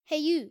Hey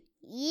you,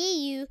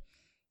 you,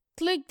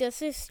 click the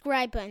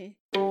subscribe button.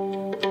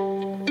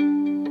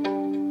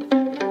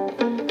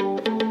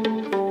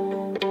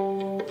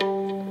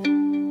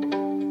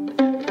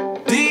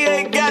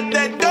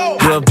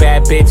 You a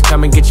bad bitch,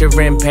 come and get your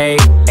rent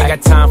paid. Ain't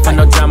got time for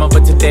no drama,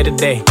 but today to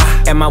day.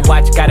 And my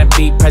watch gotta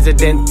be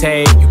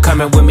Presidente. You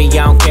coming with me,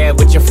 I don't care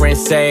what your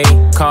friends say.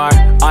 Car,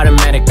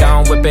 automatic,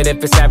 I don't whip it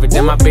if it's average.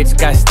 And my bitch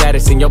got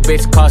status, and your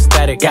bitch call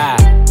static. God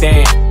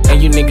damn,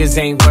 and you niggas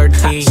ain't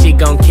worthy. She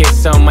gon'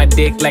 kiss on my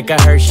dick like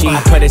a Hershey.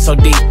 I put it so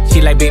deep,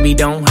 she like, baby,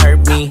 don't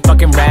hurt me.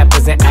 Fucking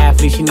rappers and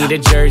athletes, she need a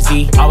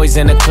jersey. Always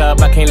in the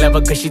club, I can't love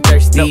her cause she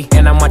thirsty.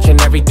 And I'm watching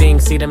everything,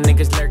 see them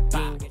niggas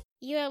lurking.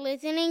 You are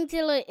listening to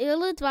the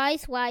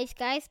Ill-Advised Wise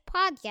Guys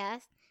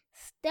podcast,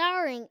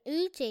 starring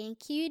Uche and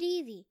Cute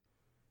Easy.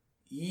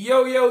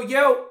 Yo.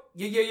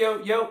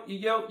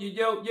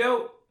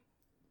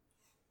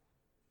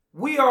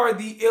 We are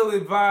the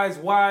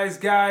Ill-Advised Wise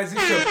Guys.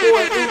 It's your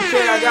boy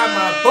Uche. I got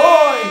my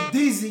boy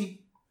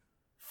Dizzy,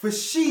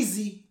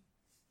 Fashizi.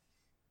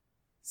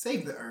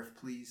 Save the earth,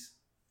 please.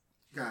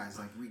 Guys,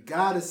 like, we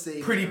gotta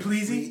save Pretty the earth.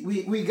 pleasy?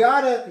 We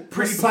gotta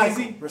Pretty recycle.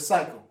 pleasy?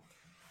 Recycle.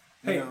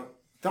 Hey, You know,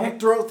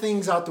 don't throw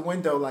things out the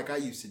window like I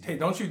used to do. hey,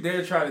 don't you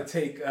dare try to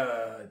take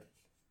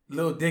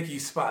Lil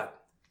Dicky's spot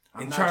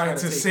I'm in not trying trying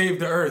to to take- save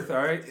the earth, all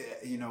right?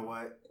 You know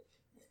what?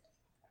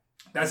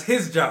 That's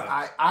his job.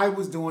 I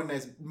was doing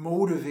this,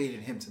 motivated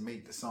him to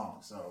make the song,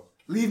 so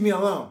leave me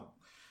alone.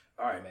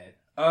 All right,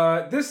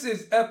 man. This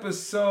is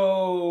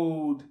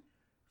episode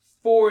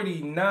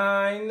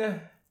 49,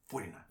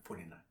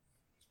 49.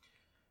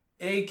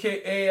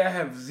 a.k.a. I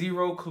have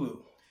zero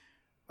clue.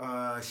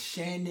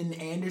 Shandon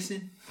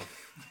Anderson.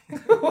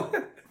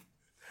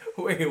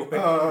 Wait, who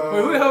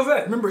the hell's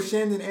that? Remember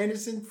Shandon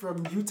Anderson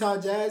from Utah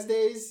Jazz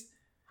days?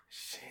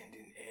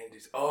 Shandon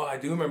Anderson. Oh, I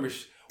do remember. He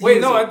Wait,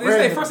 was no, a his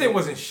random first name name.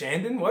 wasn't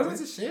Shandon, was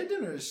Was it? it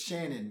Shandon or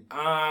Shannon?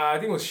 I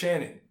think it was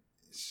Shannon.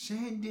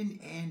 Shandon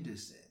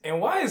Anderson. And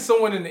why is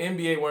someone in the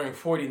NBA wearing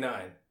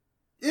 49?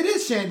 It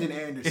is Shandon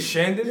Anderson. It's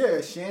Shandon? Yeah,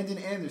 Shandon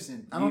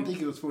Anderson. I don't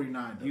think it was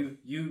 49 though.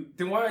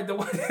 Then why did you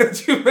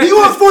He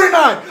was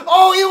 49!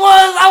 Oh, he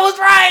was! I was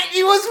right!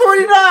 He was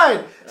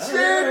 49!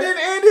 Shandon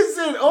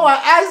Anderson! Oh, I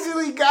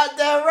actually got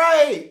that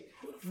right!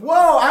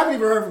 Whoa, I haven't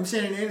even heard from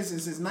Shandon Anderson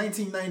since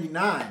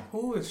 1999.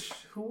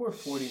 Who were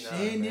 49?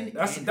 Shandon Man?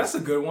 That's a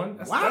Anderson. good one.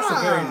 That's Wow.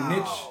 a very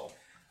niche.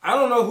 I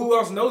don't know who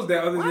else knows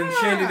that other than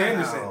Shandon Wow.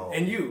 Anderson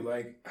and you.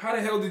 Like, how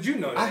the hell did you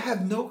know that? I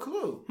have no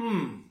clue.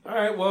 All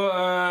right,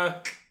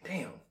 well,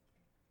 damn.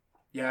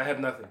 Yeah, I have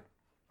nothing.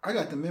 I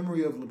got the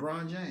memory of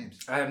LeBron James.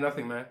 I have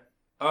nothing, man.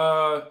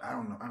 I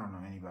don't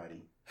know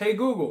anybody. Hey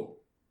Google,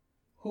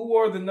 who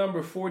wore the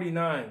number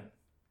 49?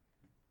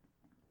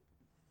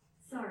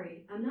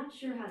 Sorry, I'm not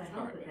sure how to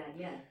help with that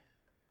yet.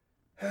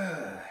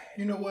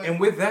 You know what? And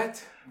with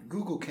that,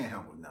 Google can't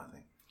help with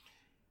nothing.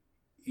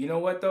 you know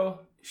what though?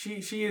 She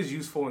is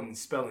useful in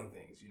spelling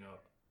things, you know.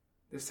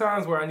 There's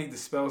times where I need to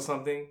spell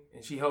something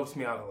and she helps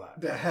me out a lot.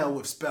 The hell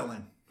with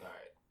spelling. All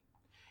right.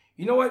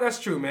 You know what? That's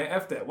true, man.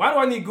 F that. Why do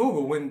I need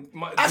Google when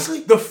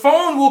Actually- the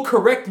phone will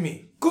correct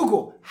me?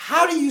 Google,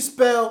 how do you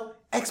spell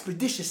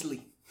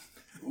expeditiously?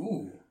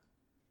 Ooh.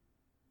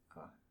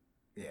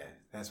 Yeah,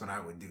 that's what I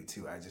would do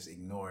too. I just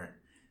ignore it.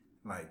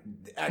 Like,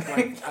 act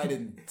like I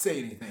didn't say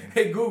anything.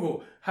 Hey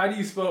Google, how do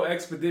you spell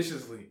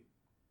expeditiously?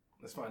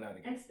 Let's find out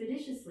again.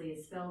 Expeditiously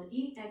is spelled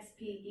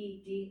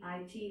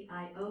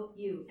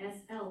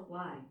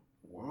EXPEDITIOUSLY.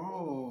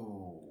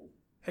 Whoa.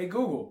 Hey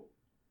Google,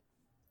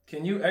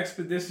 can you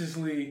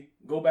expeditiously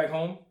go back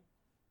home?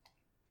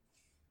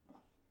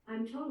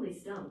 I'm totally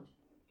stumped.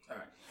 All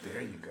right.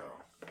 There you go.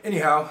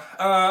 Anyhow,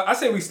 I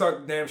say we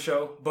start the damn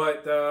show.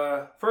 But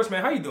first,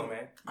 man, how you doing,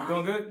 man? You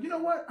doing good? You know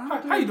what?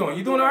 How you doing?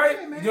 You doing all right?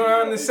 okay, man. You doing all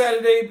right on the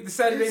It's-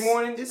 Saturday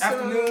morning, it's,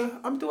 afternoon?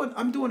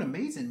 I'm doing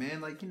amazing,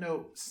 man. Like, you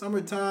know,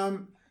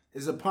 summertime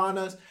is upon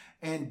us,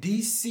 and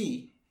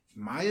DC,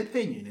 in my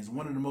opinion, is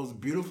one of the most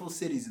beautiful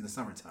cities in the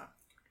summertime.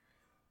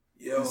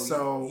 Yo,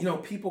 so you know,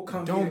 people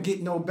come Don't here.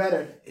 get no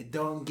better. It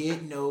don't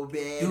get no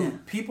better.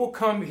 Dude, people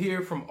come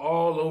here from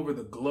all over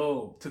the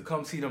globe to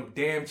come see them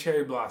damn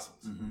cherry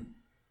blossoms.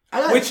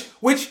 I like-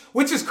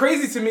 Which is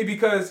crazy to me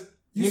because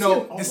you see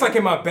know them all it's like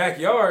in my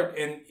backyard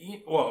and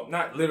well,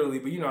 not literally,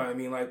 but you know what I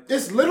mean. Like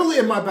It's literally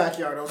in my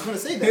backyard. I was going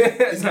to say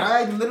that.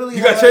 I literally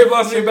You got have cherry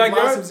blossoms in your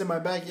backyard? blossoms in my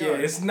backyard.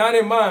 yeah, it's not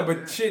in mine,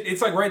 but shit,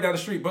 it's like right down the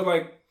street. But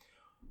like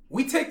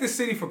we take this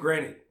city for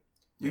granted.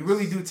 We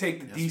really do take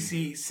the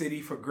DC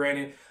city for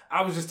granted.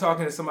 I was just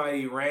talking to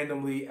somebody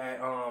randomly at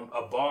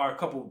a bar a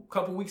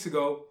couple weeks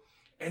ago,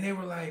 and they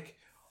were like,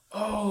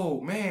 "Oh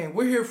man,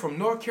 we're here from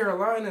North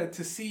Carolina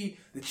to see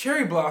the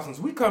cherry blossoms.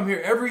 We come here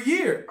every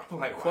year." I'm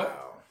like, "What?"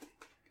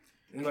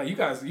 And like you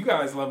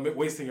guys love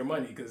wasting your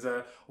money because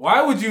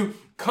why would you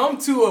come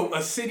to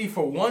a city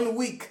for 1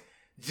 week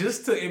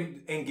just to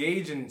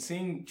engage in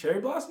seeing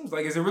cherry blossoms?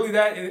 Like, is it really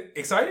that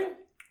exciting?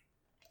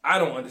 I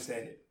don't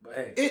understand it, but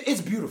hey, It's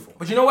beautiful.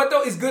 but you know what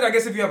though? It's good, I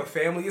guess, if you have a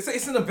family.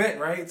 It's an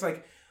event, right? It's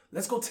like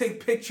let's go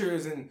take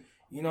pictures and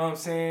you know what I'm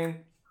saying.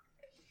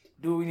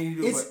 do what we need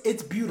to do.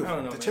 It's beautiful. I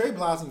don't know, the man. cherry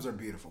blossoms are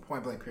beautiful,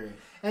 point blank period.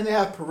 And they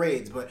have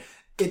parades, but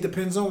it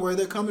depends on where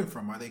they're coming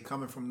from. Are they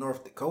coming from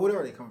North Dakota?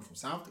 Are they coming from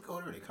South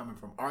Dakota? Are they coming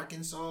from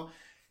Arkansas?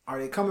 Are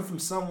they coming from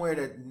somewhere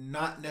that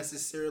not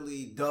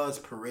necessarily does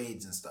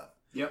parades and stuff?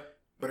 Yep.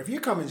 But if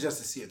you're coming just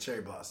to see a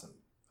cherry blossom,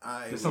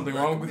 There's something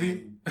wrong with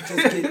you?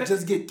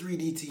 just get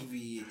 3D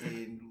TV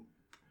and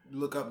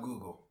look up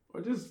Google.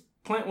 Or just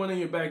plant one in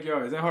your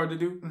backyard. Is that hard to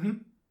do? Mm-hmm.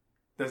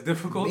 That's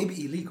difficult?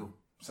 Maybe illegal.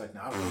 It's like,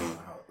 no, I don't know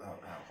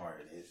how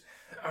hard it is.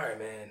 All right,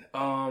 man.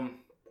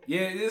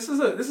 Yeah, this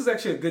is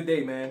actually a good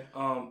day, man.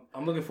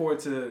 I'm looking forward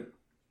to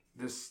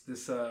this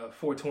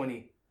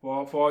 420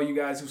 for all you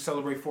guys who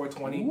celebrate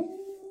 420. Ooh.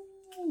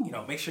 You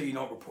know, make sure you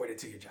don't report it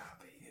to your job,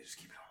 baby. Just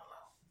keep it on the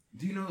low.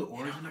 Do you know the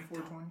origin of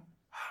 420?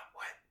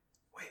 What?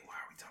 Wait, why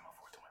are we talking about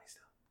 420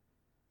 still?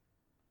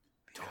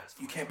 Because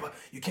you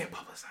can't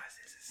publicize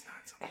this. It's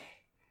not something.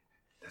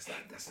 That's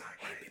not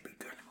great. Hey, baby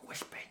girl, let me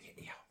whisper in your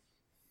ear.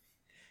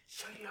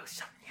 Show you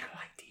something I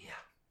like to hear.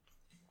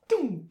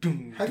 Doom,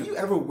 doom. Have you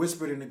ever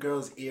whispered in a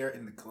girl's ear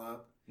in the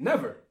club?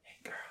 Never. Hey,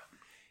 girl,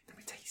 let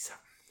me tell you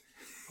something.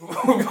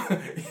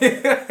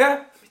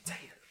 Yeah. Let me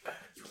tell you,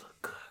 you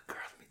look good,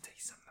 girl. Let me tell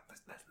you something.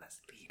 Let's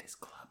leave this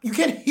club. You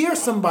can't hear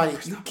somebody.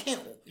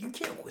 You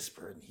can't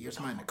whisper and hear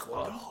somebody in the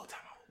club. The whole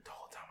time I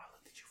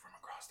looked at you from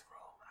across the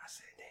room. I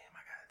said, "Damn,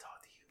 I gotta talk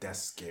to you."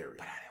 That's scary.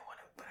 But I didn't want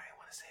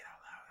to say it out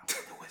loud. I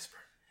wanted to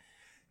whisper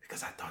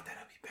because I thought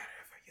that'd be better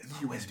if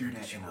You I would do whispered.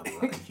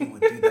 that you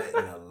would do that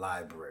in a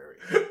library,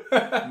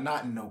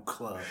 not in no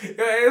club. Yeah,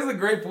 that's a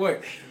great point.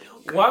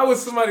 Why would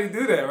somebody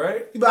do that,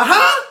 right? But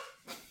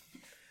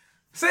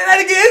Say that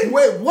again.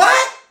 Wait,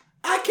 what?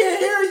 I can't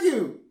hear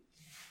you.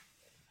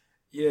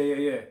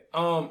 Yeah.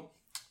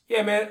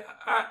 Yeah, man.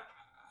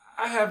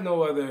 I have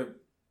no other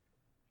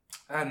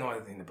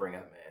thing to bring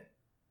up, man.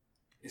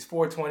 It's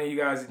 420. You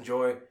guys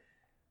enjoy.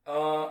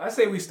 I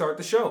say we start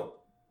the show.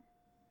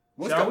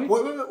 What's Shall we?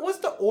 What's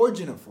the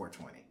origin of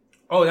 420?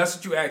 Oh, that's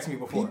what you asked me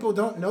before. People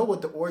don't know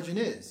what the origin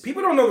is.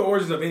 People don't know the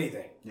origins of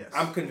anything. Yes.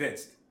 I'm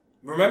convinced.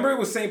 Remember, it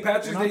was St.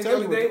 Patrick's And I'll Day the tell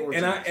you other what the day,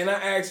 origin and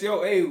I asked,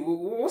 yo, hey,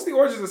 what's the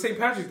origins of St.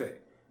 Patrick's Day?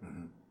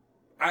 Mm-hmm.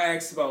 I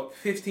asked about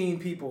 15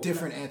 people.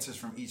 Different answers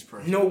from each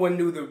person. No one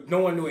knew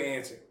an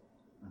answer.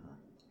 Mm-hmm.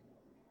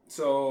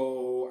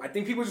 So I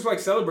think people just like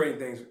celebrating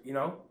things, you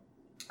know.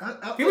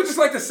 People just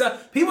like to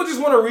people just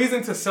want a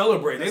reason to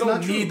celebrate. They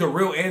don't need the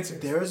real answer.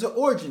 There is an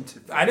origin to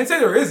that. I didn't say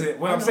there isn't.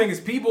 What I'm saying is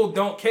people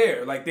don't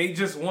care. Like they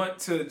just want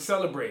to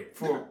celebrate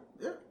for.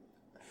 Yeah.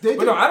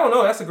 But no, I don't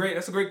know. That's a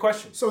great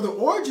question. So the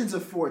origins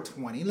of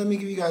 420. Let me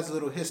give you guys a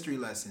little history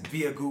lesson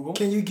Via Google.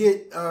 Can you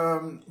get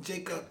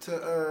Jacob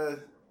to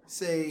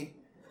say,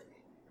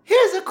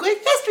 "Here's a quick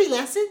history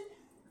lesson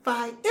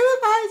by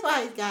Illinois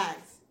Wise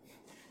Guys"?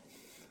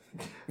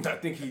 I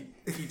think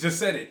he just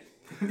said it.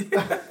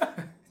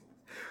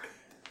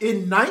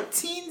 In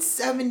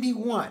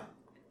 1971,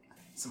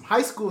 some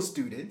high school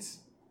students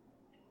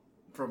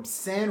from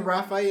San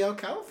Rafael,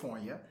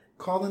 California,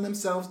 calling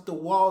themselves the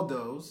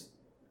Waldos,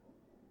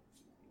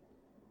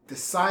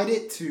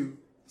 decided to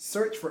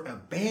search for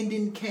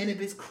abandoned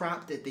cannabis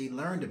crop that they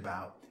learned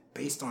about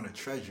based on a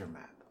treasure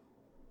map.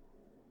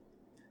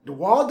 The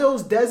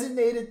Waldos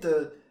designated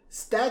the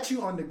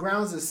statue on the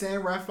grounds of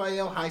San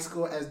Rafael High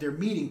School as their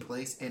meeting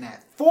place and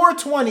at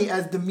 420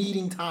 as the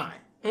meeting time.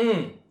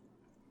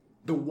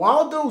 The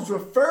Waldos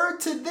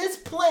referred to this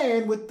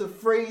plan with the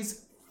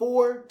phrase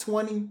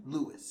 420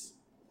 Lewis.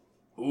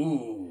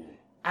 Ooh.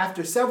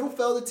 After several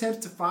failed attempts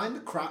to find the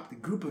crop, the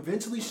group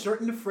eventually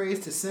shortened the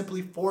phrase to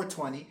simply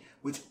 420,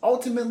 which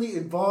ultimately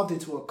evolved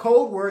into a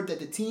code word that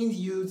the teens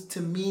used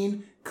to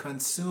mean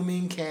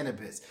consuming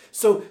cannabis.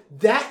 So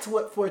that's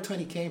what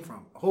 420 came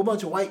from. A whole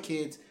bunch of white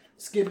kids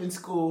skipping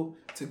school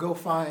to go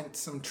find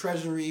some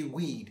treasury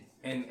weed.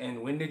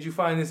 And when did you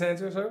find this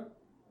answer, sir?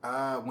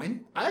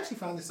 When? I actually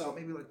found this out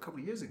maybe like a couple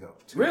years ago.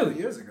 Really? 2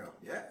 years ago.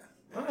 Yeah.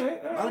 All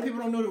right. A lot of people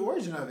don't know the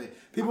origin of it.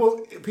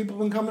 People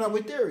been coming up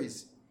with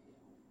theories.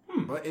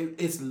 But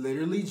it's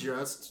literally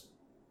just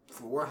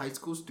 4 high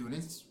school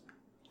students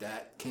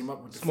that came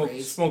up with the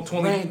phrase smoke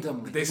 20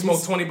 randomly. They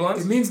smoked 20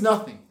 blunts? It means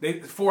nothing.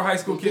 4 high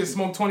school kids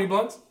smoked 20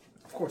 blunts?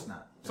 Of course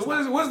not. So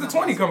where's the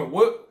 20 coming?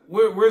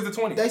 Where's the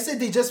 20? They said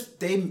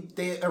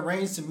they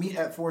arranged to meet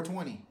at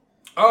 420.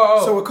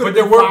 Oh, so it could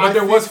but have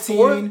there been was 15.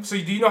 4. So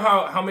do you know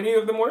how many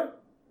of them were?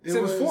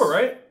 It was 4,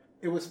 right?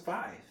 It was 5.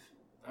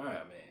 All right,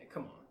 man.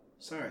 Come on.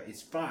 Sorry,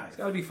 it's 5. It's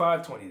got to be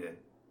 520 then.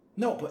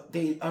 No, but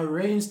they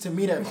arranged to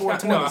meet at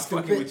 420. No, I'm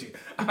fucking with you.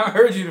 I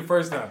heard you the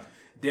first time.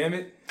 Damn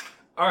it.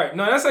 All right.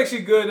 No, that's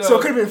actually good. So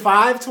it could have been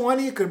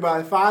 520. It could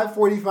have been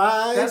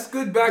 545. That's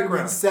good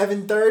background.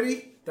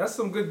 730. That's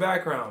some good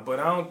background, but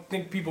I don't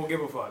think people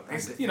give a fuck. They're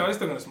still going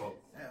to smoke.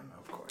 Yeah,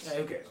 of course. Yeah,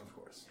 who cares? Of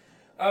course.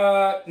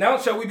 Now,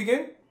 shall we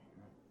begin?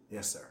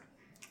 Yes, sir.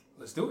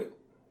 Let's do it.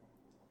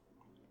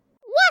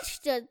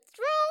 Watch the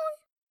throne.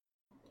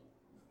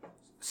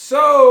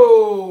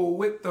 So,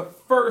 with the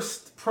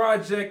first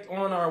project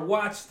on our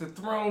Watch the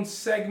Throne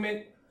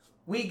segment,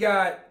 we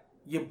got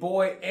your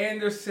boy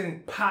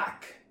Anderson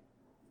 .Paak.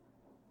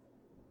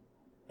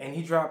 And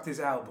he dropped his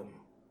album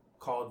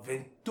called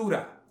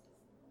Ventura.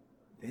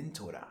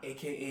 Ventura.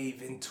 AKA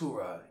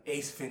Ventura.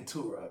 Ace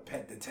Ventura,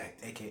 Pet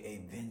Detective.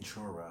 AKA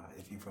Ventura,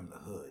 if you're from the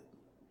hood.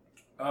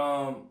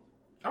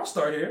 I'll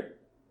start here.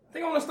 I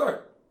think I want to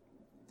start.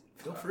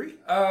 Feel free.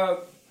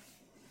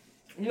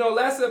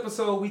 Last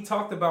episode we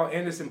talked about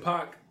Anderson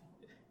 .Paak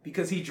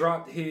because he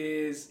dropped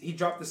the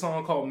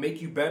song called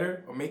 "Make You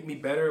Better" or "Make Me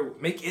Better,"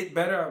 "Make It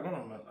Better." I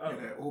don't know.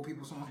 That old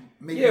people song.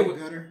 Make It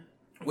Better.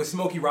 With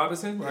Smokey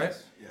Robinson, right?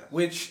 Yes.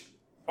 Which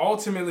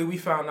ultimately we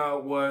found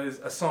out was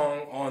a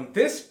song on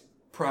this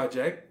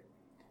project,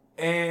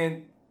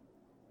 and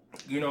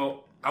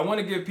I want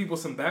to give people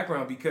some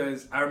background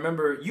because I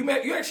remember you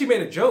actually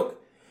made a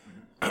joke,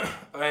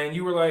 and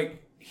you were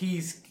like,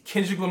 "He's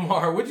Kendrick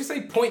Lamar." What'd you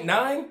say?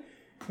 0.9?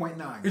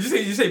 0.9. Did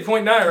you say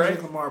 0.9, right?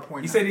 Kendrick Lamar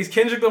 0.9. You said he's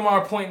Kendrick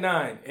Lamar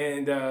 0.9,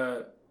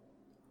 and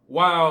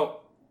while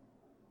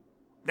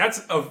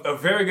that's a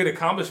very good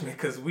accomplishment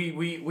because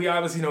we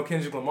obviously know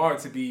Kendrick Lamar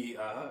to be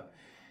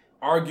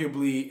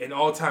arguably an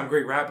all-time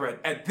great rapper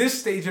at this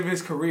stage of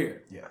his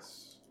career.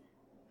 Yes.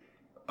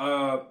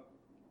 That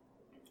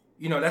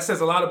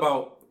says a lot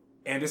about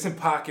Anderson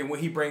 .Paak and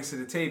what he brings to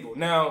the table.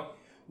 Now,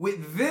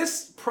 with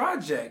this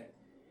project,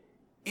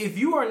 if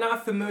you are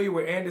not familiar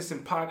with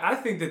Anderson .Paak, I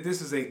think that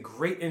this is a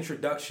great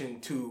introduction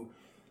to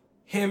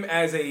him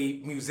as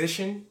a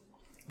musician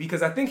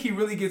because I think he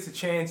really gets a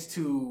chance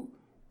to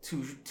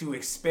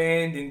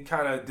expand and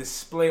kind of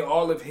display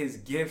all of his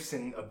gifts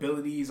and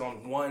abilities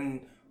on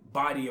one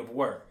body of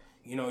work.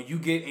 You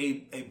get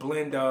a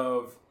blend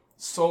of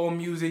soul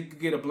music, you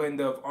get a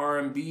blend of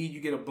R&B, you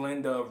get a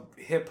blend of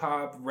hip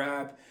hop,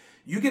 rap,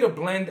 you get a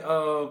blend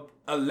of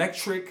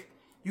electric,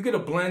 you get a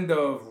blend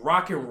of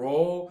rock and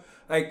roll.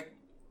 Like,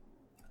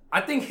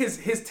 I think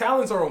his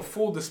talents are on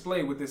full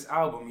display with this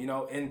album,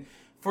 and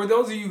for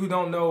those of you who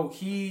don't know,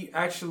 he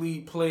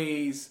actually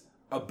plays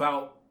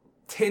about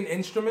 10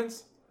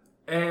 instruments,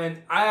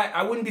 and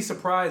I wouldn't be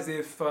surprised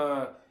if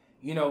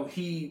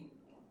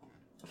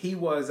he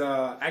was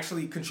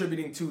actually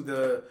contributing to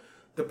the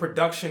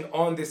production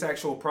on this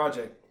actual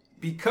project,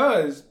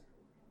 because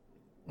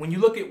when you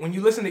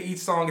listen to each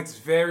song, it's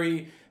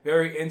it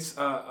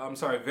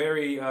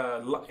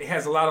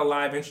has a lot of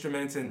live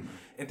instruments and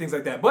things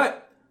like that.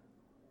 But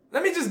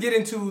let me just get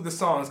into the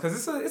songs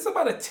because it's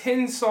about a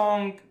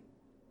 10-song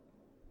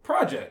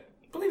project.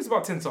 I believe it's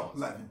about 10 songs.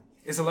 11.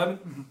 It's 11?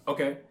 Mm-hmm.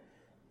 Okay.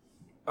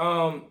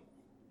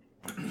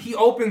 He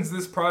opens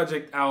this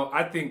project out,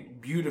 I think,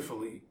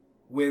 beautifully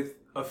with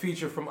a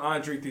feature from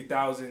Andre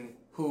 3000,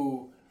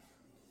 who,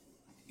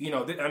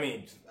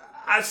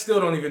 I still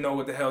don't even know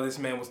what the hell this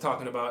man was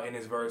talking about in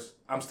his verse.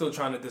 I'm still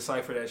trying to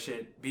decipher that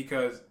shit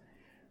because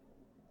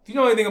if you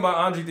know anything about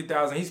Andre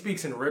 3000, he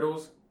speaks in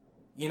riddles.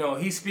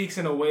 He speaks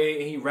in a way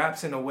and he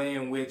raps in a way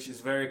in which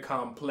is very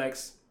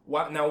complex.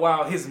 Now,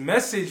 while his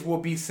message will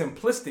be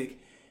simplistic,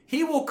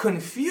 he will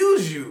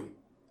confuse you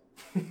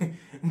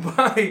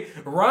by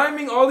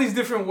rhyming all these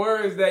different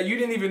words that you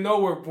didn't even know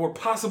were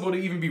possible to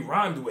even be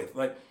rhymed with.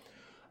 But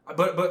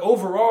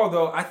overall,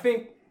 though, I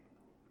think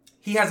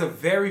he has a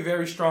very,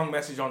 very strong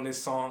message on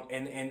this song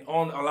and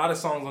on a lot of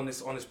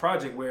songs on this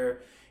project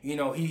where,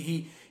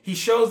 he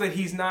shows that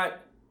he's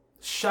not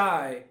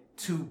shy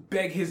to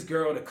beg his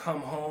girl to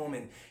come home.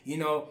 And,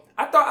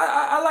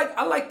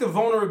 I like the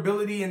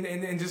vulnerability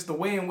and just the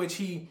way in which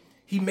he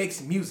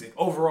makes music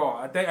overall.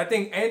 I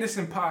think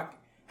Anderson .Paak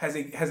has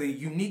a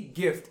unique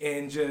gift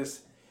in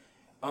just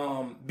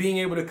being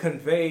able to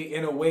convey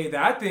in a way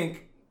that I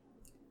think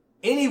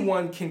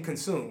anyone can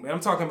consume. And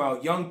I'm talking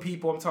about young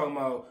people, I'm talking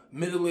about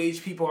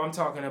middle-aged people, I'm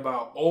talking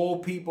about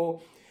old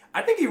people.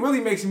 I think he really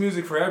makes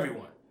music for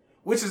everyone,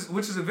 which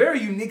is a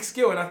very unique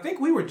skill. And I think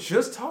we were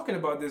just talking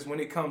about this when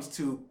it comes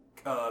to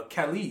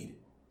Khalid.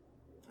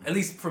 At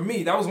least for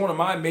me, that was one of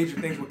my major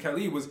things with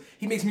Khalid was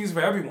he makes music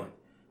for everyone,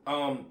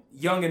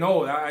 young and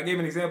old. I gave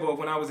an example of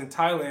when I was in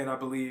Thailand, I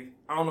believe.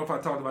 I don't know if I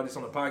talked about this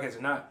on the podcast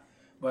or not,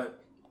 but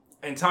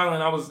in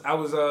Thailand, I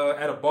was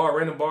at a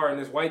random bar, and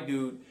this white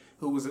dude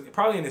who was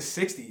probably in his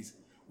 60s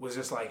was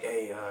just like,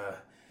 hey,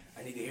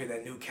 I need to hear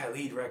that new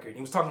Khalid record. And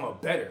he was talking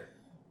about Better.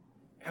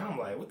 And I'm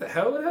like, what the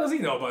hell? What the hell does he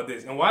know about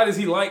this? And why does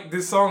he like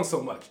this song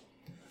so much?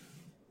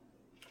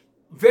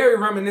 Very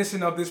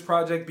reminiscent of this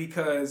project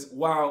because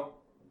while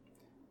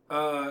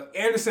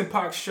Anderson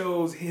 .Paak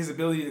shows his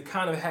ability to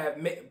kind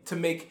of to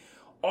make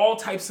all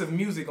types of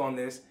music on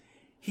this,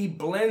 he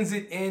blends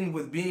it in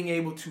with being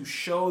able to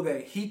show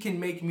that he can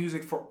make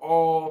music for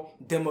all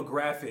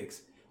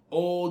demographics.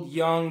 Old,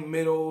 young,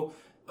 middle,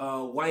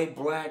 white,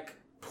 black,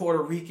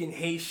 Puerto Rican,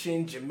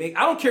 Haitian, Jamaican.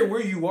 I don't care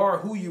where you are,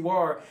 who you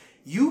are.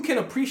 You can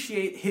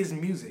appreciate his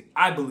music,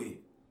 I believe.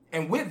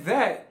 And with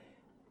that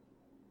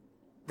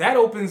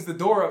opens the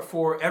door up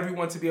for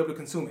everyone to be able to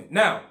consume it.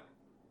 Now,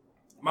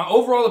 my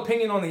overall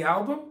opinion on the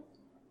album,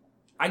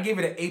 I gave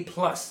it an A+.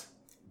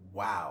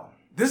 Wow.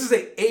 This is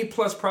an A+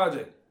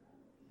 project.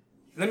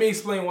 Let me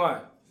explain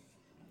why.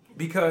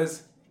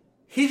 Because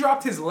he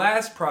dropped his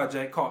last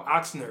project called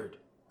Oxnard,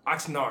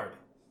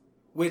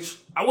 which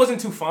I wasn't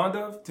too fond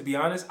of, to be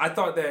honest. I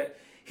thought that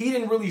he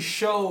didn't really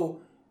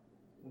show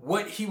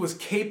what he was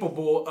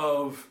capable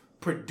of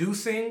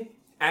producing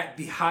at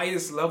the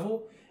highest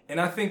level. And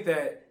I think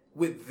that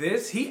with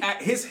this,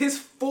 his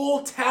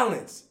full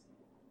talents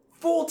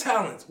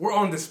were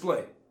on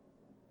display.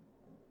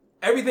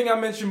 Everything I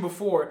mentioned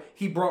before,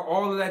 he brought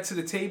all of that to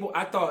the table.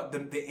 I thought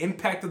the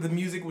impact of the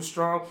music was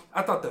strong.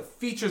 I thought the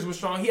features were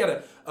strong. He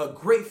had a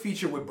great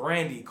feature with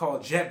Brandy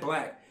called Jet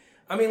Black.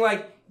 I mean,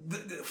 like, the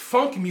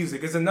funk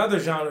music is another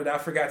genre that I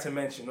forgot to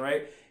mention,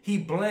 right? He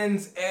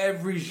blends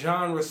every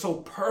genre so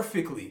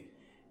perfectly.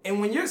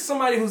 And when you're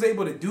somebody who's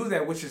able to do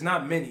that, which is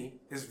not many,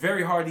 it's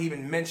very hard to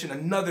even mention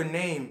another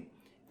name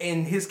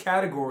in his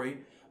category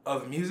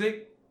of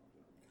music.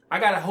 I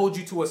gotta hold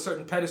you to a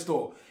certain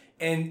pedestal.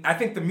 And I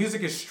think the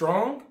music is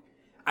strong.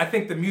 I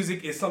think the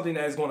music is something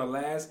that is gonna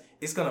last.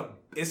 It's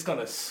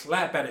gonna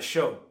slap at a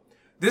show.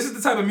 This is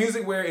the type of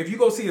music where if you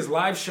go see his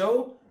live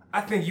show,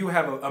 I think you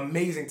have an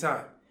amazing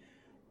time.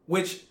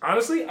 Which,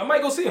 honestly, I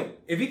might go see him.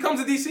 If he comes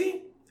to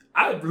DC,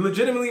 I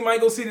legitimately might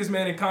go see this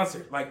man in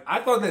concert. Like, I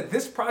thought that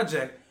this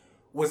project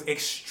was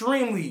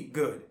extremely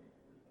good.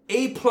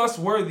 A+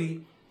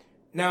 worthy.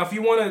 Now, if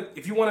you wanna,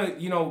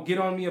 get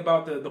on me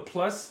about the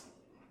plus,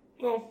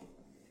 well,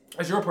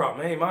 that's your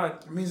problem. It ain't mine.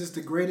 It means it's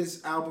the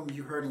greatest album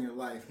you heard in your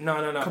life. No.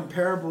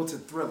 Comparable to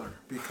Thriller,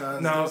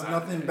 because there's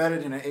nothing better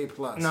than an A+.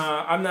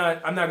 Nah, I'm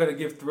not gonna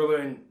give Thriller,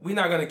 and we're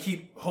not gonna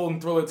keep holding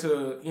Thriller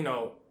to,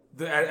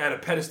 at a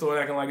pedestal and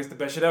acting like it's the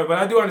best shit ever. But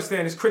I do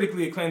understand it's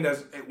critically acclaimed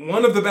as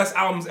one of the best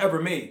albums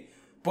ever made.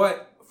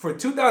 But for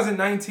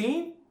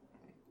 2019,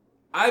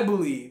 I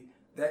believe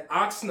that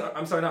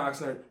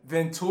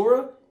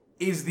Ventura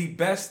is the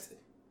best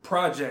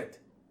project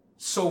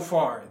so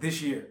far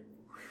this year.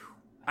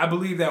 I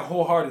believe that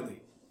wholeheartedly.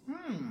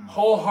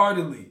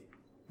 Wholeheartedly.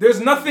 There's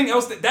nothing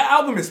else. That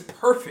album is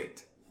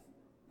perfect.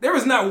 There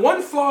is not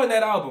one flaw in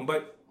that album,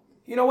 but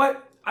you know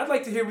what? I'd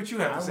like to hear what you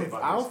have to say about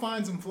this. I'll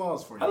find some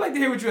flaws for you. I'd like to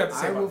hear what you have to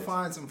say about this. I will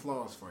find some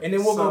flaws for you. And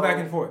then we'll go back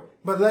and forth.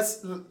 But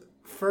let's,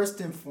 first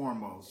and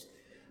foremost,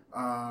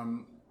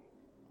 the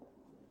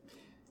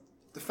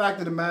fact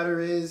of the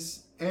matter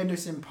is,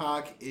 Anderson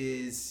 .Paak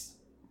is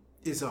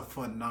a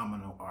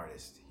phenomenal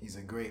artist. He's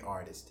a great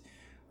artist.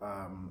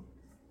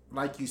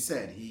 Like you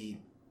said, he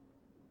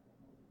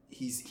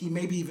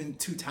may be even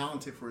too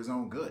talented for his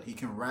own good. He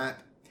can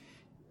rap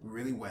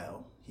really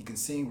well. He can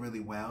sing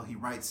really well. He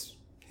writes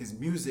his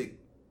music.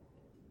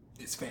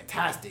 It's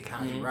fantastic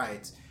how he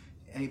writes,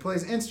 and he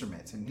plays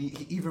instruments, and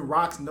he even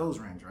rocks nose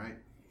rings, right,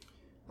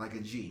 like a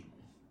G.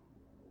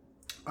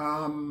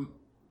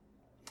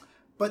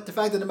 But the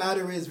fact of the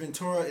matter is,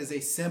 Ventura is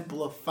a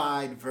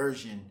simplified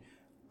version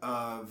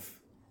of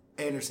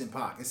Anderson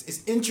 .Paak.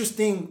 It's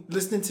interesting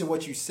listening to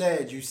what you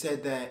said. You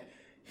said that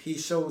he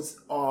shows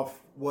off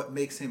what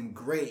makes him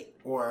great,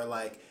 or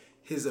like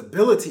his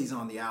abilities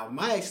on the album.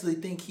 I actually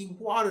think he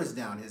waters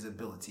down his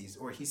abilities,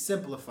 or he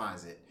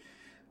simplifies it.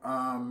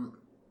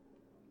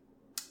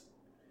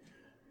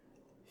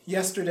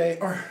 Yesterday,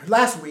 or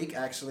last week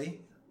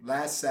actually,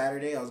 last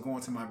Saturday, I was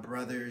going to my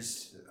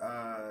brother's,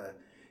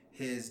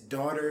 his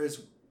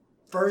daughter's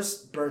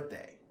first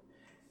birthday.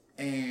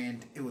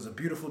 And it was a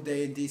beautiful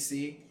day in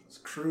DC. I was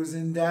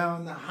cruising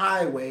down the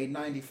highway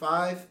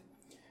 95.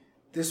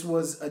 This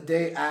was a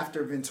day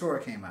after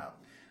Ventura came out.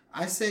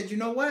 I said, you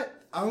know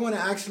what? I want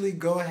to actually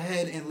go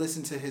ahead and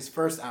listen to his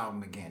first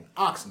album again,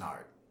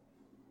 Oxnard.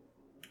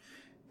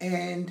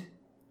 And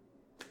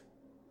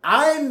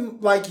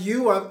I'm like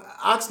you.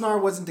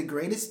 Oxnard wasn't the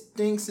greatest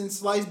thing since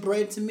sliced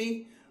bread to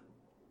me,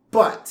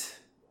 but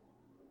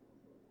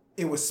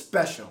it was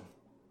special,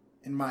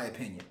 in my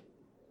opinion.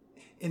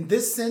 In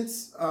this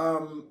sense,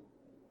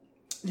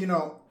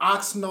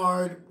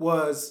 Oxnard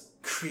was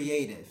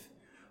creative.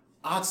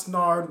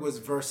 Oxnard was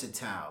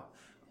versatile.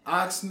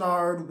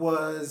 Oxnard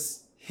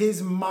was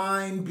his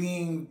mind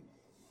being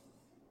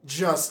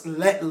just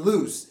let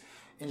loose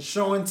and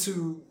showing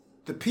to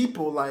the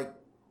people, like,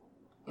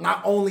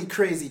 not only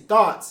crazy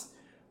thoughts,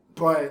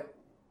 but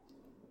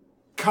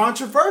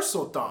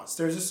controversial thoughts.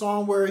 There's a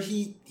song where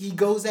he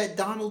goes at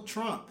Donald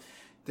Trump.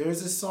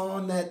 There's a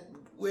song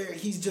where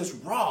he's just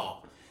raw.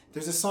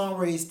 There's a song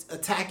where he's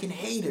attacking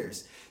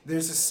haters.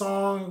 There's a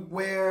song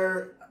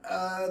where,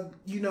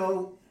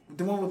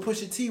 the one with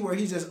Pusha T, where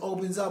he just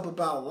opens up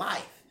about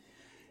life.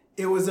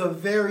 It was a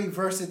very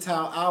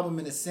versatile album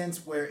in a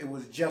sense where it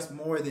was just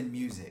more than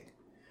music.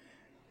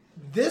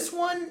 This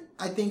one,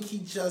 I think he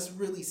just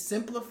really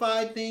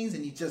simplified things,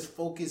 and he just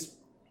focused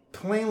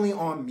plainly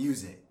on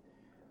music.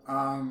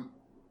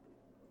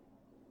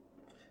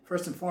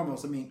 First and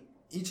foremost, I mean,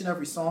 each and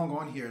every song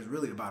on here is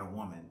really about a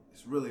woman.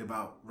 It's really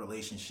about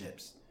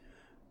relationships.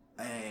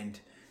 And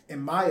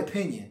in my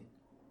opinion,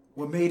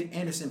 what made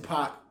Anderson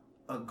 .Paak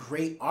a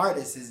great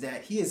artist is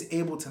that he is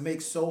able to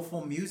make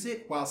soulful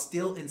music while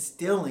still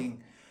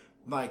instilling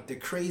like the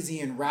crazy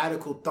and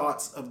radical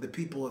thoughts of the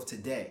people of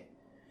today.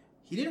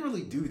 He didn't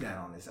really do that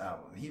on this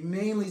album. He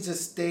mainly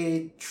just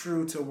stayed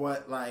true to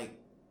what like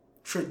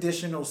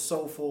traditional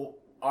soulful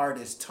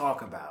artists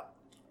talk about.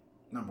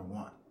 Number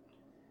one.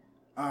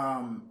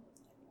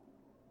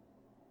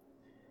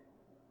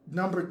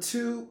 Number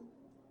two,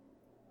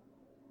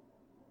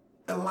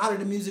 a lot of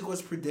the music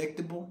was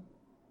predictable.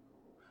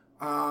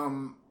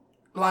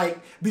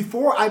 Like,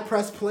 before I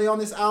pressed play on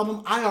this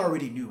album, I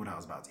already knew what I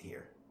was about to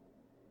hear.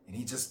 And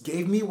he just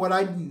gave me what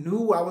I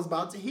knew I was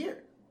about to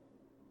hear.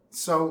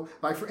 So,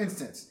 like, for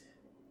instance,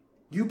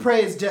 You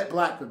Praise Jet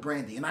Black with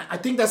Brandy. And I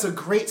think that's a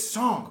great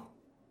song.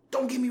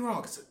 Don't get me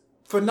wrong. It's a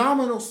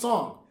phenomenal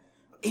song.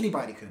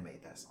 Anybody could have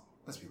made that song.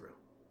 Let's be real.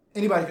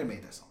 Anybody could have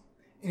made that song.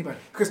 Anybody.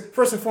 Because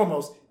first and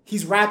foremost,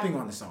 he's rapping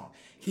on the song.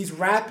 He's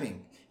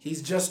rapping.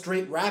 He's just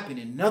straight rapping.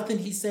 And nothing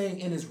he's saying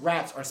in his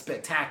raps are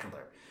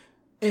spectacular.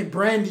 And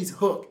Brandy's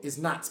hook is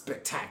not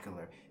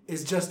spectacular.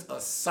 It's just a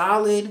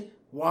solid,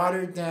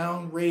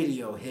 watered-down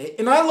radio hit.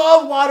 And I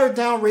love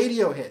watered-down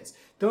radio hits.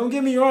 Don't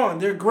get me wrong.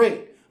 They're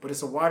great. But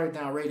it's a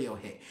watered-down radio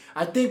hit.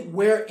 I think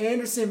where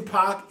Anderson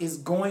 .Paak is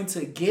going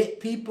to get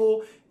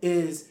people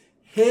is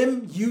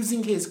him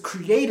using his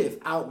creative,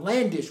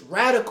 outlandish,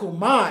 radical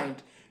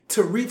mind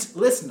to reach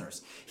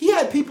listeners. He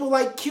had people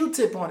like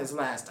Q-Tip on his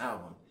last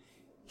album.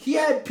 He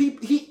had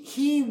people.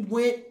 He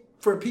went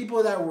for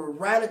people that were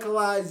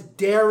radicalized,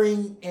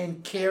 daring,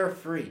 and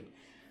carefree.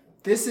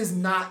 This is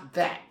not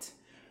that.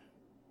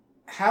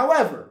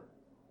 However,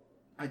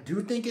 I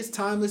do think it's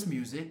timeless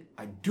music.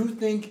 I do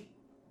think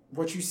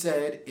what you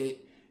said,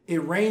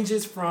 it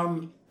ranges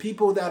from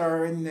people that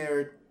are in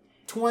their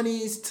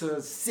 20s to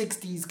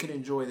 60s can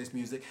enjoy this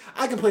music.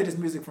 I can play this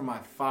music for my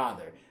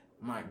father,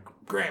 my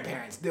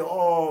grandparents. They'll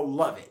all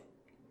love it.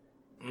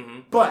 Mm-hmm.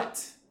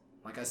 But,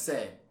 like I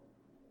said,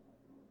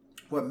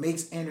 what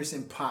makes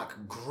Anderson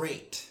 .Paak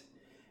great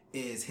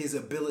is his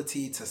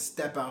ability to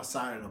step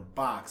outside of the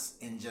box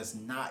and just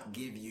not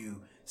give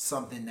you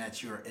something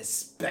that you're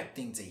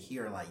expecting to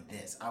hear like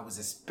this. I was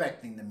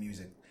expecting the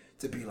music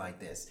to be like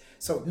this.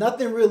 So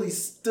nothing really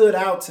stood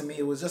out to me.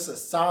 It was just a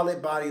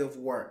solid body of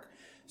work.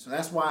 So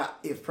that's why,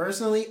 if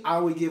personally, I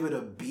would give it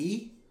a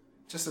B.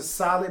 Just a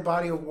solid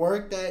body of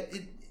work that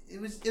it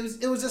was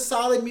just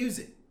solid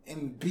music.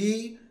 And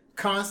B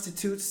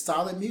constitutes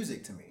solid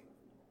music to me.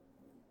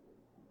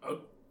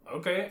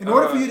 Okay. In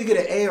order for you to get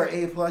an A or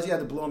A plus, you have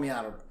to blow me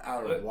out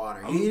of the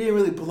water. He didn't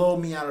really blow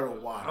me out of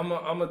the water. I'm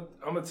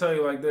gonna tell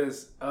you like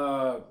this.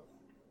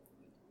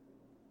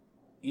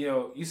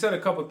 You said a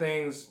couple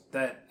things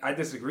that I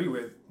disagree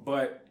with,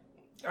 but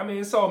I mean,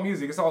 it's all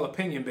music. It's all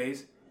opinion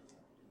based.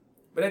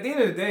 But at the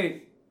end of the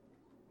day,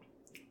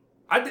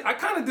 I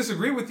kind of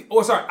disagree with you.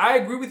 Oh, sorry. I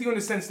agree with you in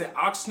the sense that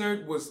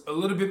Oxnard was a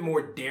little bit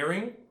more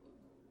daring.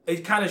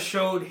 It kind of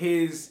showed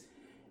his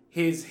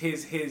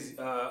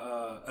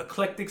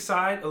eclectic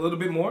side a little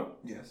bit more.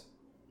 Yes.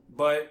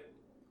 But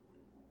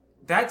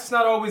that's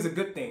not always a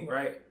good thing,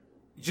 right?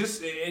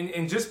 Just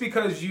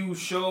because you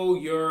show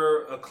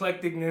your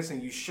eclecticness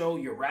and you show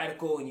your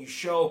radical and you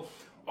show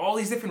all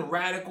these different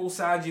radical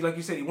sides, like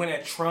you said, he went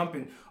at Trump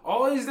and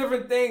all these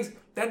different things,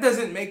 that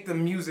doesn't make the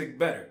music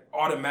better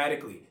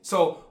automatically.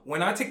 So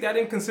when I take that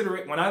in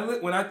consideration, when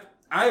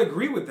I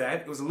agree with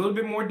that, it was a little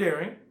bit more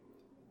daring,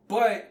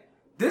 but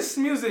this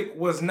music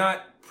was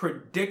not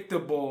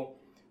predictable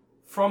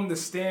from the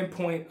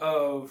standpoint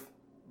of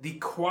the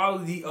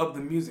quality of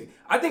the music.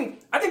 I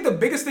think the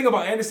biggest thing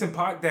about Anderson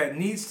 .Paak that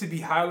needs to be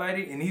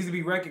highlighted and needs to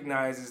be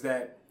recognized is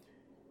that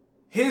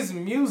his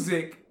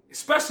music,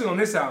 especially on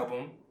this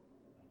album,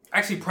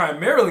 actually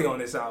primarily on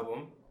this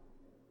album,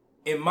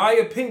 in my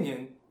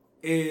opinion,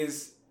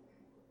 is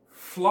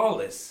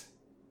flawless.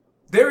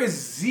 There is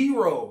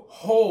zero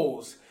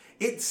holes.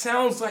 It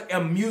sounds like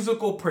a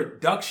musical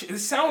production. It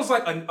sounds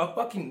like a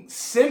fucking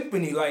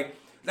symphony. Like,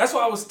 that's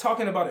why I was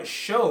talking about a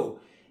show.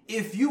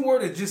 If you were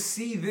to just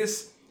see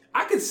this,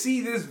 I could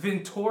see this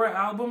Ventura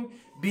album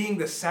being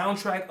the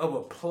soundtrack of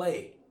a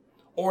play,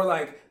 or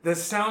like the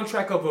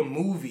soundtrack of a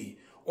movie,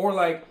 or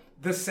like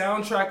the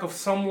soundtrack of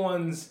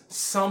someone's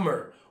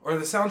summer, or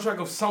the soundtrack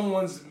of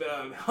someone's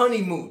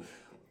honeymoon.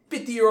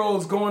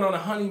 50-year-olds going on a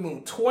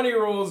honeymoon,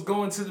 20-year-olds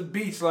going to the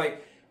beach.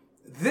 Like,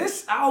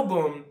 this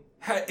album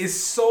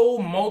is so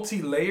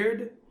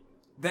multi-layered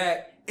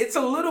that it's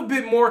a little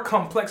bit more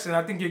complex than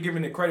I think you're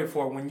giving it credit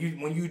for when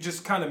you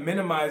just kind of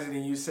minimize it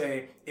and you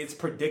say it's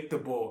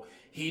predictable.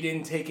 He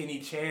didn't take any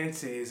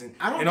chances and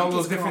all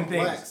those different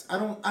things. I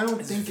don't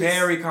think it's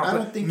very complex. I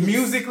don't think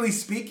musically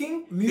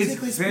speaking,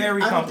 it's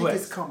very complex. I don't think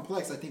it's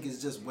complex. I think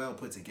it's just well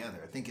put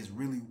together. I think it's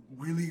really,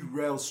 really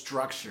well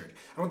structured.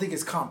 I don't think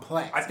it's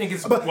complex. I think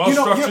it's well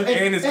structured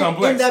and it's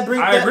complex.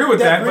 I agree with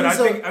that, but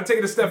I take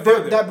it a step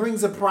further. That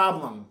brings a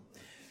problem.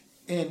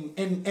 And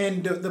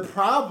the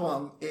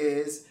problem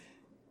is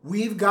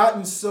we've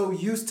gotten so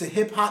used to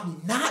hip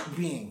hop not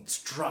being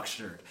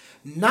structured,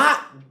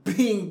 not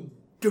being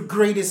the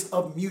greatest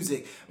of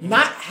music,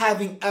 not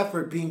having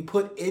effort being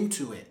put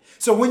into it.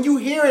 So when you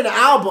hear an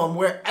album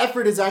where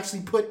effort is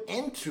actually put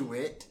into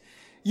it,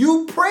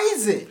 you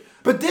praise it.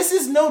 But this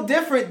is no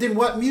different than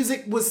what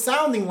music was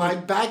sounding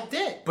like back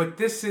then. But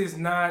this is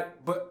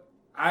not, but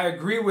I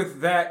agree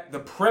with that, the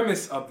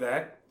premise of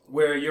that,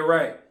 where you're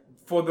right.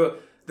 For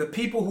the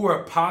people who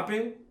are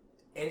popping,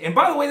 and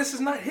by the way, this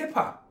is not hip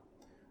hop.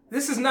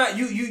 This is not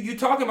you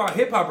talking about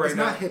hip hop right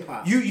now. It's not hip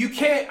hop. You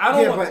can't.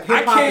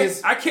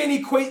 I can't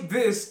equate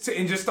this to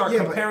and just start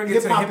comparing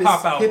it to hip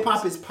hop albums. Hip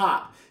hop is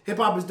pop. Hip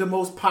hop is the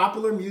most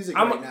popular music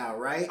right now,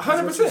 right?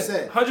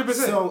 100%. 100%.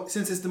 So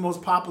since it's the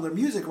most popular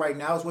music right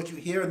now, it's what you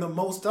hear the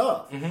most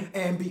of.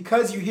 And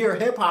because you hear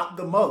hip hop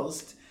the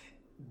most,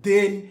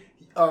 then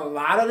a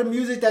lot of the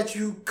music that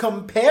you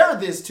compare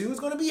this to is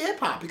going to be hip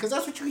hop because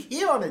that's what you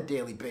hear on a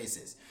daily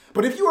basis.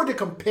 But if you were to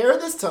compare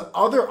this to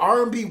other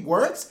R&B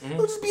works, it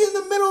would just be in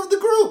the middle of the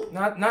group.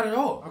 Not at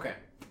all. Okay.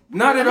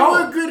 Not at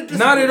all.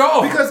 Not at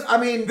all. Because I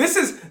mean, this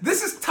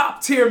is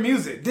top tier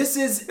music. This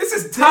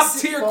is top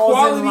tier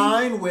quality. In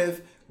line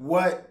with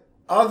what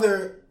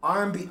other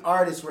R&B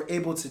artists were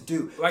able to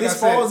do. Like this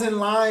falls in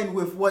line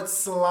with what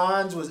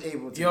Solange was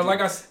able to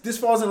do. This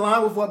falls in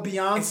line with what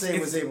Beyonce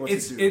was able to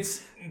do.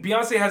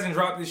 Beyonce hasn't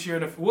dropped this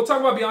year. We'll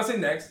talk about Beyonce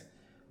next.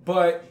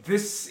 But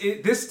this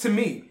to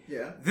me,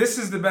 this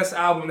is the best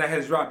album that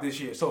has dropped this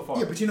year so far.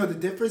 Yeah, but you know the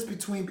difference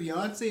between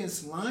Beyonce and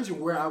Solange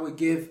and where I would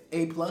give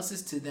A+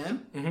 to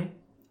them? Mm-hmm.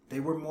 They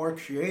were more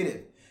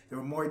creative. They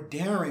were more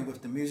daring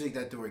with the music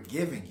that they were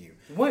giving you.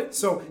 What?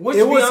 So which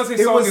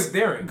Beyonce song is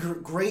daring?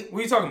 Great. What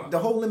are you talking about? The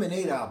whole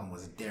Lemonade album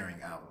was a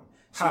daring album.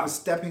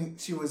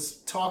 She was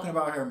talking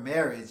about her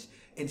marriage,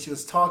 and she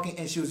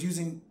was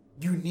using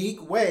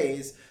unique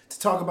ways to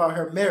talk about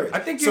her marriage. I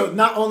think so.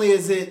 Not only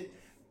is it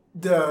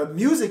the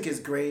music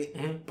is great,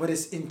 but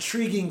it's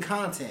intriguing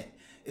content.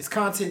 It's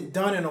content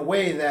done in a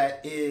way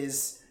that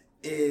is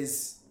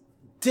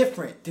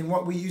different than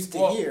what we used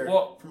to hear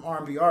from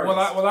R&B artists.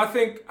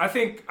 I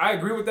think I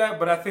agree with that,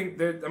 but I think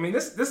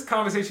this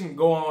conversation can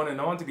go on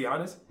and on, to be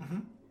honest.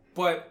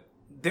 But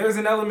there's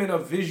an element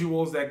of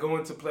visuals that go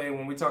into play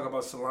when we talk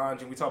about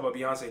Solange and we talk about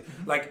Beyonce.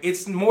 Like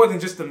it's more than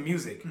just the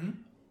music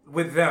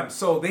with them.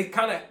 So they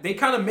kind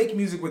of make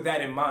music with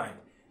that in mind.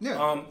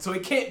 Yeah. So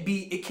it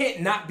can't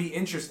not be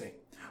interesting.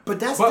 But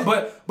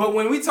but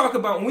when we talk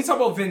about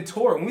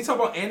Ventura, when we talk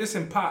about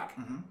Anderson .Paak,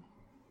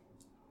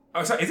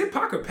 oh sorry, is it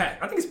Pac or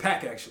Pac? I think it's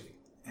Pac actually.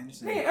 I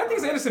think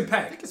it's Anderson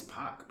 .Paak. I think it's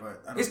Pac,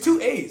 but I don't it's know.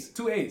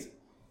 two A's.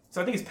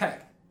 So I think it's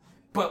Pac.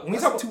 But when we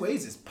talk about 2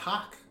 A's, it's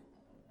Pac.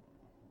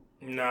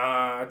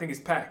 Nah, I think it's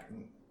Pac.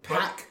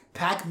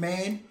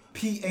 Pac-Man,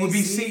 P-A-C. Would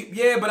be C.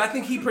 Yeah, but I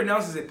think he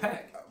pronounces it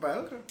Pac. Right,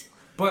 okay.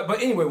 But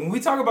anyway, when we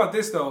talk about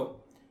this though.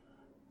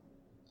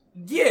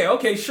 Yeah,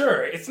 okay,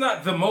 sure. It's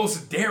not the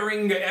most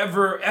daring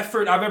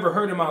effort I've ever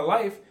heard in my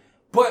life,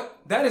 but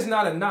that is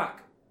not a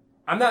knock.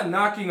 I'm not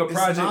knocking a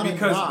project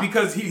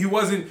because he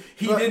wasn't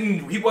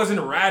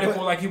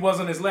radical like he was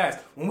on his last.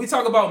 When we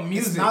talk about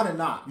music, it's not a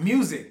knock.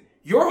 Music.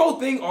 Your whole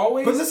thing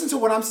always. But listen to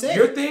what I'm saying.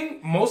 Your thing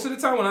most of the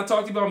time when I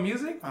talk to you about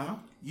music,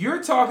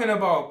 you're talking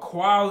about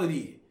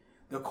quality.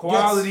 The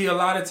quality a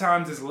lot of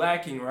times is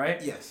lacking,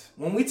 right? Yes.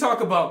 When we talk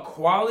about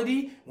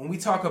quality, when we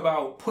talk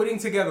about putting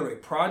together a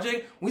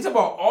project, when we talk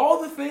about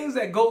all the things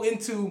that go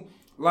into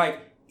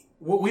like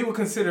what we would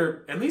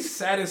consider at least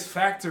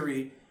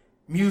satisfactory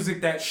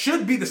music that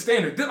should be the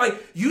standard. Like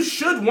you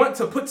should want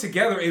to put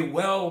together a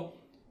well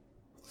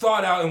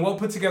thought out and well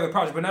put together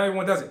project, but not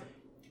everyone does it.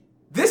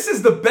 This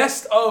is the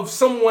best of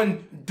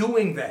someone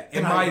doing that,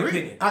 in my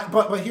opinion.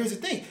 But here's the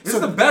thing. This is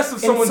the best of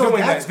someone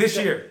doing that this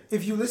year.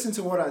 If you listen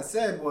to what I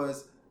said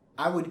was,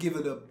 I would give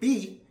it a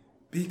B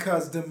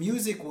because the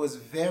music was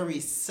very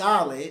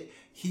solid.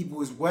 He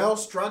was well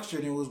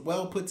structured and was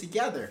well put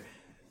together.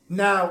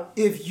 Now,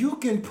 if you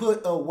can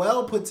put a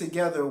well put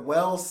together,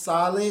 well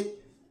solid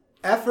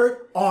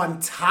effort on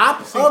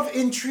top of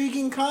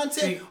intriguing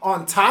content,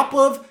 on top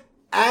of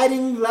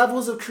adding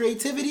levels of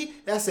creativity,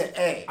 that's an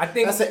A. I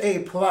think that's an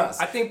A+.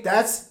 I think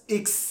that's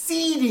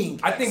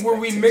exceeding. I think where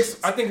we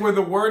mix. I think where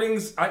the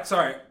wordings.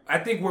 I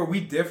think where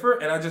we differ,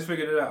 and I just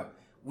figured it out.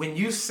 When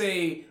you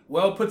say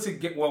well put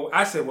together, well,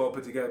 I said well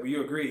put together, but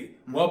you agree.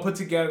 Well put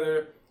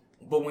together.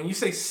 But when you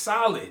say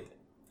solid,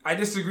 I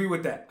disagree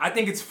with that. I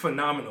think it's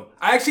phenomenal.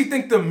 I actually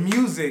think the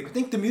music.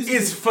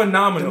 Is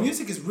phenomenal. The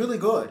music is really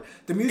good.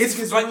 The music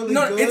is like, really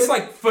good. It's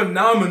like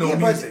phenomenal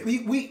music.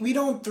 But we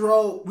don't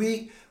throw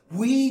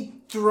we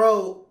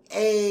throw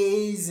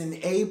A's and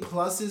A+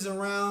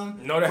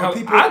 around. No, the hell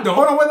I don't.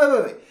 Hold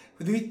on, wait.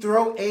 We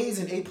throw A's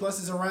and A+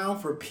 around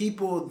for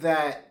people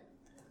that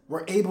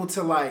were able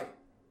to like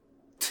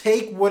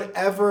take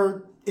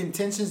whatever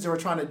intentions they were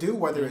trying to do,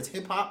 whether it's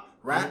hip hop,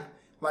 rap,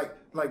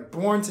 like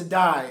Born to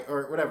Die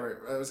or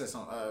whatever. What's that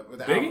song? With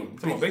the Biggie? album.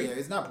 Come on, Biggie. Yeah,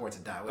 it's not Born to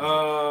Die.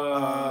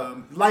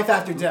 Life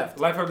After Death.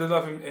 Life After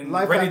Death and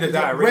Life Ready After to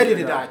Die. Ready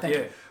to Die. Thank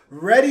you.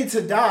 Ready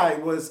to Die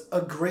was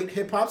a great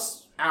hip hop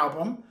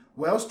album.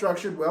 Well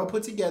structured, well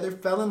put together,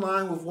 fell in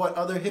line with what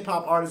other hip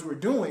hop artists were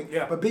doing.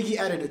 Yeah. But Biggie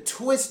added a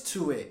twist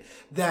to it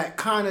that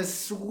kind of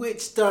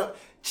switched up,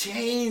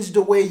 changed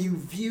the way you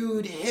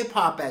viewed hip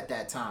hop at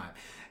that time.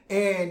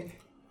 And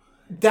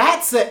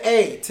that's an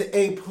A to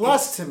A+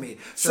 to me.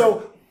 Sure.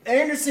 So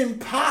Anderson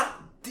 .Paak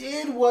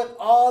did what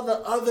all the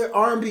other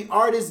R&B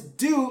artists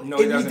do. No,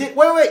 and he did.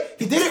 Wait.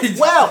 He did it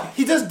well.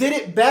 He just did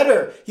it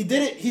better. He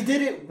did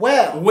it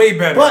well. Way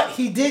better. But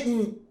he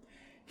didn't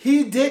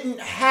he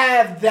didn't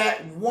have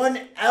that one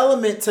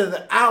element to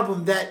the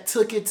album that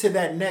took it to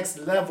that next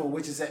level,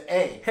 which is an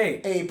A.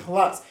 Hey. A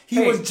plus.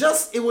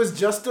 It was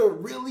just a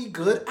really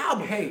good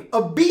album. Hey.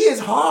 A B is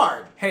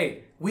hard.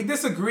 Hey, we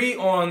disagree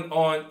on.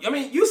 I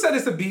mean, you said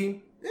it's a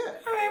B. Yeah.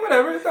 I mean,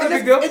 whatever. It's not And a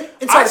big deal.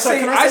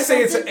 can I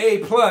say it's an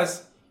something? A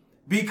plus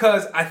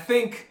because I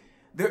think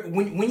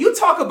when you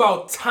talk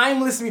about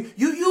timeless music,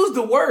 you use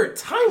the word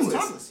timeless.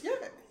 Timeless, yeah.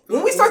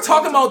 When we start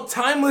talking about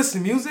timeless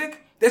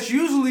music, that's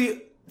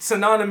usually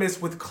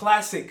synonymous with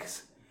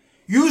classics.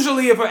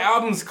 Usually, if an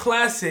album's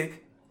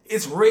classic,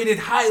 it's rated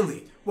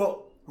highly.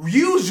 Well,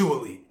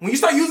 Usually, when you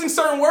start using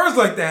certain words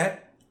like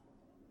that,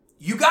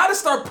 you got to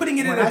start putting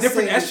it in a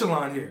different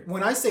echelon here.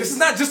 When I say this is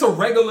not just a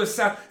regular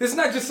sound. This is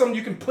not just something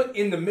you can put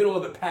in the middle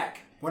of the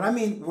pack. when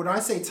I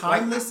say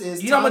timeless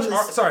is you know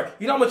timeless.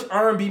 how much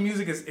R&B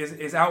music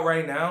is out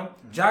right now.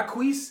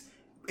 Jacquees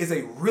is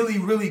a really,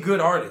 really good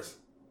artist.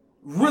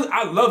 Really,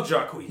 I love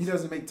Jacquees. He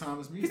doesn't make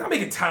timeless music. He's not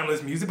making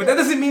timeless music, but that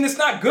doesn't mean it's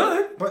not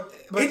good. But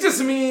it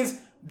just means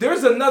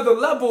there's another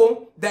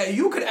level that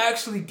you could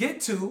actually get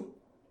to.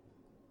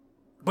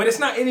 But it's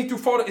not through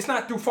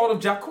fault of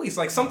Jacquees.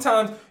 Like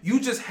sometimes you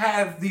just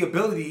have the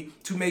ability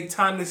to make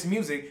timeless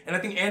music, and I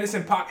think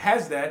Anderson .Paak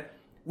has that,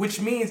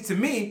 which means to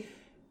me,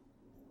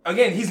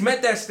 again, he's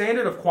met that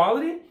standard of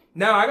quality.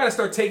 Now I got to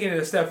start taking it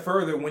a step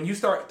further when you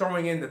start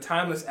throwing in the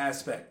timeless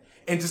aspect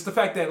and just the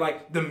fact that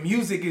like the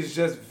music is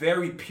just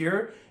very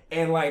pure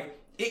and like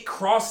it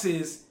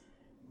crosses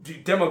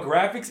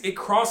demographics, it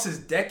crosses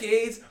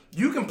decades.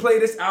 You can play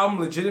this album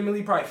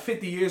legitimately probably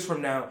 50 years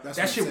from now.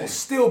 That shit will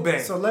still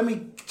bang. So let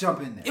me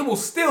jump in there. It will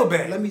still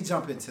bang. Let me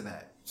jump into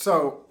that.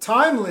 So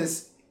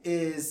timeless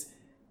is,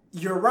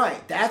 you're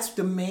right. That's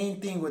the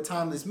main thing what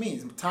timeless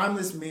means.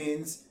 Timeless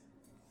means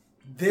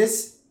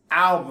this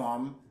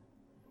album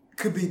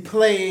could be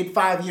played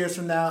 5 years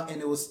from now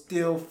and it will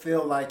still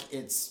feel like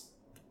it's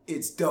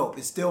dope.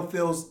 It still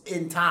feels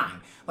in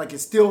time. Like it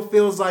still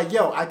feels like,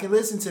 yo, I can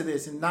listen to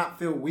this and not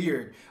feel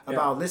weird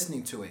about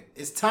listening to it.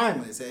 It's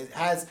timeless. It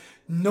has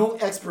no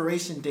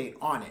expiration date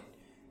on it.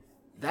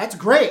 That's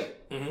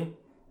great. Mm-hmm.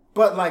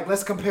 But like,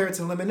 let's compare it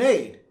to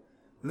Lemonade.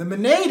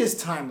 Lemonade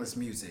is timeless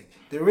music.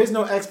 There is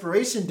no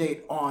expiration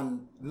date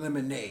on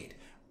Lemonade.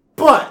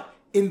 But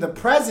in the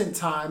present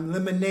time,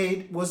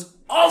 Lemonade was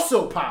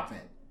also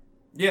popping.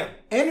 Yeah.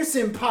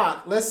 Anderson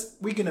 .Paak,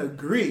 we can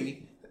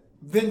agree,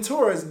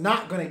 Ventura is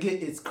not going to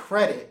get its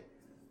credit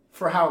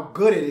for how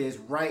good it is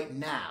right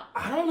now.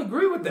 I don't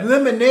agree with that.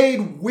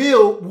 Lemonade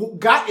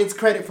got its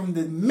credit from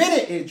the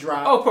minute it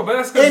dropped. Oh, but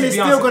that's because and it's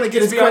still going to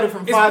get its credit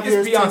from 5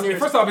 years, Beyonce. 10 years.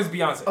 First off, it's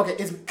Beyonce. Okay,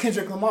 it's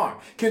Kendrick Lamar.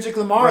 Kendrick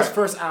Lamar's Right.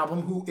 first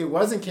album, it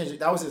wasn't Kendrick,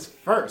 that was his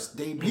first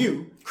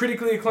debut.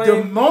 Critically The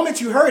acclaimed.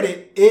 moment you heard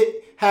it,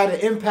 it had an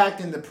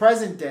impact in the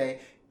present day,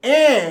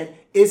 and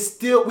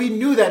we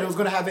knew that it was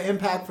going to have an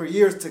impact for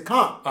years to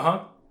come.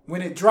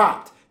 When it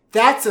dropped.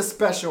 That's a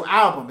special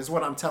album, is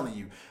what I'm telling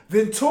you.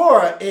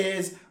 Ventura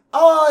is,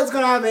 it's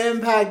going to have an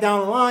impact down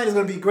the line. It's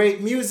going to be great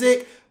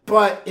music,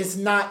 but it's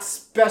not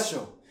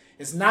special.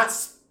 It's not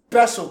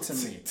special to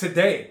me.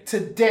 Today.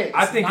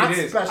 I think it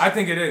is. Special. I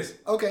think it is.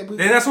 Okay.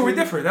 Then that's where we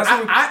differ. That's where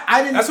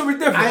we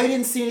differ. I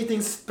didn't see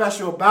anything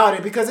special about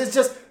it because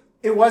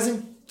it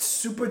wasn't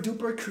super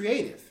duper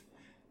creative.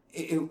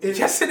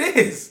 Yes, it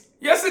is.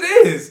 Yes, it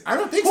is. I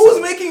don't think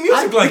Who's making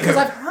music like because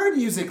that? I've heard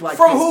music like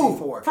From this who?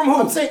 before. From who?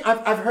 I'm saying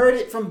I've heard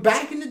it from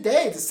back in the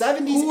day, the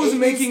 70s. Who's 80s.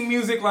 making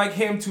music like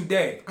him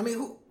today? I mean,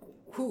 who?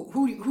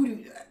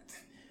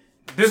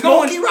 There's no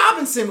Smokey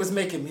Robinson was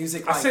making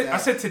music like that. I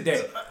said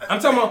today.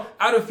 I'm talking about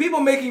out of people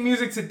making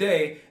music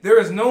today, there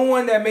is no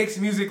one that makes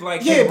music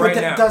like him right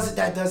now.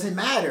 That doesn't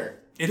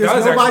matter. It There's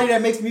does, nobody actually.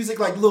 that makes music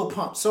like Lil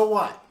Pump. So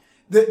what?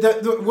 Wait,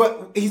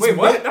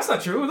 what? That's not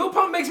true. Lil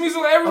Pump makes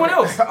music like everyone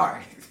else. All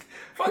right.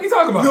 What are you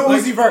talking about? Lil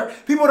Uzi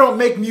Vert. People don't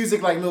make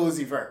music like Lil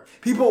Uzi Vert.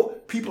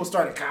 People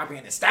started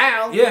copying his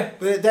style. Yeah.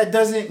 But that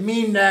doesn't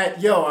mean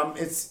that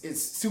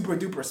it's super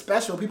duper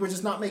special. People are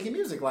just not making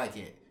music like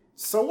it.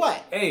 So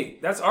what? Hey,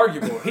 that's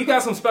arguable. He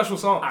got some special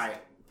songs. All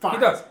right. Fine. He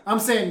does. I'm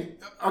saying,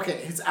 okay,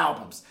 his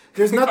albums.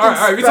 There's nothing All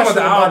right, we talking special about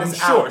the about album. his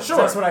Sure, albums. sure.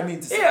 That's what I mean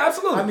to say. Yeah,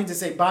 absolutely. I mean to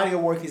say body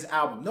of work, his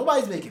album.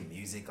 Nobody's making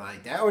music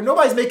like that. Or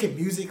nobody's making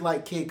music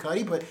like Kid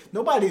Cudi, but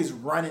nobody is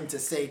running to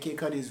say Kid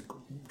Cudi is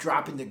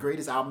dropping the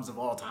greatest albums of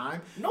all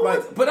time. No,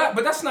 like, but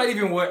that's not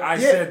even what I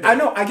said. I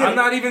know, I get I'm it.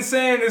 not even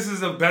saying this is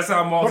the best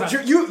album of all but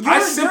time. you're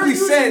I simply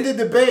said the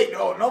debate.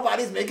 No,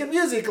 nobody's making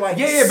music like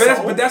yeah,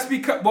 so. but that's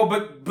because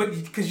but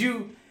because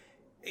you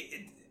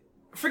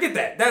forget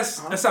that.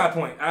 That's a side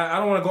point. I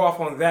don't want to go off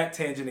on that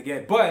tangent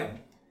again, but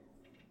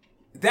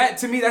that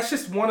to me, that's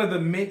just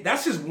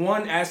that's just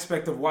one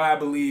aspect of why I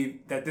believe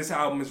that this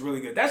album is really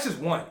good. That's just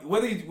one.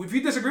 If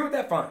you disagree with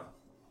that, fine.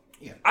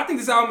 Yeah. I think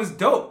this album is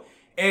dope.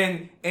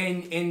 And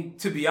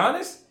to be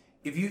honest,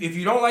 if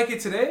you don't like it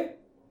today,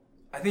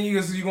 I think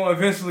you're gonna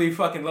eventually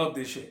fucking love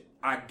this shit.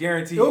 I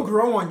guarantee It'll you.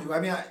 grow on you.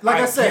 I mean,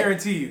 I said,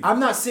 guarantee you. I'm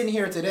not sitting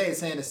here today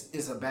saying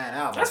it's a bad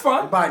album. That's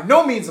fine. By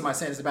no means am I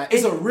saying it's a bad.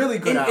 It's a really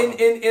good album.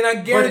 And I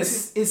guarantee,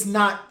 but it's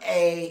not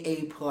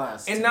A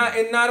plus. and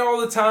not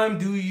all the time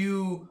do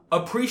you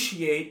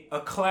appreciate a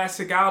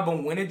classic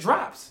album when it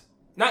drops.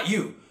 Not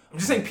you. I'm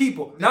just saying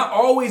people. Not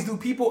always do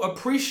people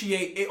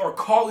appreciate it or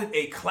call it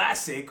a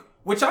classic,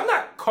 which I'm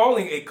not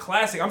calling a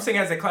classic. I'm saying it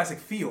has a classic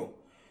feel.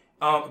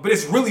 But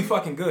it's really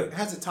fucking good. It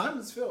has a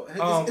timeless feel.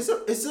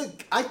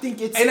 I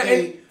think it's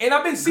and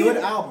I've been seeing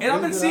good album. and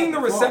I've been Really seeing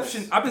good the album.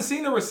 reception. I've been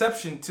seeing the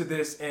reception to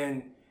this,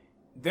 and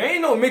there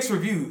ain't no mixed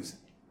reviews.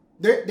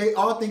 They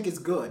all think it's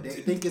good. They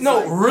think it's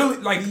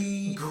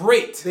really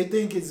great. They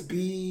think it's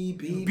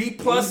B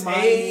plus A.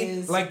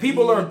 minus, Like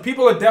people are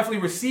definitely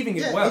receiving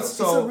it well. It's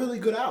a really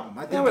good album.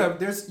 I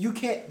think you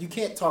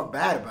can't talk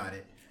bad about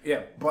it.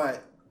 Yeah.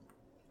 But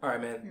all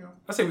right, man.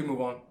 I say we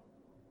move on.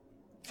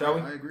 Shall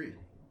we? I agree.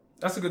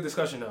 That's a good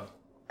discussion, though.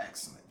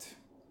 Excellent.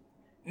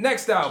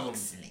 Next album.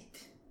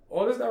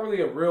 Well, it's not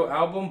really a real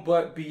album,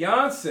 but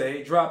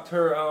Beyonce dropped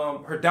her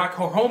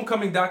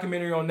homecoming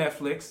documentary on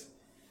Netflix,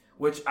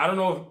 which I don't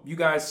know if you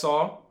guys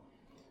saw,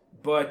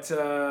 but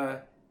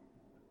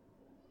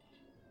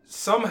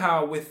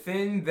somehow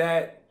within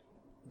that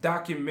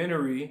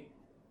documentary,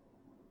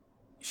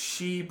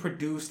 she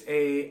produced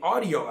a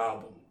audio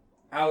album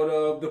out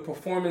of the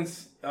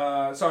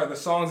the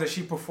songs that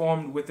she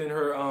performed within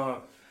her,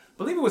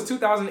 I believe it was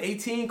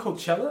 2018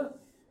 Coachella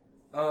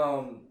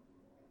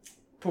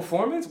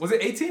performance. Was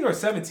it 18 or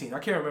 17? I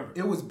can't remember.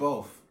 It was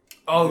both.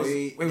 Oh,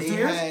 it was 2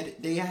 years?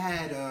 They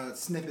had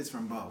snippets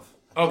from both.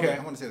 Okay. I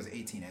want to say it was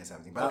 18 and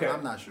 17, but okay.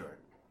 I'm not sure.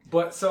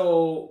 But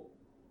so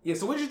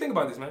what did you think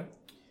about this, man?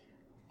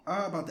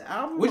 About the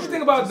album? What did you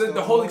think about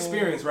the whole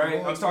experience,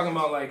 right? I'm talking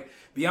about like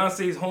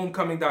Beyonce's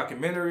homecoming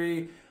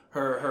documentary,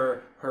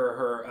 her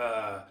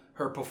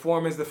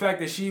performance, the fact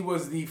that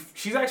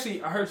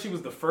I heard she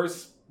was the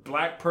first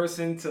Black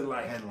person to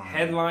like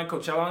headline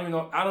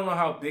Coachella. I don't know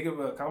how big of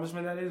an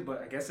accomplishment that is,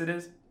 but I guess it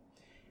is.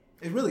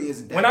 It really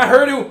isn't that when big. I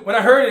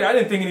heard it, I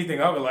didn't think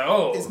anything of it. Like,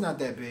 oh, it's not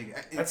that big.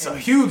 That's a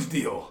huge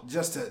deal.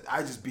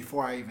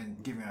 Before I even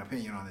give you an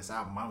opinion on this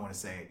album, I want to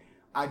say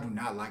I do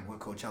not like what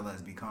Coachella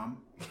has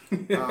become.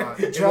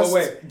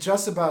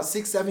 Just about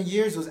 6-7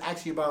 years was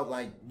actually about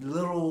like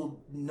little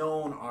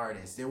known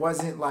artists. There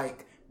wasn't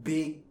like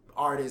big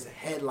artists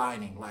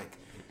headlining. Like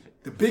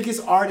the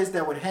biggest artist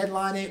that would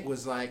headline it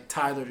was like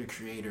Tyler the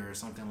Creator or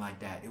something like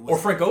that. It was, or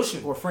Frank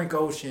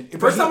Ocean.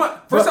 First time I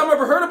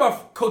ever heard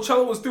about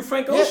Coachella was through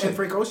Frank Ocean. Yeah, and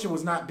Frank Ocean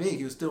was not big.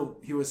 He was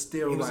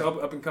still like,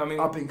 up and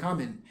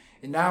coming.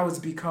 And now it's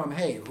become,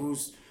 hey,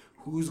 who's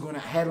going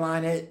to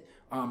headline it?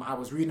 I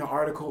was reading an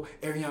article.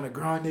 Ariana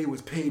Grande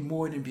was paid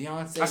more than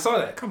Beyonce. I saw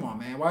that. Come on,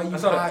 man. Why are you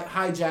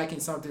hijacking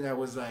something that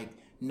was like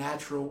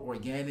natural,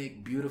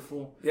 organic,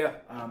 beautiful? Yeah.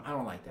 I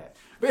don't like that.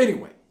 But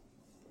anyway.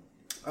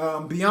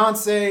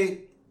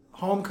 Beyonce,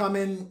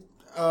 Homecoming,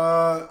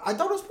 I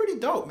thought it was pretty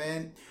dope,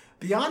 man.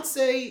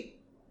 Beyonce,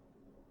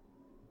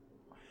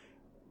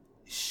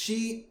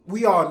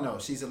 we all know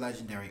she's a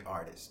legendary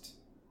artist.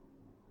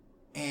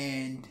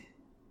 And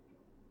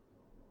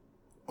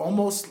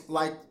almost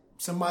like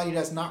somebody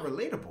that's not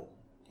relatable.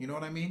 You know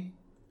what I mean?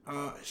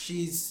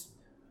 She's,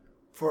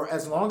 for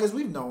as long as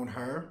we've known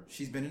her,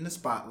 she's been in the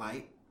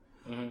spotlight.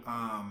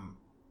 Mm-hmm.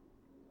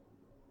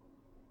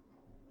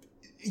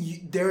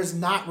 There's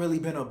not really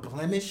been a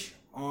blemish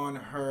on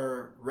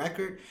her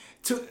record.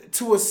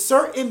 To a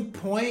certain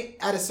point,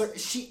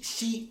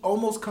 she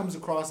almost comes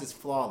across as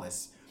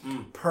flawless,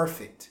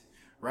 perfect,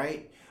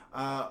 right?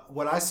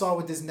 What I saw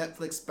with this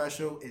Netflix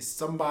special is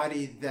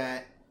somebody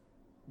that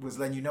was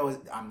letting you know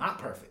I'm not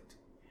perfect.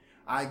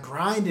 I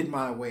grinded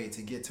my way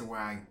to get to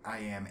where I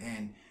am,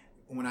 and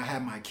when I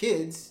had my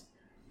kids,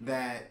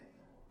 that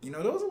there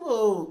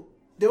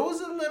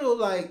was a little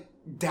like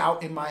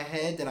doubt in my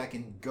head that I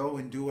can go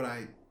and do what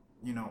I,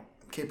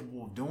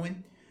 capable of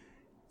doing.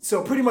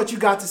 So pretty much you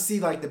got to see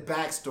like the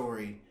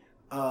backstory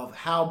of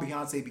how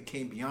Beyonce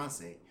became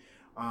Beyonce.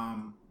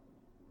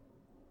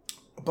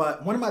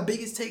 But one of my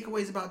biggest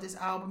takeaways about this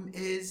album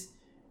is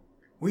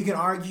we can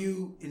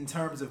argue in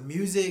terms of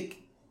music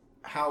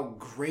how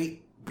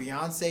great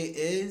Beyonce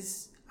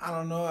is. I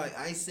don't know.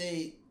 I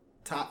say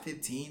top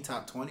 15,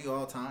 top 20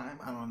 all time.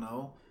 I don't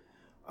know.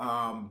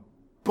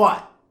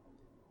 But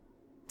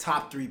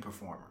top 3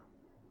 performer.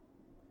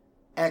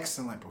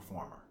 Excellent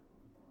performer.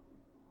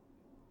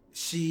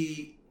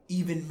 She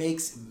even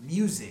makes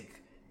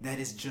music that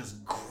is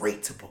just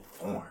great to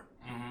perform.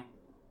 Mm-hmm.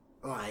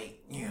 Like,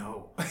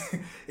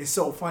 it's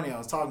so funny. I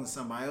was talking to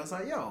somebody. I was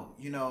like,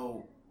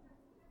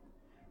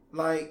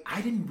 like,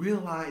 I didn't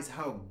realize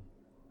how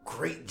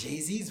great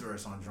Jay-Z's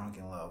verse on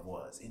Drunken Love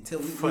was until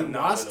we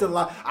watched the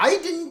live. I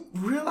didn't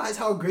realize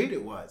how great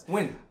it was.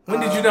 When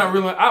did you not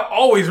realize? I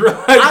always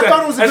realized that. I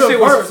thought it was a good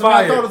verse.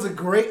 I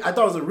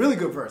thought it was a really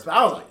good verse. But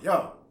I was like,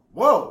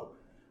 whoa.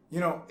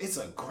 It's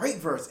a great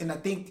verse. And I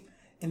think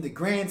in the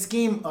grand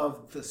scheme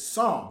of the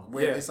song,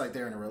 where it's like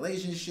they're in a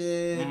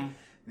relationship,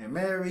 They're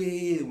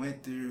married, they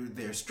went through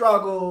their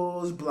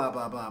struggles, blah,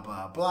 blah, blah,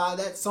 blah, blah.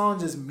 That song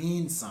just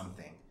means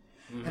something.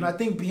 Mm-hmm. And I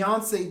think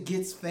Beyonce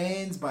gets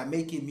fans by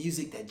making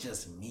music that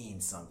just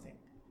means something.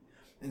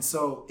 And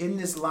so in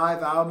this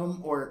live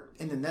album or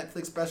in the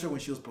Netflix special when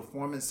she was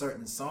performing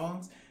certain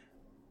songs,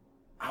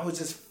 I was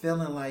just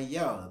feeling like,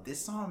 yo,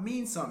 this song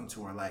means something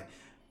to her. Like,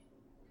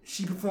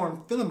 she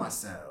performed Feeling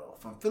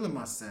Myself. I'm Feeling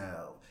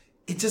Myself.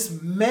 It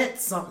just meant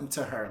something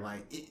to her.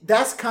 Like,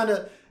 that's kind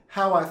of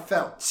how I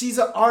felt. She's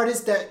an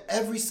artist that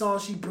every song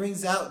she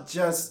brings out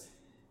just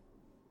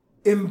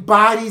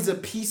embodies a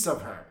piece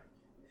of her.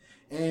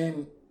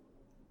 And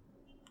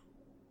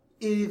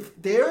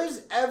if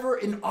there's ever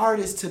an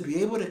artist to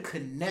be able to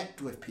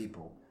connect with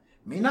people,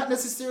 may not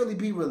necessarily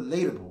be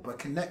relatable, but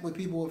connect with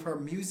people with her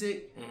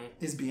music,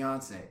 is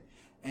Beyonce.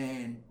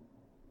 And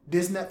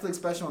this Netflix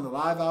special on the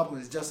live album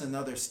is just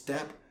another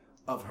step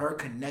of her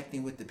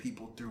connecting with the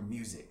people through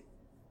music.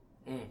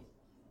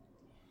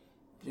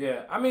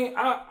 Yeah, I mean,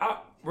 I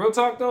real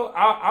talk though,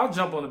 I'll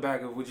jump on the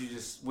back of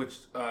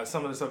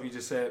some of the stuff you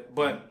just said,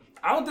 but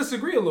I'll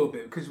disagree a little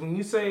bit because when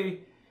you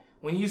say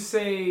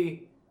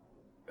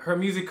her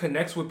music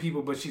connects with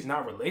people, but she's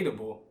not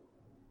relatable,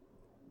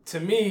 to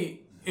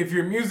me, if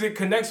your music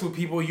connects with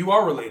people, you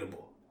are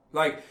relatable.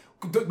 Like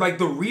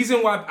the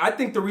reason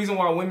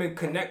why women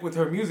connect with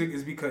her music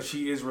is because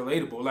she is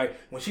relatable. Like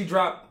when she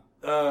dropped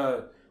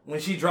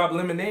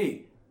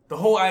Lemonade, the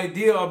whole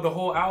idea of the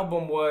whole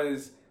album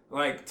was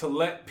like to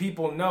let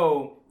people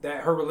know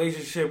that her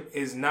relationship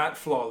is not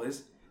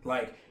flawless.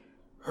 Like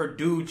her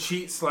dude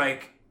cheats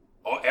like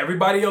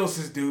everybody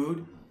else's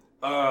dude.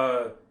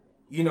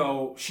 You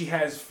know, she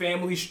has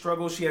family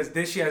struggles. She has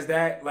this, she has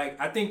that. Like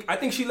I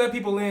think she let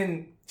people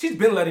in. She's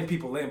been letting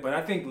people in, but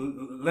I think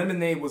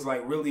Lemonade was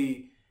like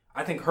really,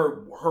 I think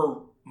her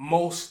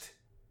most.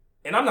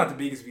 And I'm not the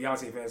biggest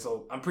Beyonce fan,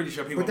 so I'm pretty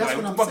sure people are like,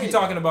 what the fuck you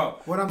talking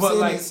about? What I'm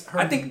saying is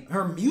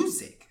her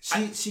music.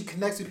 She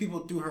connects with people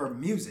through her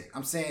music.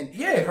 I'm saying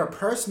in her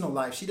personal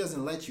life, she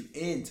doesn't let you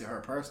into her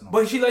personal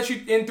life. But she lets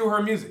you in through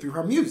her music. Through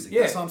her music.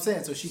 Yeah. That's what I'm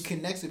saying. So she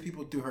connects with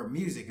people through her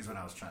music is what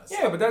I was trying to say.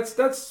 Yeah, but that's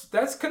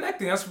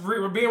connecting. That's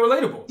being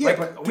relatable. Yeah, like,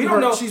 but we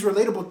don't know. She's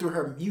relatable through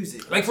her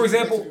music. Like for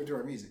example, through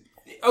her music.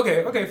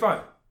 Okay,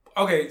 fine.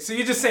 Okay, so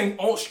you're just saying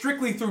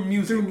strictly through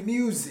music. Through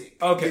music.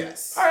 Okay.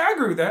 Yes. All right, I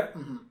agree with that.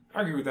 Mm-hmm.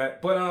 I agree with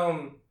that.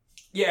 But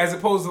yeah, as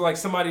opposed to like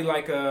somebody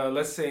like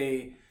let's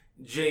say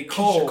J.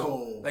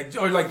 Cole. Like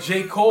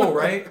J. Cole,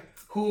 right?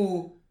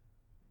 Who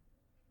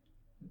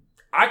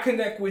I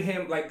connect with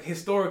him like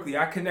historically.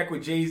 I connect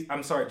with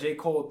J.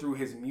 Cole through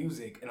his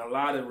music in a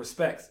lot of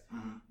respects.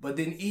 Mm-hmm. But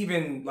then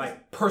even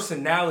like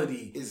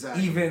personality,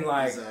 even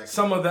like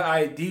some of the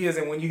ideas,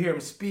 and when you hear him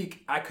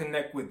speak, I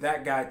connect with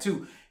that guy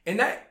too. And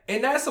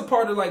that's a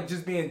part of like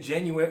just being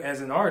genuine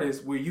as an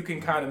artist, where you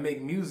can kind of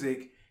make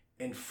music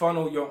and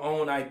funnel your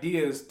own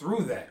ideas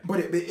through that.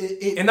 But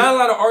and not a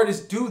lot of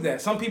artists do that.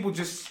 Some people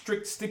just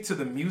stick to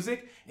the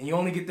music, and you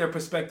only get their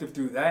perspective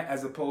through that,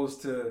 as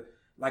opposed to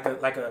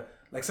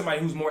like somebody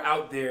who's more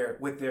out there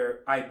with their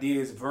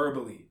ideas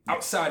verbally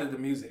outside of the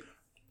music.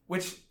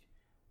 Which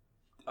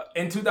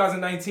in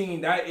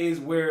 2019, that is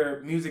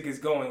where music is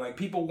going. Like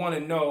people want to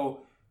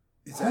know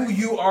who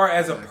you are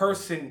as a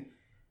person.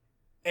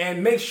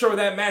 And make sure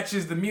that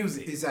matches the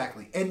music.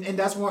 Exactly. And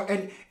that's why,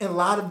 and a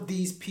lot of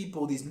these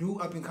people, these new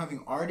up and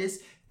coming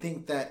artists,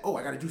 think that,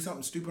 I got to do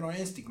something stupid on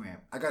Instagram.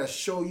 I got to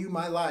show you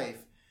my life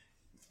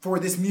for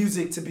this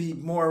music to be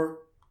more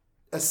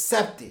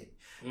accepted.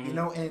 Mm-hmm. You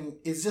know, and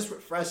it's just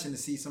refreshing to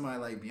see somebody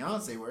like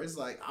Beyonce, where it's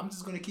like, I'm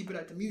just going to keep it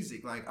at the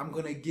music. Like, I'm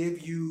going to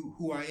give you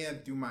who I am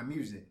through my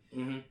music.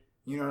 Mm-hmm.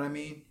 You know what I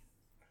mean?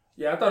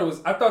 Yeah, I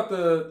thought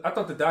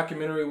the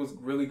documentary was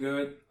really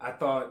good. I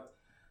thought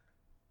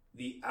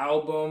the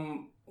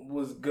album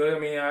was good. I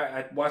mean,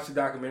 I watched the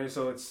documentary,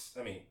 so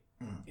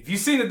if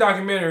you've seen the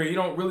documentary, you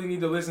don't really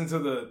need to listen to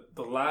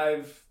the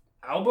live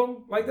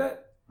album like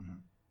that.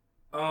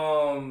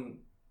 Mm-hmm.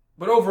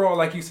 But overall,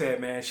 like you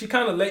said, man, she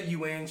kind of let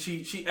you in.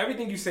 She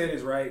everything you said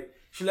is right.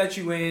 She let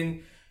you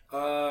in.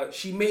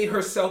 She made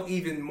herself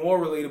even more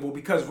relatable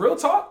because real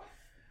talk,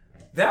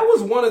 that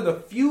was one of the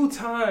few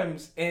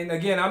times, and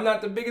again, I'm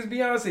not the biggest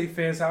Beyonce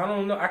fan, so I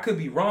don't know. I could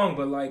be wrong,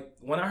 but like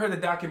when I heard the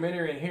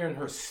documentary and hearing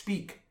her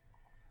speak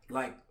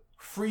like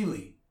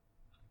freely,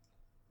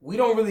 we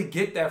don't really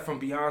get that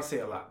from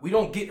Beyonce a lot. We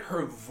don't get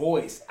her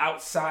voice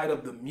outside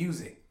of the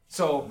music.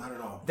 So not at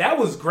all. That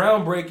was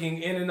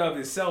groundbreaking in and of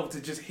itself to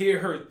just hear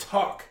her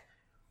talk.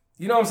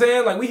 You know what I'm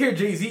saying? Like we hear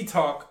Jay-Z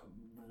talk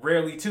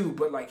rarely too,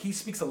 but like he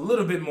speaks a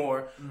little bit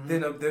more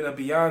than a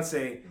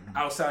Beyonce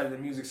outside of the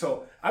music.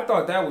 So I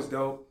thought that was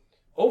dope.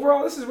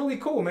 Overall, this is really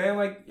cool, man.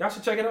 Like y'all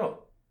should check it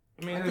out.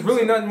 I mean, there's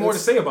really nothing more to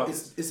say about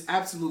it. It's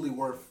absolutely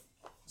worth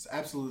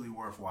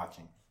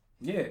watching.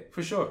 Yeah,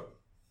 for sure.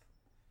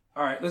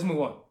 All right, let's move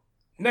on.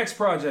 Next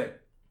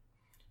project.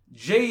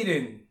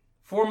 Jaden,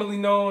 formerly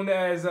known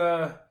as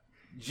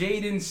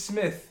Jaden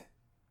Smith,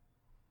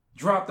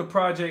 dropped a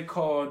project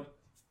called...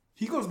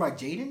 He goes by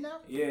Jaden now?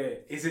 Yeah.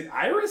 Is it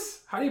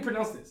Iris? How do you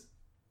pronounce this?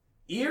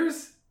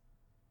 Ears?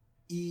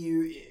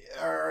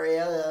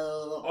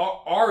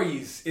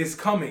 Aries is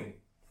coming.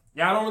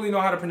 Yeah, I don't really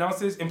know how to pronounce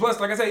this. And plus,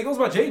 like I said, he goes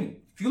by Jaden.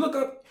 If you look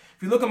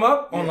him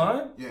up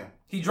online,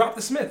 he dropped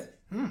the Smith.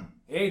 Yeah,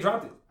 he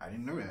dropped it. I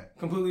didn't know that.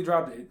 Completely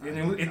dropped it.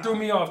 And it threw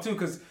me off too,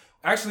 because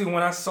actually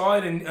when I saw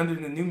it under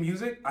the new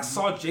music, I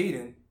saw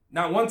Jaden.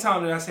 Not one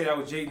time did I say that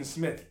was Jaden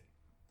Smith.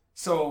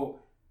 So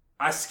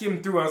I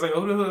skimmed through. I was like,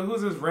 oh,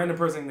 who's this random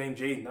person named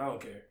Jaden? I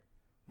don't care.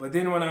 But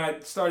then when I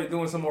started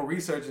doing some more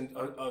research and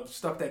of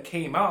stuff that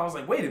came out, I was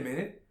like, wait a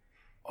minute.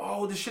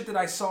 Oh, the shit that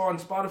I saw on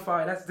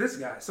Spotify, that's this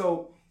guy.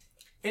 So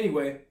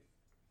anyway,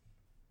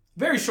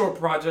 very short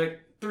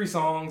project, 3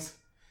 songs.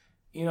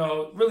 You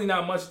know, really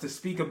not much to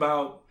speak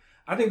about.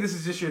 I think this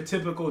is just your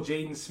typical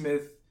Jaden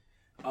Smith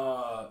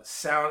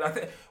sound. I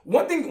think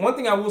one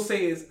thing I will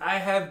say is I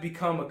have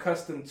become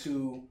accustomed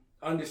to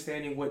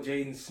understanding what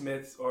Jaden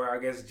Smith, or I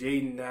guess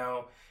Jaden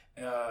now,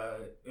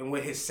 and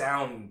what his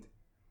sound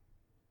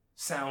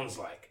sounds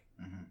like.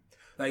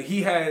 Like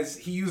he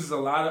uses a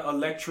lot of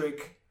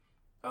electric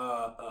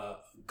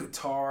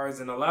guitars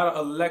and a lot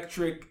of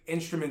electric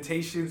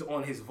instrumentations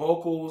on his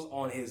vocals,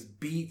 on his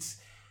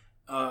beats,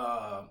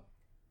 and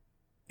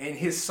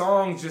his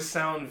songs just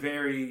sound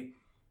very,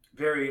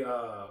 very,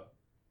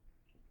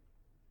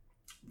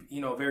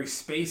 very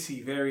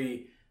spacey,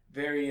 very,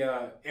 very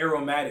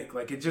aromatic.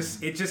 Like it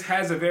just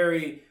has a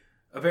very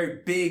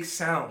big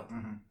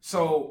sound.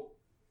 So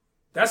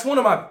that's one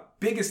of my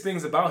biggest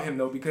things about him,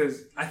 though,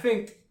 because I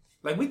think,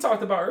 like we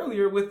talked about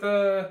earlier with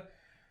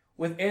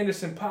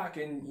Anderson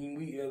 .Paak, and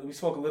we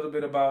spoke a little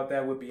bit about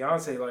that with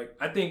Beyonce. Like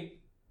I think,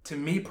 to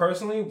me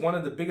personally, one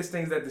of the biggest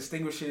things that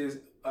distinguishes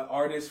an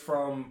artist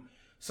from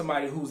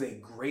somebody who's a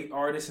great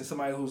artist and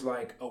somebody who's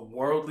like a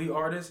worldly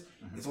artist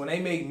is when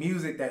they make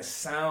music that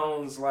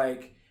sounds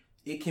like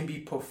it can be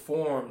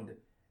performed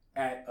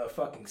at a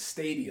fucking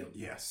stadium.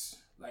 Yes.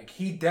 Like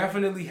he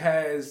definitely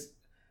has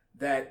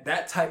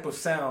that type of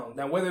sound.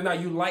 Now, whether or not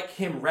you like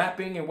him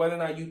rapping and whether or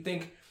not you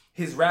think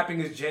his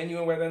rapping is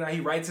genuine, whether or not he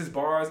writes his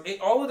bars,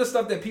 all of the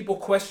stuff that people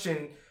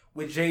question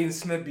with Jaden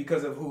Smith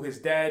because of who his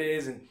dad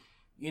is, and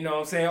you know what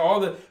I'm saying, all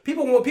the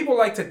people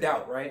like to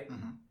doubt, right?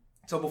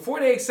 So before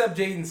they accept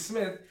Jaden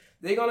Smith,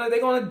 they're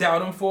gonna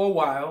doubt him for a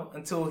while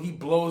until he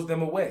blows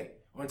them away,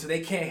 or until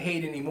they can't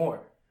hate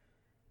anymore.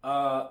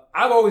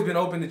 I've always been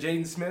open to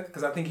Jaden Smith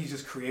because I think he's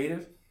just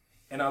creative,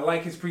 and I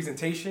like his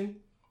presentation.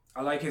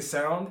 I like his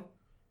sound.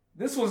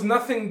 This was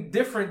nothing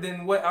different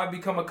than what I've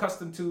become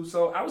accustomed to,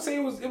 so I would say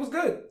it was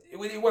good.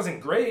 It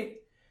wasn't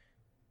great.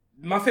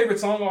 My favorite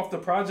song off the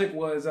project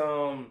was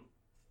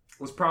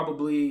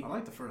probably, I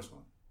like the first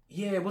one.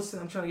 Yeah,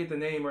 I'm trying to get the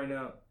name right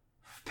now.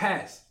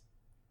 Pass.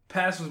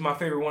 Pass was my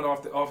favorite one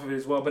off of it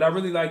as well, but I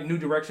really like New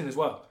Direction as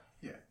well.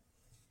 Yeah,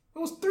 it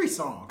was 3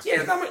 songs. Yeah,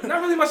 it's not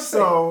really much to say.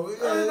 So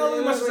not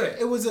really much to say.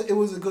 It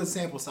was a good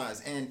sample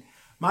size, and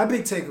my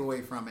big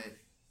takeaway from it,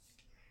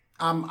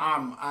 I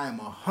am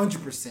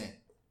 100%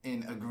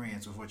 in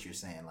agreement with what you're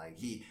saying. Like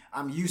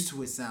I'm used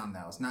to his sound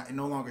now. It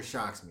no longer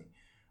shocks me.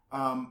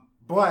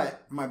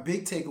 But my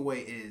big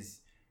takeaway is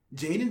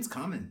Jaden's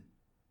coming.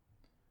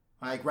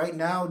 Like right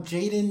now,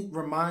 Jaden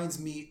reminds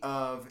me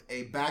of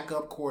a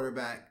backup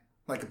quarterback,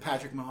 like a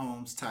Patrick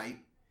Mahomes type,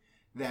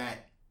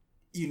 that,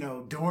 you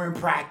know, during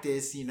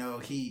practice, you know,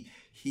 he's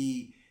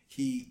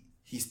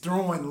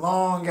throwing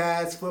long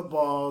ass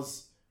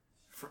footballs,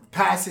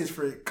 passes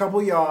for a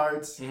couple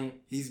yards.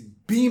 He's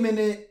beaming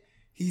it.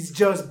 He's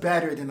just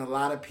better than a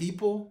lot of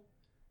people.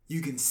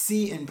 You can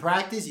see in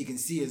practice, you can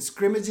see in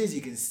scrimmages,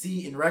 you can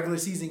see in regular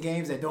season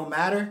games that don't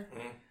matter.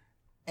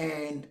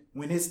 And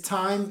when his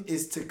time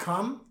is to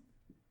come,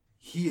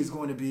 he is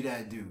going to be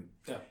that dude.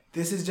 Yeah.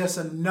 This is just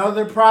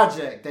another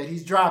project that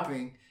he's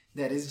dropping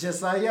that is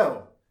just like,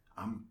 yo,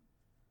 I'm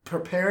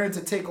preparing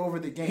to take over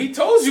the game. He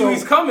told you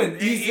he's coming.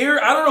 I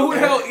don't know who the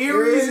hell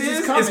Aries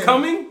is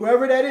coming.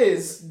 Whoever that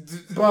is.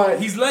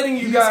 But he's letting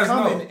you guys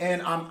know.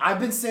 And I've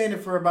been saying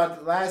it for about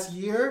the last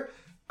year.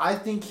 I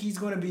think he's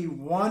going to be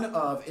one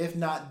of, if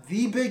not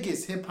the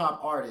biggest hip hop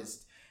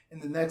artist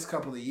in the next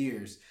couple of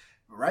years.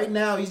 Right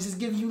now, he's just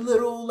giving you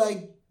little,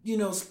 like, you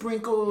know,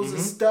 sprinkles of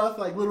stuff,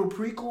 like little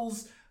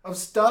prequels of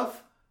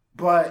stuff.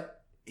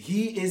 But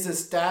he is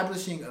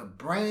establishing a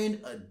brand,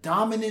 a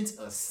dominance,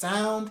 a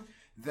sound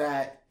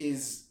that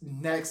is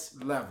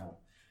next level.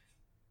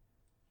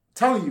 I'm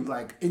telling you,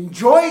 like,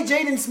 enjoy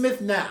Jaden Smith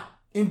now.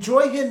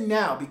 Enjoy him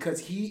now, because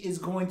he is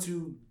going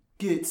to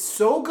get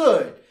so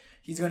good.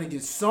 He's going to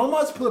get so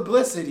much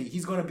publicity.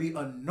 He's going to be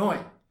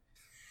annoying.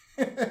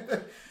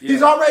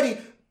 He's already,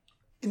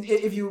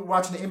 if you're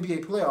watching the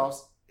NBA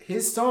playoffs,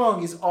 his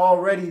song is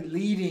already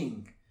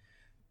leading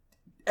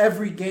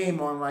every game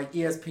on like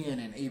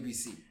ESPN and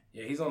ABC.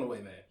 Yeah, he's on the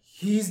way, man.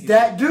 He's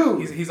that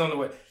dude. He's on the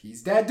way.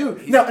 He's that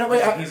dude. He's on the way.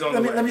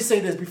 Let me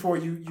say this before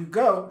you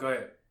go. Go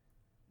ahead.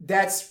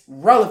 That's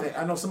relevant.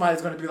 I know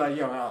somebody's going to be like,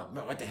 yo,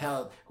 what the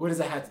hell? What does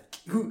that have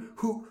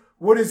to...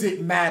 What does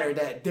it matter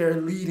that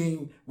they're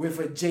leading with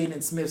a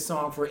Jaden Smith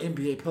song for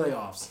NBA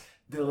playoffs?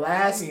 The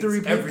last 3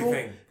 people...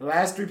 Everything. The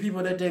last 3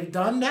 people that they've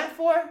done that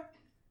for?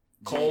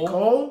 Cole, J.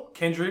 Cole,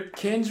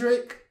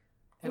 Kendrick,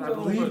 and I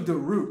believe the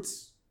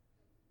Roots.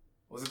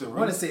 Was it the I Roots?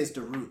 want to say it's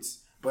the Roots,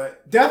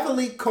 but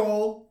definitely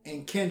Cole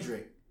and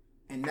Kendrick,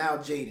 and now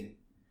Jaden.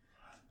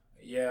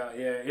 Yeah.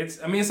 It's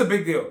a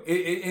big deal.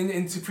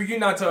 For you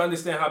not to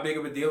understand how big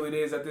of a deal it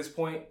is at this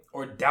point,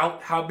 or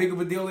doubt how big of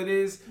a deal it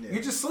is,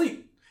 you just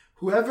sleep.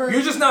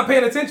 You're just not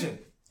paying attention.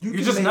 You're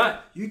just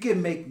not. You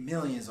can make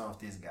millions off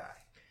this guy.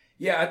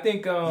 Yeah, I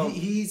think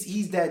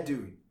he's that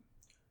dude.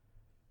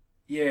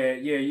 Yeah,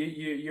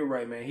 you're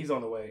right, man. He's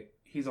on the way.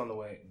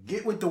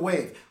 Get with the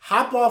wave.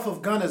 Hop off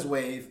of Gunna's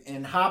wave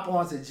and hop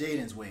onto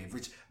Jaden's wave.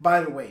 Which,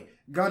 by the way,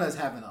 Gunna's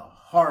having a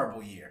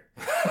horrible year.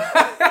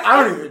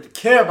 I don't even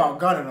care about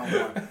Gunna no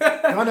more.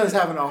 Gunna's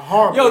having a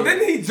horrible year.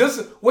 Didn't he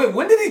just wait?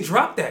 When did he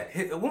drop that?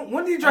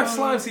 When did he drop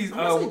Slime Season?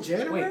 Was it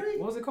January? Wait,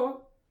 what was it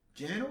called?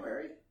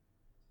 January.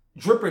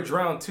 Drip or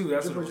Drown 2.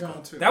 That's Drip what or it was Drown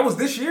called. 2. That was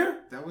this year.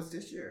 That was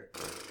this year.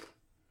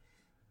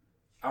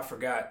 I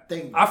forgot.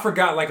 I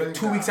forgot like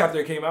 2 weeks after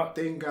it came out.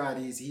 Thank God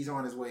he's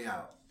on his way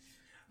out.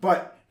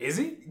 But is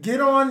he?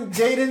 Get on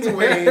Jaden's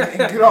wave and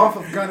get off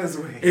of Gunna's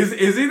wave.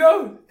 Is he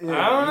though? Yeah,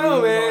 I don't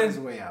know, man. He's on his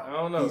way out. I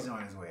don't know. He's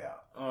on his way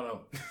out. I don't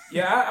know.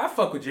 Yeah, I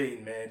fuck with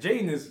Jaden, man.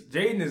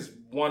 Jaden is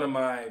one of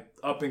my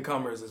up and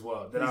comers as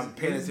well that I'm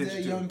paying attention to.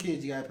 He's a young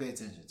kid you gotta pay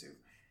attention to.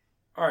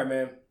 All right,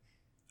 man.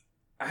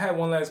 I had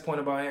one last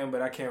point about him,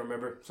 but I can't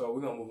remember, so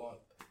we're gonna move on.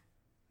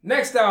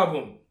 Next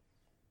album,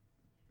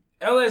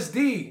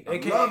 LSD,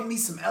 aka love me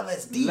some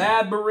LSD.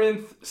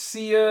 Labyrinth,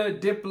 Sia,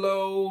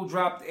 Diplo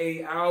dropped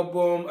a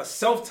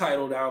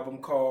self-titled album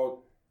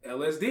called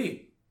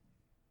LSD.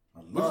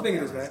 What you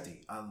think of this, man?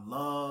 I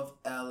love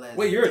LSD.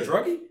 Wait, you're a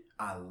druggie?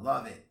 I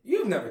love it.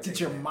 You've never get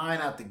your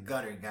mind out the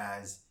gutter,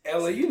 guys.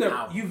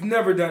 You've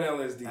never done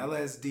LSD.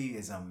 LSD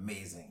is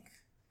amazing.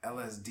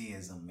 LSD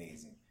is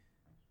amazing.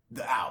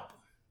 The album.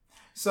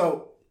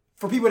 So,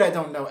 for people that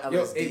don't know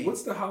LSD, hey,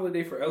 what's the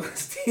holiday for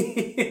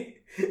LSD?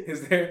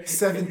 Is there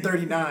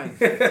 739?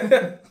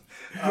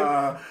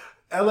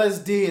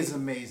 LSD is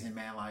amazing,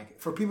 man. Like,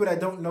 for people that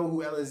don't know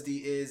who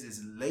LSD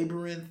is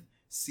Labyrinth,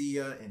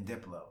 Sia, and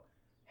Diplo.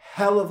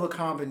 Hell of a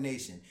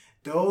combination.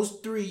 Those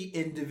three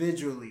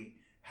individually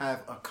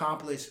have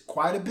accomplished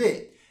quite a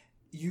bit.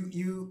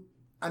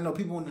 I know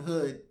people in the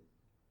hood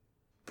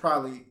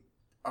probably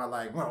are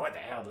like, well, what the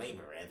hell,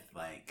 Labyrinth?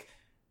 Like,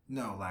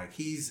 no, like,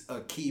 he's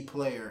a key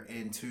player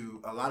into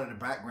a lot of the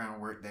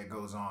background work that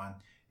goes on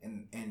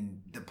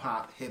in the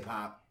pop,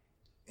 hip-hop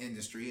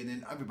industry. And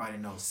then everybody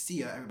knows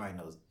Sia, everybody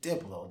knows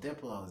Diplo.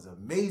 Diplo is an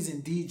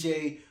amazing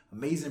DJ,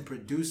 amazing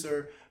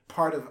producer,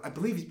 I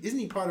believe, isn't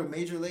he part of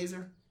Major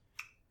Lazer?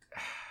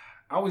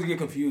 I always get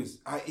confused.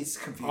 It's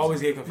confusing.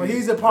 Always get confused. But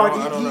he's a part.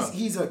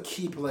 He's a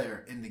key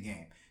player in the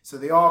game. So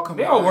they all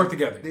combine.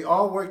 They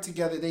all work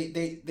together.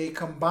 They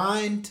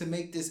combine to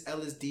make this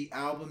LSD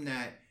album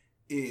that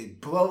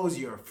it blows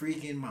your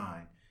freaking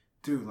mind,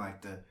 dude.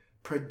 Like, the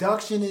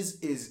production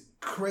is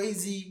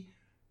crazy.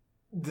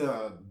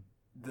 The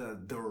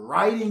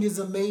writing is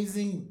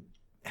amazing.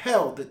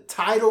 Hell, the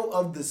title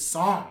of the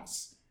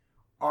songs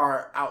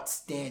are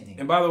outstanding.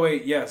 And by the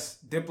way, yes,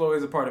 Diplo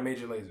is a part of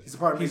Major Lazer. He's a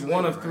part of Major Lazer,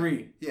 one of right?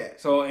 three. Yeah.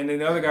 So, and then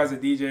the other guy's a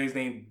DJs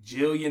named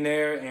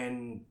Jillionaire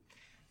and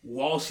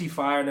Walshy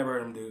Fire. Never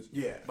heard of them dudes.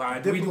 Yeah.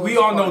 But we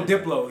all know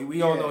Diplo.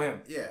 We all know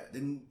him. Yeah.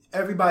 Then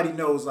everybody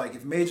knows, like,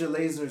 if Major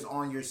Lazer is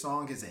on your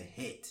song, it's a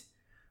hit.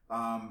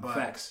 But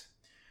facts.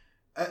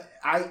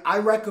 I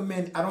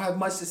recommend, I don't have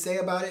much to say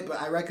about it,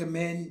 but I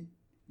recommend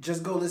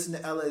just go listen to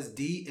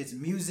LSD. It's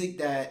music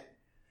that,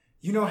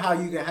 you know how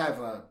you can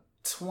have a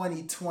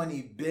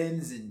 2020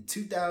 Benz in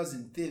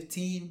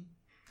 2015?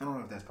 I don't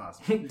know if that's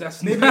possible.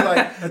 That's maybe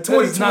like a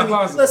 2020. Not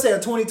possible. Let's say a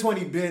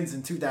 2020 Benz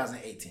in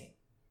 2018,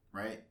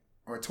 right?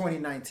 Or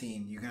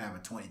 2019, you can have a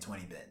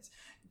 2020 Benz.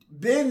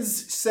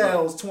 Benz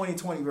sells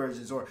 2020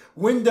 versions, or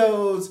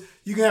Windows.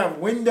 You can have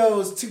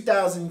Windows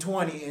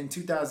 2020 in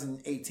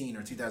 2018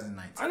 or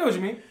 2019. I know what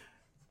you mean.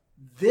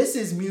 This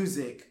is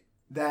music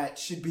that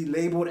should be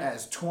labeled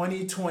as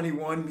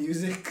 2021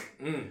 music,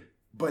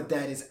 but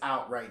that is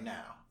out right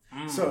now.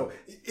 So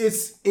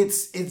it's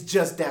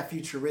just that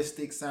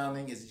futuristic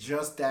sounding. It's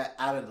just that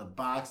out of the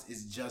box.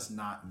 It's just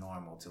not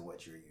normal to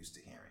what you're used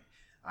to hearing.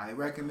 I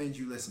recommend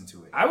you listen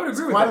to it. I would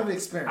agree with quite that. an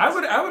experience.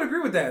 I would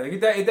agree with that. Like, it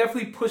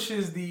definitely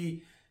pushes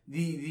the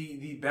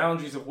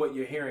boundaries of what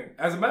you're hearing.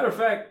 As a matter of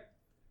fact,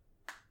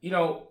 you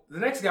know, the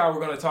next guy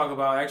we're going to talk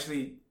about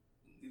actually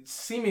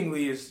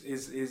seemingly is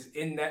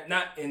in that,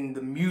 not in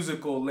the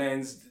musical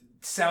lens,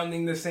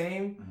 sounding the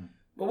same,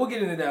 but we'll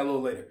get into that a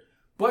little later.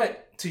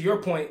 But to your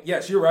point,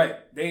 yes, you're right.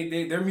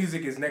 Their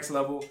music is next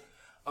level.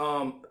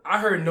 I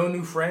heard No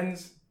New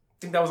Friends. I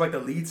think that was like the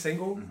lead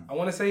single, I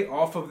want to say,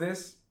 off of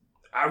this.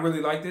 I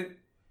really liked it.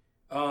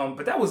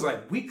 But that was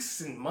like weeks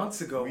and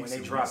months ago when they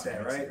dropped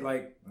that, right?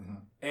 Like,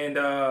 and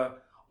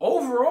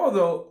overall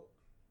though,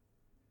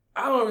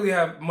 I don't really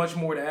have much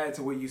more to add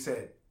to what you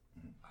said.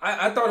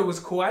 I thought it was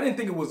cool. I didn't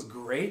think it was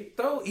great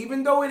though,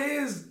 even though it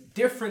is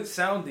different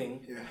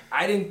sounding. Yeah.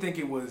 I didn't think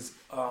it was,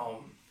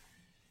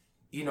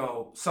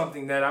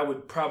 something that I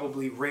would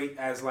probably rate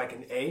as like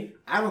an A.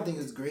 I don't think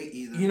it's great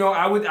either. You know,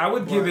 I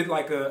would give it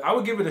like I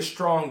would give it a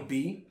strong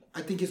B.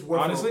 I think it's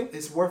worth Honestly?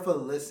 it's worth a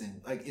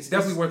listen. Like it's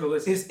Definitely worth a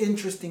listen. It's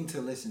interesting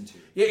to listen to.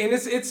 Yeah, and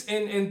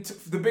and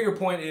the bigger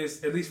point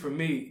is, at least for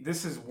me,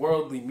 this is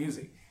worldly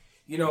music.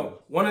 You know,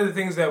 one of the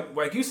things that,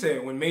 like you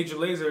said, when Major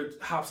Lazer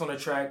hops on a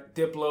track,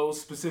 Diplo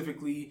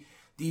specifically,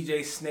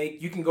 DJ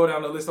Snake, you can go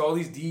down the list of all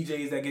these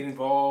DJs that get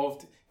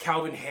involved,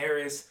 Calvin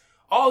Harris,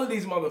 all of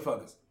these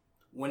motherfuckers.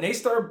 When they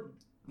start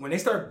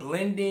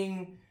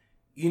blending,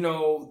 you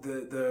know,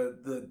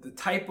 the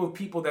type of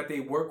people that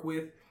they work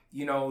with,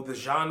 you know, the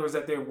genres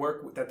that they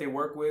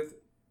work with,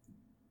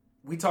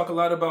 we talk a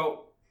lot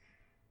about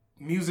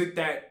music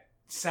that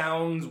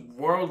sounds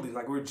worldly.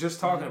 Like we were just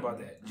talking about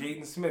that.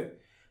 Jaden Smith.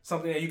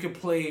 Something that you can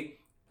play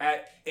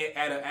in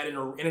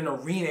an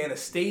arena, in a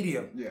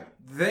stadium. Yeah.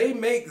 They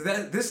make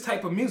this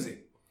type of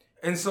music.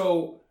 And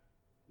so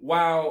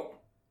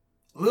while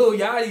Lil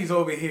Yachty's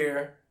over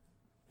here,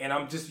 and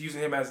I'm just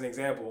using him as an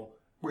example,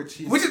 which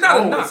is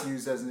not enough.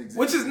 Used as an example.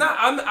 Which is not.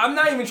 I'm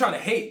not even trying to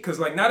hate, because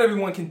like not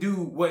everyone can do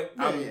what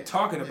I'm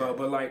talking about.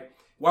 But like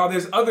while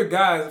there's other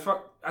guys,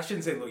 I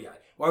shouldn't say Lil Yachty.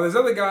 While there's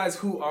other guys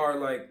who are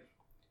like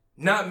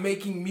not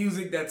making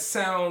music that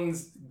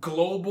sounds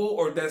global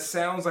or that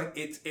sounds like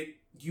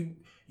you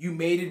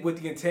made it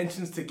with the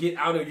intentions to get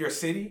out of your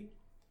city.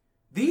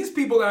 These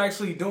people are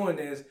actually doing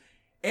this,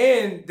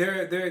 and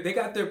they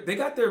got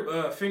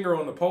their finger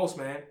on the pulse,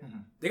 man. Mm-hmm.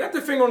 They got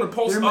their finger on the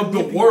pulse of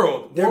the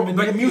world. They're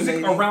like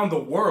music around the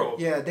world.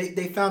 Yeah,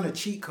 they found a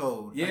cheat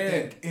code. I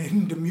think,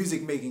 in the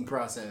music making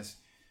process,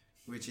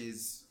 which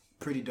is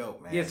pretty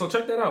dope, man. Yeah, so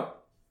check that out.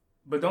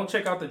 But don't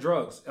check out the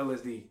drugs,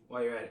 LSD,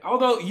 while you're at it.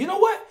 Although, you know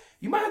what?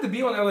 You might have to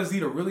be on LSD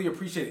to really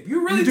appreciate it. If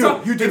you're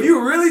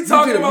really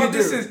talking about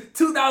this is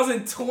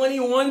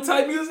 2021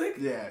 type music,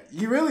 yeah,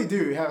 you really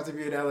do have to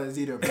be on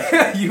LSD to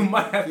appreciate it. You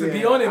might have to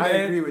be on it, man. I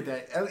agree with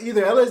that.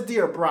 Either LSD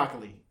or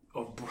broccoli.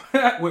 Oh,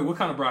 wait, what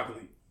kind of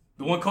broccoli?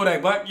 The one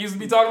Kodak Black used to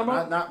be talking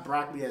about? Not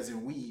broccoli as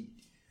in weed.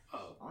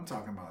 Oh, I'm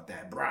talking about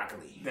that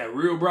broccoli. That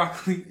real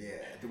broccoli?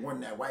 Yeah, the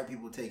one that white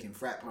people take in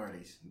frat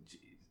parties. Jeez.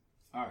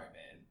 All right, man.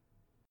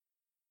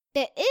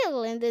 The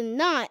ill and the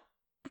not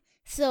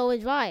so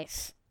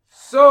advice.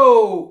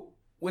 So,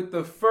 with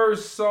the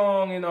first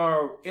song in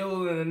our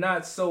ill and the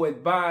not so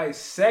advised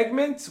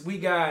segment, we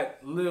got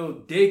Lil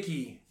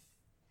Dicky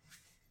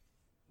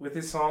with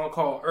his song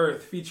called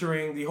Earth,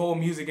 featuring the whole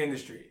music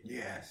industry.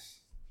 Yes.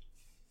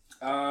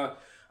 I'll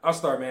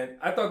start, man.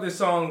 I thought this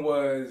song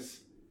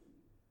was,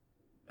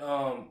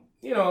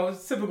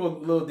 it's typical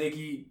Lil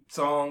Dicky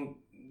song,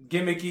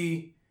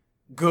 gimmicky,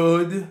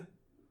 good,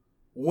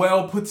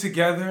 well put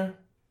together.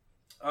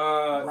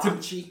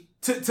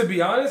 To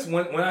be honest,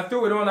 when I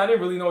threw it on, I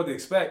didn't really know what to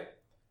expect,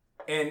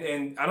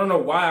 and I don't know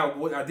why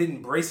I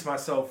didn't brace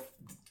myself,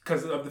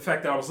 because of the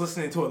fact that I was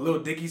listening to a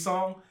Lil Dicky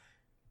song,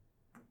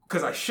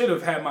 because I should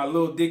have had my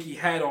Lil Dicky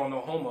hat on, no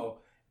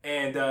homo,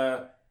 and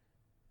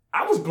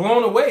I was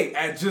blown away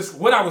at just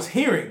what I was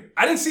hearing.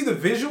 I didn't see the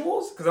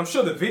visuals, because I'm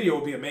sure the video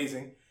will be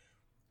amazing.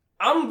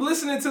 I'm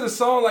listening to the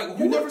song like...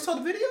 You never saw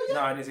the video yet?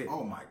 No, I didn't see it.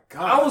 Oh my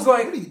God. I was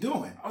like... What are you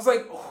doing? I was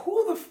like,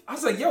 I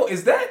was like, yo,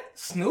 is that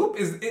Snoop?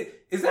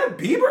 Is that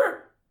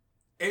Bieber?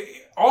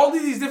 All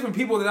of these different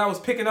people that I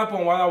was picking up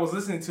on while I was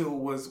listening to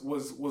was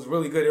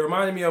really good. It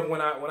reminded me of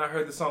when I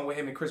heard the song with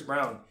him and Chris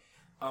Brown.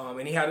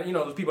 And he had,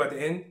 those people at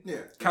the end.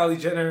 Yeah.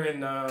 Kylie Jenner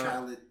and...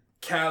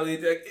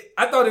 Khaled.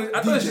 I thought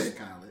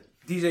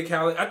DJ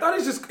Khaled. I thought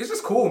it's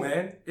just cool,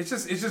 man. It's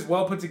just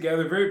well put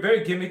together. Very,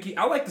 very gimmicky.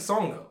 I like the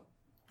song, though.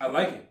 I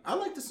like it. I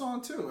like the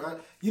song too.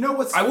 You know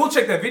what's... I will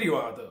check that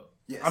video out though.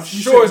 Yes, I'm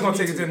sure it's gonna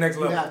take it to the next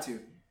level. You have to.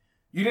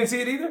 You didn't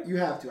see it either? You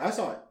have to. I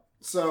saw it.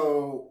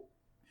 So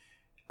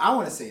I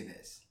want to say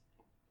this.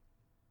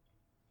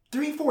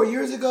 3-4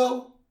 years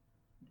ago,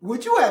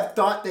 would you have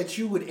thought that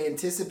you would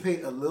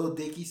anticipate a Lil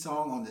Dicky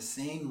song on the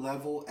same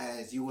level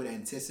as you would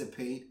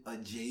anticipate a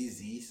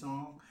Jay-Z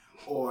song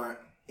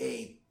or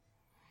a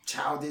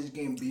Childish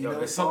Gambino? Yo,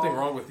 there's something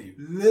wrong with you.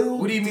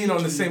 What do you mean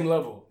on the same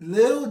level?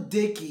 Lil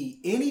Dicky,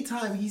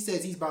 anytime he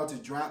says he's about to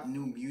drop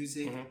new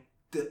music,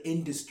 the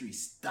industry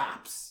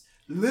stops.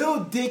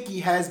 Lil Dicky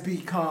has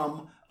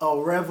become a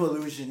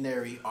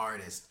revolutionary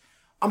artist.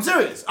 I'm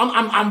serious.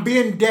 I'm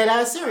being dead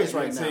ass serious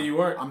right now. Say you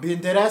weren't. I'm being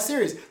dead ass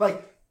serious.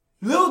 Like,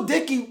 Lil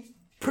Dicky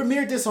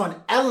premiered this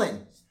on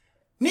Ellen.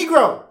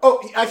 Negro.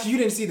 Oh, actually, you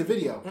didn't see the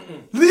video.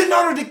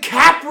 Leonardo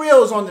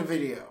DiCaprio's on the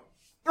video.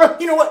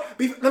 You know what?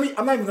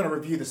 I'm not even going to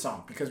review the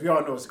song because we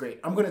all know it's great.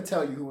 I'm going to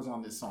tell you who was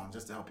on this song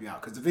just to help you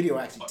out because the video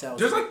actually tells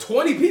There's you. Like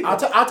 20 people.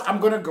 I'm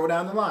going to go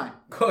down the line.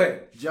 Go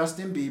ahead.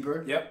 Justin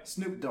Bieber. Yep.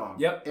 Snoop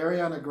Dogg. Yep.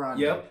 Ariana Grande.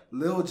 Yep.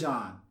 Lil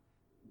Jon.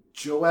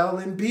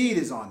 Joel Embiid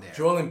is on there.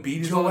 Joel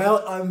Embiid is on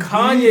there.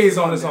 Kanye's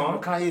on the song.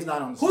 No, Kanye's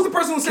not on the song. Who's the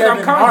person who said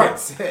Kevin I'm Kanye? Hart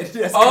said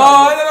that's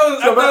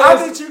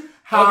I get you.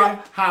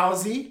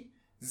 Halsey,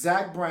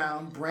 Zach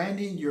Brown,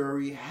 Brandon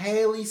Urie,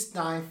 Haley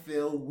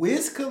Steinfeld,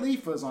 Wiz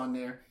Khalifa's on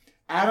there.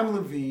 Adam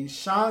Levine,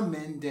 Shawn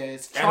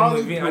Mendes,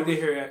 Charlie Puth. I did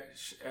hear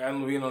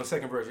Adam Levine on the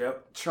second verse,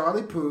 yep.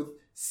 Charlie Puth,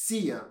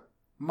 Sia,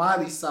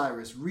 Miley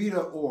Cyrus, Rita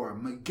Ora,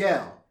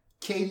 Miguel,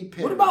 Katy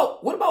Perry.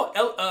 What about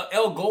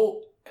El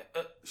Gold?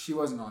 She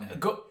wasn't on there.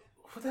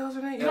 What the hell's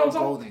her name? You know Elle what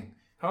I'm talking? Goulding.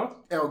 Huh?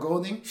 Elle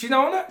Goulding. She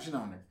not on that? She's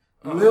not on there.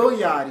 Oh, Lil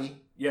Yachty.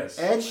 Yes.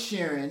 Ed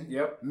Sheeran.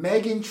 Yep.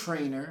 Meghan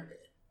Trainor.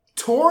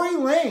 Tory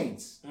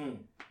Lanez.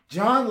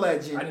 John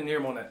Legend. I didn't hear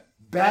him on that.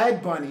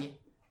 Bad Bunny.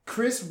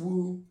 Chris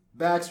Wu.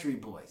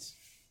 Backstreet Boys.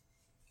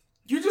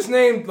 You just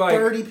named like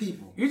 30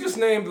 people. You just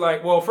named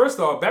like, well, first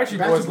off,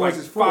 Backstreet Boys like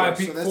is 5 so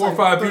people, that's 4 or like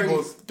 5 30,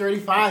 people,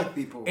 35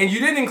 people, and you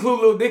didn't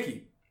include Lil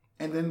Dicky.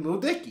 And then Lil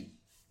Dicky.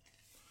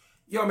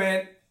 Yo,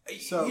 man,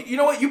 So you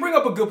know what? You bring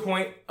up a good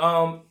point.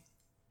 But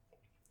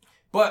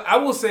I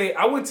will say,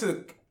 I went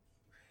to.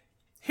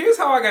 Here's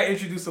how I got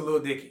introduced to Lil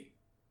Dicky.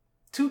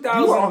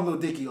 2000. you were on Lil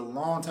Dicky a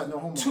long time. No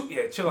homo.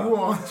 Yeah, chill out. You were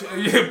on.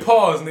 Yeah,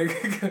 pause,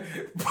 nigga.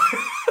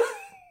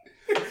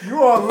 You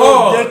were on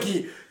Pause. Lil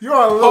Dicky. You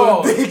are Lil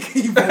Pause.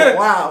 Dicky.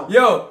 Wow.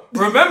 Yo,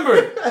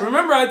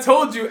 remember I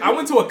told you I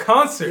went to a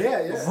concert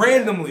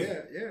randomly.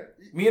 Yeah.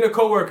 Me and a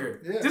coworker.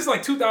 Yeah. Just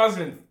like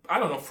 2000, I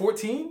don't know,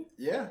 14?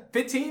 Yeah.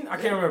 15? I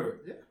can't remember.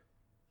 Yeah.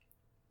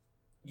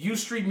 U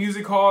Street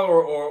Music Hall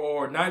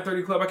or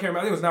 930 Club. I can't remember.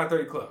 I think it was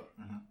 930 Club.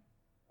 Mm-hmm.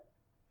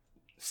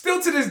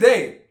 Still to this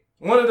day,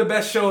 one of the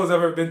best shows I've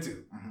ever been to.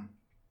 Mm-hmm.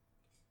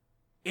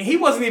 And he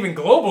wasn't even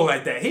global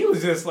like that. He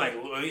was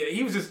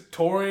just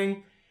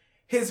touring.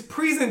 His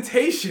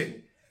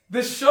presentation,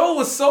 the show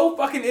was so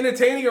fucking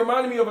entertaining. It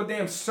reminded me of a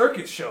damn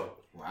circus show.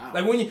 Wow.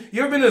 Like when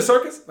you ever been to a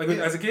circus? Like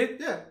as a kid?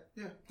 Yeah.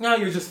 Now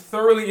you're just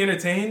thoroughly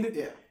entertained.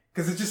 Yeah.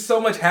 Because it's just so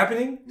much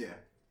happening. Yeah.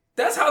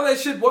 That's how that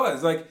shit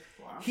was. Like,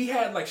 Wow. he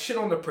had like shit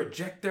on the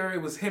projector.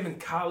 It was him in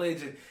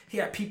college, and he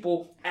had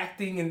people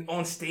acting and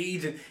on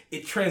stage, and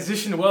it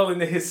transitioned well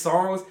into his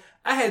songs.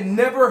 I had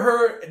never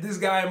heard this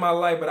guy in my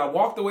life, but I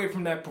walked away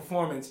from that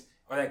performance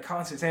or that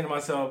concert saying to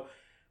myself,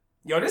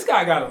 "Yo, this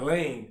guy got a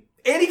lane,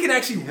 and he can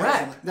actually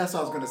rap." That's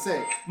what I was gonna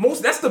say.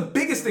 That's the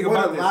biggest thing What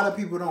about a this. lot of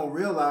people don't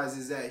realize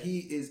is that he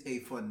is a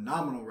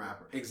phenomenal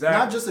rapper. Exactly.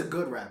 Not just a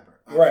good rapper,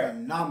 a Right.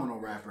 phenomenal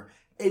rapper.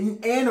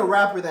 And a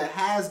rapper that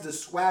has the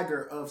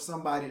swagger of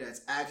somebody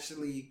that's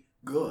actually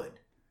good.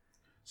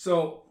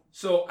 So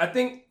I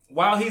think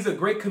while he's a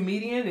great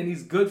comedian and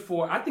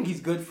I think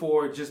he's good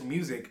for just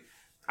music.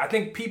 I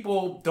think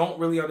people don't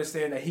really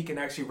understand that he can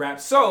actually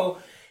rap. So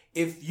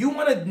if you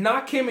want to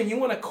knock him and you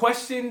want to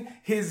question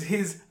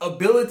his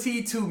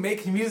ability to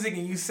make music,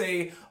 and you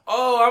say,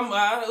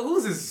 "Oh,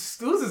 who's this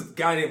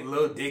guy named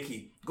Lil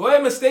Dicky?" Go ahead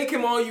and mistake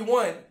him all you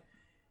want.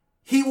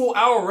 He will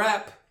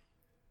out-rap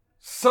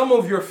some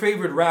of your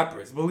favorite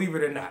rappers, believe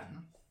it or not.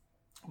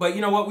 But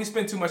you know what? We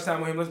spent too much time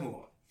with him. Let's move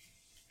on.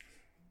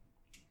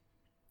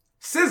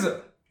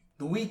 SZA,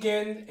 The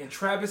Weeknd, and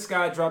Travis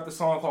Scott dropped a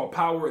song called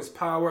Power is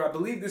Power. I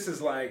believe this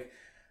is like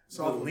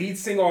the lead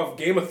singer of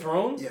Game of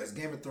Thrones. Yes,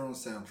 Game of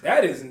Thrones soundtrack.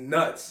 That is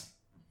nuts.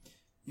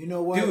 You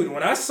know what? Dude,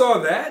 when I saw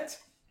that,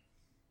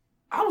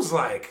 I was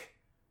like,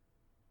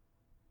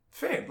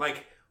 fam,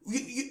 like,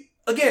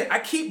 again, I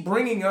keep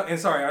bringing up, and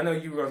sorry, I know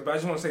you guys, but I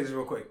just want to say this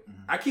real quick.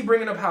 Mm-hmm. I keep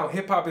bringing up how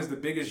hip-hop is the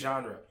biggest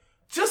genre.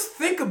 Just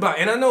think about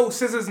it. And I know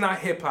SZA's not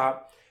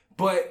hip-hop,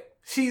 but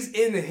she's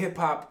in the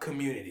hip-hop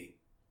community,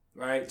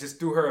 right? Just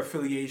through her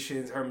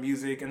affiliations, her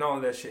music, and all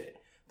of that shit.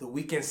 The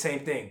Weeknd, same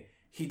thing.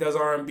 He does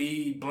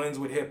R&B, blends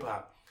with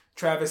hip-hop.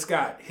 Travis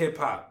Scott,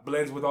 hip-hop,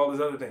 blends with all this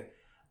other thing.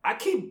 I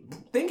keep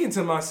thinking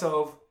to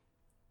myself,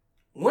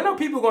 when are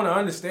people going to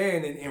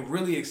understand and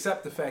really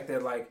accept the fact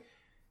that, like,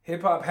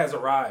 hip-hop has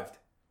arrived?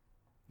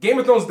 Game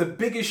of Thrones is the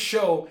biggest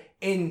show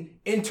in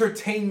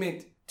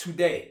entertainment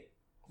today.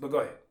 But go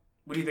ahead.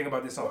 What do you think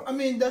about this song? I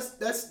mean,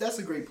 that's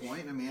a great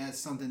point. I mean, that's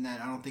something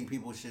that I don't think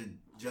people should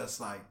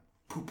just like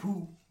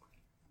poo-poo,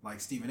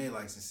 like Stephen A.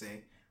 likes to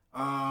say.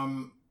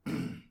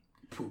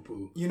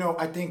 Poo-poo. You know,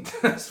 I think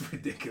That's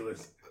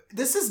ridiculous.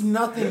 this is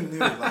nothing new.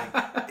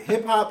 Like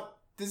hip-hop,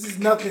 this is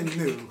nothing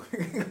new.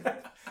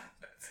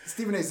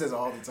 Stephen A. says it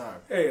all the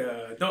time.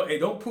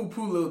 Don't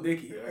poo-poo Lil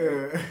Dicky.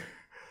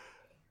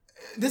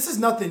 This is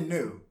nothing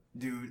new,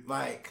 dude.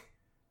 Like,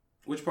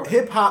 Which part?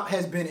 hip-hop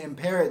has been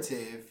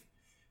imperative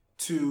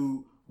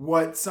to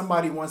what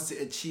somebody wants to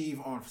achieve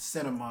on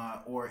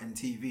cinema or in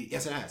TV.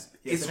 Yes, it has.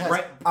 Yes, It's it has.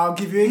 right. I'll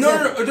give you an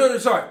example. No,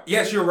 sorry.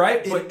 Yes, you're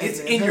right, but it's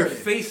in your imperative.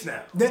 face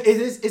now. It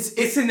is. It's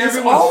in It's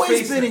everyone's always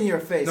face been now. in your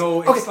face.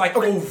 No, it's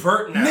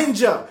overt now.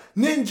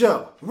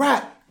 Ninja,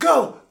 rap,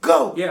 go,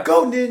 Yeah.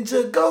 go,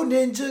 ninja,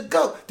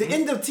 go. The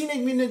end of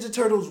Teenage Mutant Ninja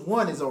Turtles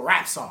 1 is a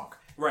rap song.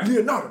 Right.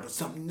 Leonardo does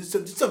something.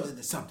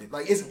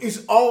 Like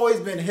it's always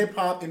been hip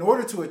hop. In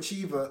order to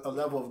achieve a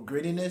level of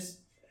grittiness,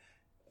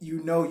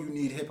 you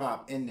need hip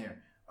hop in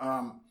there.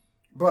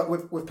 But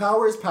with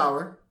Power is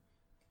Power,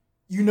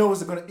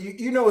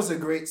 it's a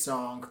great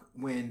song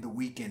when The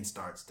Weeknd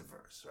starts the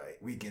verse,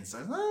 right? Weeknd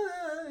starts,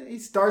 he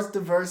starts the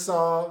verse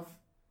off.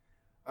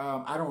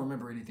 I don't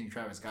remember anything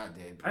Travis Scott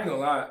did. I ain't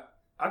gonna lie.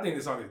 I think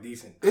this song is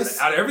decent.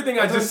 Out of everything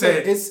I just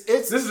said, this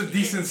is a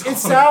decent song.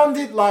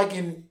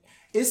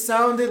 It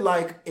sounded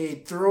like a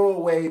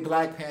throwaway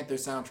Black Panther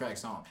soundtrack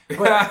song,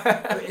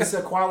 but it's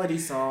a quality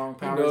song.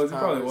 Power is Power.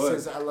 Probably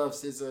was. SZA, I love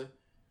SZA.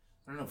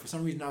 I don't know. For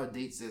some reason, I would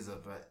date SZA,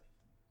 but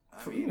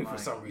For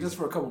some reason, just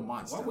for a couple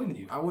months. Why though. wouldn't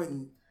you? I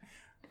wouldn't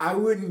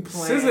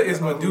plan. SZA is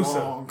a Medusa.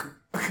 long-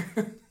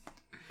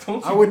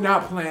 Don't you? I would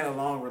not plan a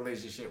long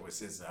relationship with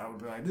SZA. I would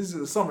be like, this is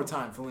a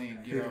summertime fling,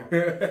 you know.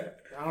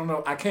 I don't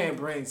know. I can't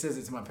bring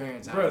SZA to my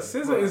parents' house.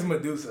 Bro, SZA is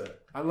Medusa.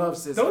 I love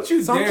SZA. Don't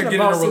you Something dare get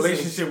in about a SZA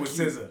relationship with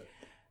cute. SZA.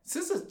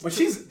 SZA, But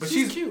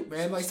she's cute,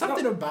 man. Like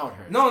something about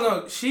her.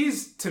 No,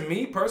 she's, to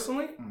me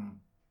personally,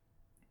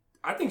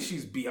 I think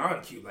she's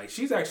beyond cute. Like,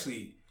 she's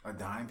actually a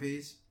dime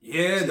piece.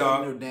 Yeah, she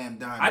dog. Ain't no damn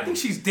dime. I think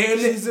she's damn.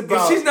 She's if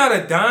about, she's not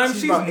a dime,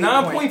 she's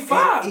 9.5.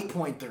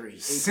 8.3.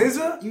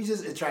 SZA? You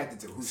just attracted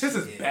to who she is.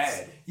 SZA's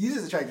bad. You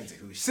just attracted to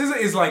who she is. SZA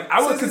is like,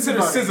 I would consider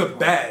SZA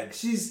bad.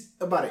 She's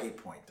about an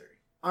 8.3.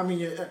 I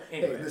mean, Anyway.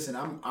 hey, listen,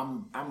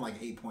 I'm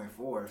like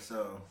 8.4,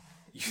 so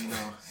you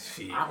know,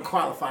 I'm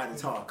qualified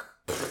to talk.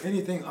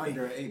 Anything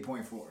under an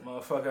 8.4.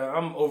 Motherfucker,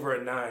 I'm over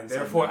a 9.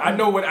 Therefore, I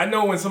know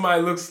when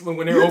somebody looks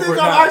when they're over a 9.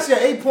 I'm actually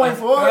at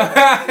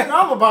 8.4?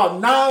 I'm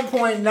about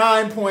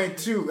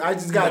 9.9.2. I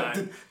just got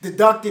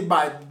deducted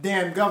by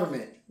damn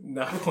government.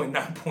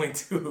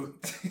 9.9.2.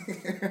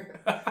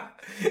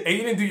 And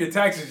you didn't do your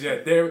taxes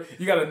yet. There,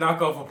 you got to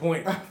knock off a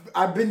point.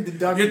 I've been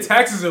deducted. Your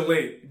taxes are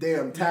late.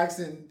 Damn,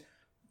 taxing.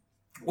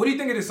 What do you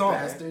think of this song,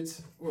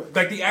 bastards? Man?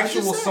 Like the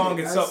actual song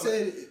itself.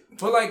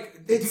 But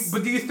like,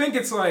 do you think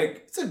it's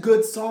like it's a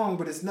good song,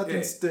 but it's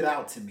nothing stood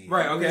out to me.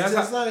 Right? Okay,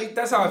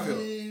 that's how I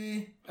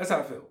feel. That's how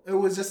I feel. It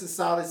was just a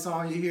solid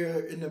song you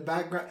hear in the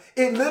background.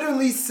 It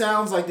literally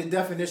sounds like the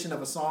definition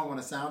of a song on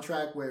a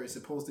soundtrack where it's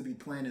supposed to be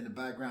playing in the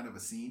background of a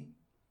scene,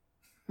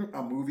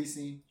 a movie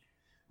scene.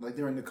 Like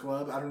they're in the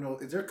club. I don't know.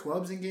 Is there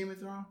clubs in Game of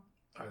Thrones?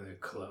 Are there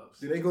clubs?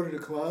 Do they go to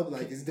the club?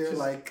 Like, is there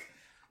like?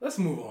 Let's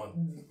move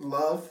on.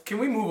 Love. Can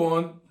we move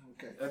on?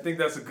 Okay. I think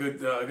that's a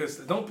good.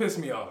 Don't piss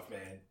me off, man.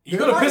 You're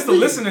gonna piss the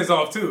listeners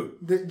off too.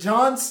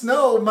 Jon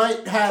Snow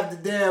might have the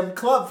damn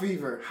club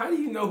fever. How do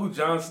you know who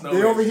Jon Snow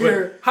is? Over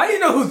here. How do you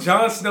know who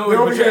Jon Snow is?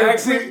 But your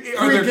accent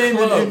are there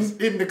clubs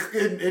in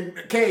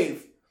the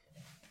cave.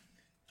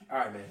 All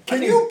right, man.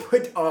 Can you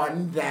put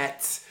on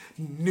that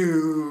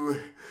new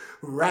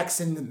Racks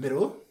in the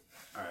Middle?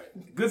 All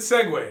right. Good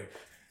segue.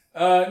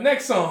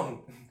 Next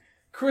song.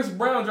 Chris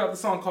Brown dropped a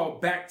song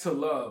called Back to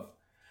Love.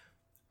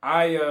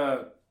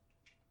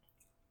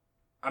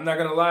 I'm not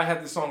gonna lie, I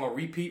have this song on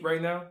repeat right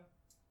now.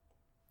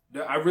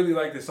 I really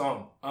like this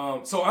song.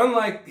 So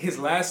unlike his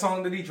last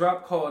song that he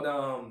dropped called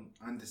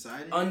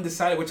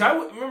Undecided, which I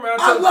remember.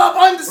 I love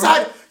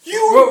Undecided.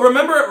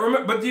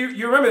 Remember, but do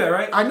you remember that,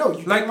 right? I know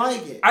you don't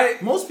like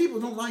it. Most people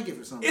don't like it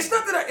for some reason.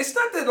 It's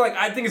not that like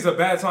I think it's a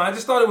bad song. I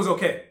just thought it was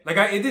okay. Like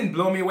it didn't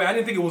blow me away. I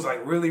didn't think it was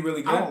like really,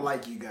 really good. I don't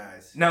like you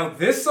guys. Now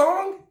this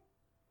song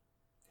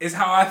is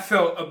how I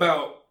felt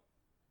about.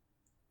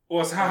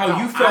 Or it's how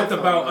you felt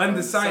about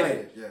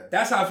Undecided. Yeah.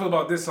 That's how I feel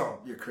about this song.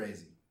 You're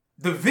crazy.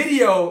 The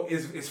video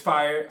is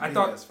fire. I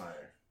thought it's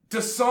fire.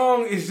 The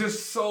song is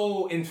just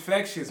so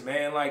infectious,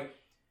 man. Like,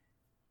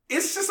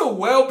 it's just a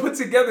well put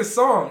together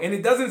song. And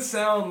it doesn't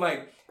sound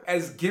like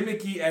as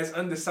gimmicky as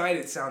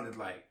Undecided sounded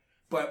like.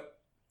 But,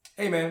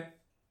 hey, man,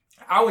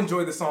 I'll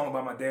enjoy the song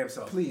by my damn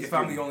self. Please. If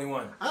I'm the only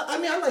one. I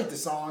mean, I like the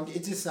song.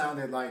 It just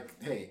sounded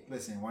like, hey,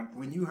 listen,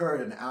 when you heard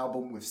an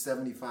album with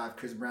 75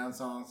 Chris Brown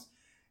songs,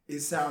 it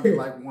sounded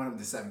like one of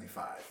the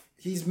 75.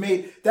 He's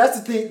made.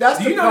 That's the thing.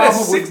 That's the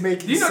problem with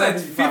making. Do you know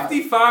 75. that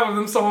 55 of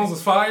them songs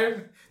was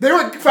fire? They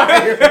were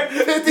fire.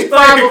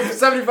 55 of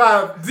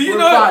 75. Do you were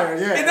know? Fire.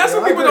 Yeah, and that's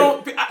what people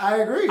don't. I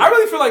agree. I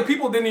really feel like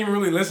people didn't even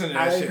really listen to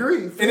that shit. I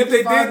agree. And if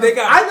they did, they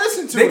got. I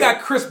listened to it. They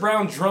got Chris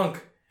Brown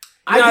drunk.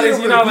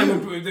 You know, like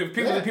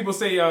when people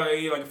say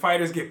like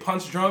fighters get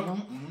punch drunk.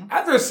 Mm-hmm.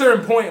 After a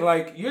certain point,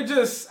 like you're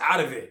just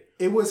out of it.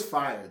 It was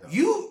fire though.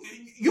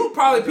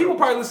 People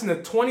probably listen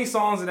to 20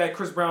 songs of that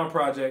Chris Brown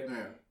project.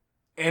 Yeah.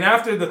 And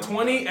after the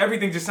 20,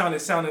 everything just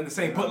sounded the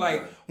same. But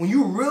like when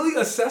you really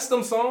assess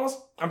them songs,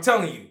 I'm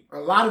telling you, a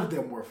lot of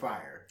them were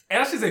fire.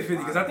 And I should say 50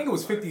 because I think it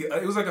was 50.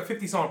 It was like a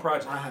 50 song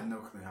project. I have no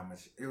clue how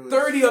much. It was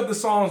 30 of the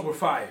songs were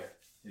fire.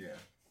 Yeah,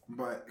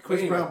 but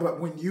Chris Brown. But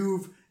when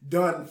you've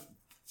done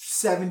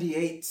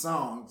 78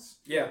 songs,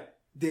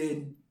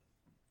 then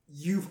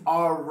you've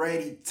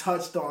already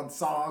touched on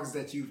songs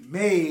that you've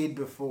made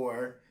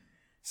before.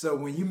 So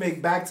when you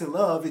make Back to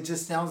Love, it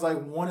just sounds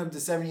like one of the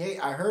 78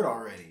 I heard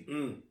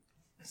already.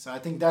 So I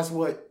think that's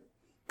what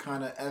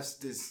kind of F's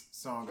this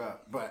song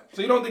up. But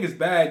so you don't think it's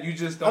bad? You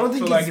just don't feel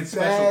think like it's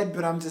bad, special.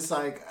 But I'm just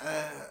like,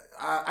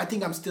 I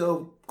think I'm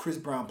still Chris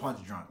Brown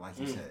punch drunk, like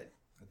you said.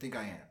 I think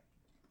I am.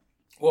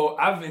 Well,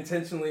 I've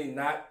intentionally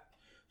not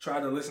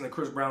tried to listen to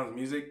Chris Brown's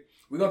music.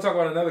 We're gonna talk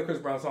about another Chris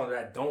Brown song that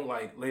I don't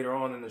like later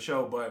on in the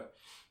show, but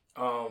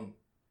something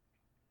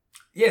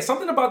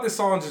about this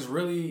song just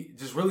really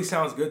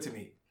sounds good to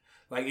me.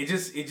 Like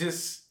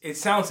it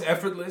sounds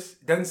effortless.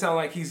 It doesn't sound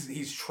like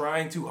he's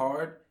trying too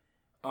hard.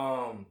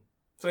 So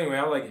anyway,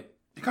 I like it.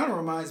 It kind of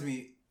reminds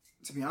me,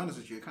 to be honest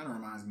with you, of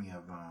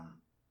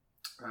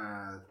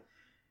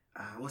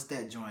what's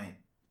that joint?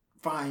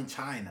 Fine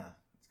China.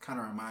 It kind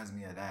of reminds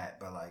me of that,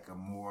 but like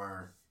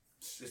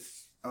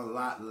it's a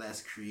lot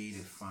less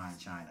creative Fine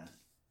China.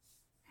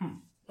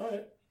 All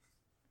right.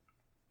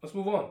 Let's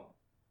move on.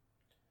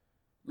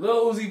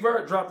 Lil Uzi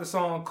Vert dropped a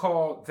song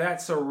called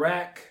That's a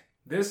Rack.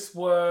 This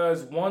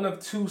was one of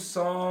 2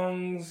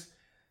 songs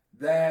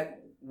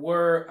that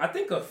were, I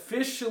think,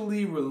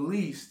 officially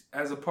released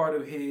as a part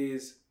of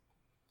his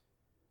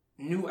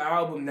new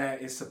album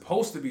that is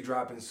supposed to be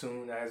dropping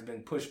soon, that has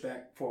been pushed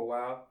back for a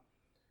while.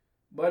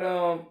 But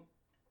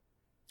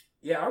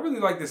yeah, I really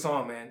like this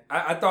song, man.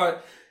 I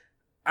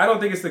don't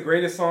think it's the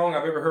greatest song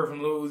I've ever heard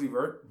from Lil Uzi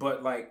Vert,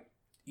 but like,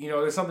 you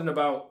know, there's something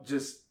about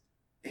just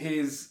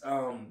his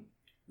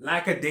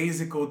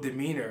lackadaisical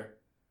demeanor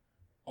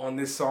on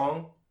this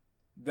song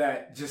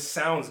that just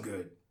sounds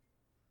good.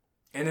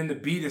 And then the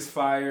beat is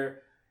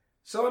fire.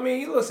 So, I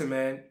mean, listen,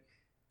 man,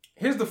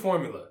 here's the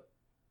formula.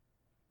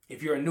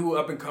 If you're a new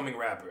up-and-coming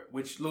rapper,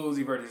 which Lil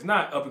Uzi Vert is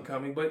not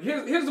up-and-coming, but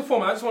here's the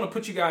formula. I just want to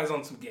put you guys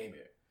on some game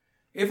here.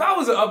 If I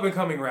was an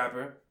up-and-coming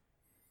rapper,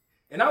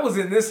 and I was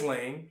in this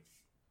lane,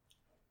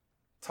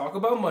 talk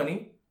about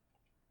money,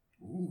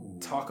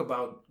 talk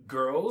about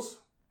girls,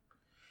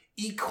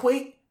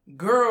 equate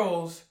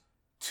girls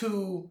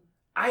to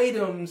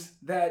items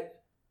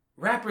that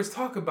rappers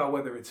talk about,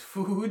 whether it's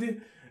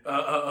food,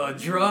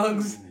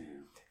 drugs.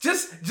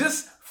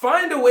 Just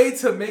find a way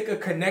to make a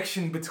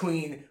connection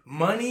between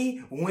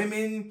money,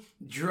 women,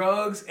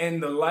 drugs,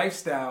 and the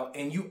lifestyle,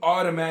 and you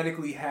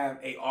automatically have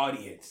an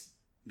audience.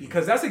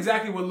 Because that's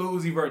exactly what Lil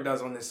Uzi Vert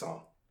does on this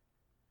song.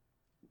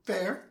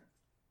 Fair.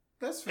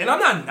 That's fair. And I'm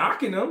not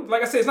knocking him.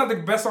 Like I said, it's not the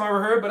best song I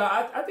ever heard, but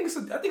I think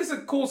it's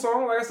a cool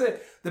song. Like I said,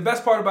 the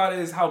best part about it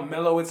is how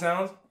mellow it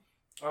sounds.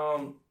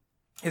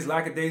 His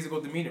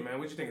lackadaisical demeanor, man.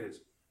 What do you think it is?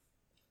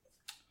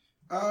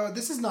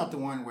 This is not the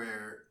one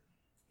where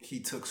he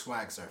took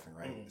swag surfing,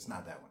 right? It's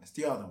not that one. It's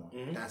the other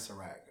one. That's a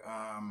rack.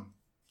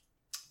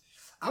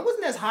 I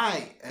wasn't as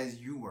high as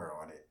you were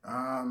on it.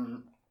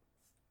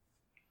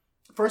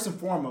 First and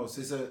foremost,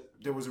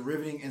 there was a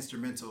riveting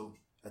instrumental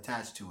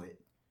attached to it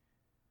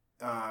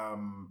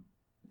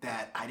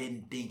that I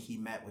didn't think he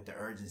met with the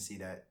urgency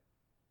that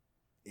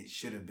it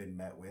should have been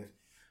met with.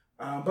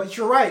 But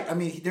you're right. I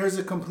mean, there's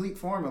a complete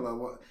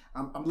formula.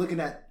 I'm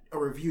looking at a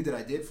review that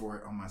I did for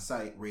it on my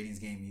site, Ratings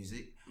Game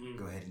Music.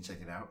 Go ahead and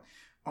check it out.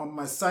 On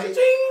my site,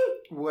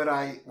 what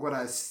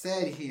I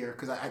said here,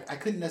 because I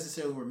couldn't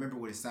necessarily remember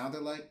what it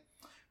sounded like,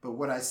 but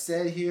what I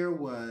said here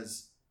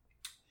was,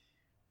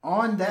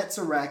 on That's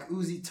a Rack,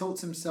 Uzi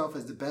totes himself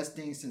as the best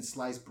thing since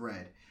sliced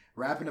bread,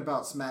 rapping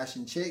about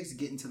smashing chicks,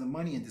 getting to the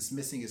money, and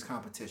dismissing his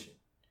competition.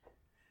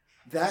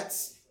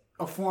 That's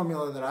a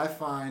formula that I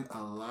find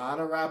a lot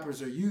of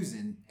rappers are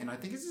using, and I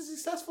think it's a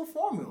successful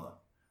formula.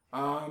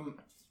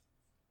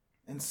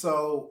 And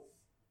so,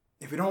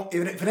 if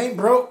it ain't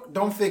broke,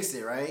 don't fix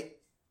it, right?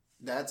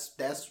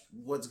 That's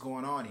what's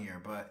going on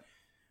here. But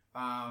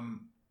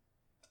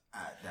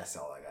that's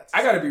all I got.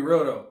 I gotta be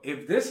real though.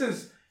 If this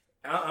is,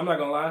 I'm not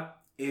gonna lie.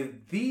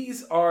 If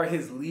these are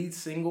his lead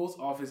singles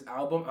off his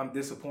album, I'm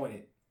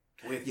disappointed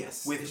with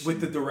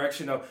the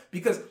direction of,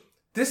 because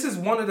this is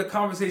one of the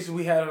conversations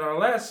we had in our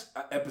last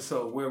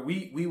episode where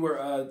we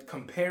were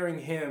comparing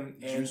him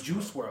and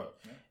Juice WRLD.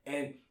 Yeah.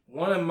 And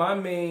one of my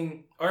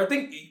main, or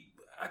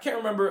I can't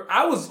remember,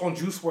 I was on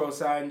Juice WRLD's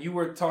side and you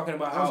were talking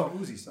about how on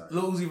Uzi's side.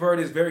 Lil Uzi Vert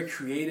is very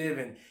creative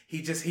and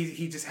he just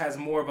has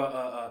more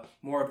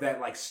of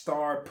that like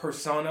star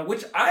persona,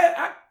 which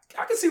I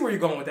can see where you're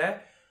going with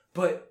that,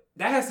 but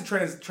that has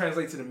to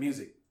translate to the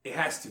music. It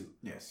has to.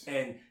 Yes.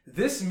 And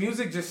this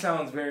music just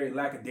sounds very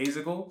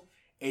lackadaisical.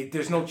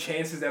 There's no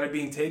chances that are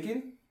being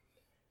taken.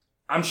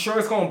 I'm sure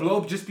it's going to blow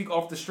up just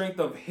off the strength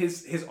of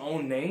his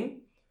own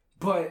name.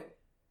 But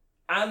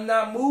I'm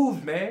not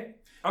moved, man.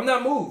 I'm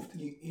not moved.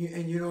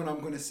 And you know what I'm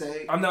going to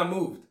say? I'm not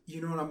moved.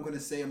 You know what I'm going to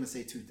say? I'm going to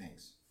say 2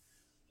 things.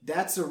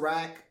 That's a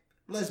Rack.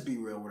 Let's be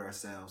real with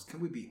ourselves. Can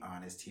we be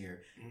honest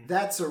here? Mm-hmm.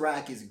 That's a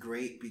Rack is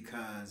great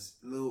because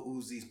Lil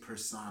Uzi's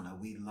persona.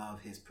 We love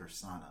his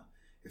persona.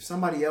 If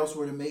somebody else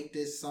were to make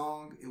this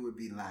song, it would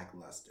be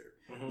lackluster.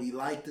 Mm-hmm. We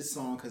like the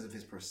song because of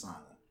his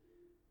persona.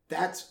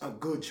 That's a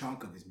good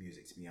chunk of his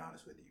music, to be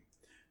honest with you.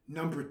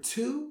 Number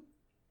 2,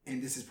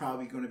 and this is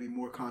probably going to be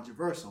more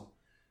controversial,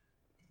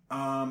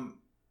 a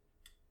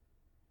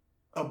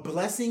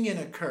blessing and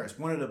a curse.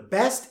 One of the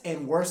best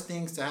and worst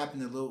things to happen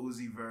to Lil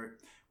Uzi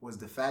Vert was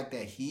the fact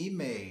that he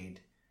made,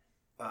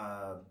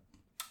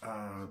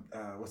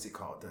 what's it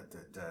called?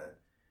 The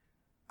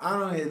I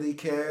don't really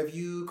care if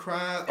you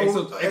cry.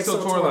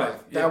 EXO Tour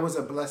Life. Yeah. That was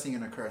a blessing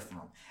and a curse for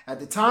him. At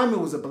the time, it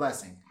was a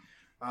blessing.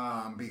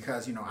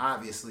 Because,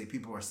 obviously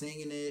people are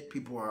singing it.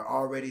 People are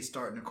already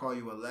starting to call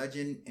you a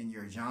legend in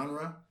your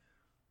genre.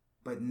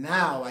 But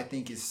now I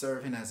think it's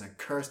serving as a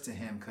curse to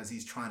him because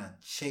he's trying to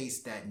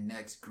chase that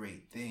next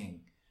great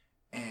thing.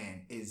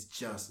 And it's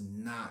just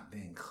not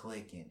been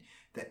clicking.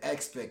 The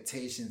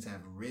expectations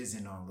have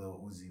risen on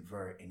Lil Uzi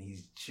Vert and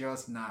he's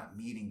just not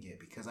meeting it.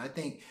 Because I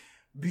think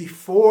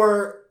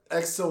before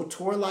EXO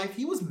Tour Life,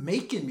 he was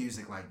making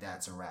music like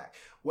That's a Rack.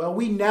 Well,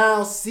 we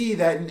now see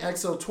that in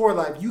EXO Tour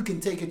Life, you can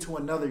take it to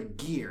another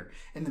gear.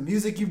 And the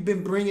music you've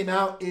been bringing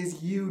out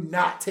is you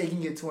not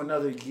taking it to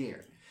another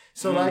gear.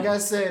 So like I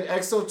said,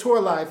 EXO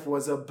Tour Life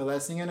was a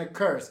blessing and a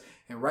curse.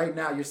 And right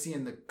now, you're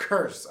seeing the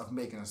curse of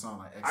making a song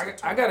like XO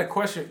Tour. I got a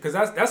question because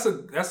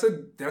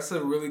that's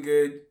a really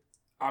good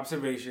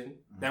observation.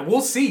 That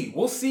we'll see.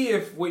 We'll see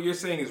if what you're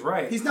saying is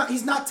right. He's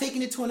not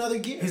taking it to another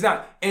gear. He's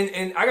not.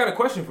 And I got a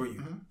question for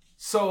you. Mm-hmm.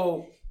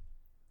 So,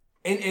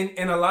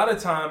 and a lot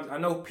of times, I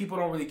know people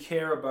don't really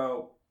care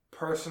about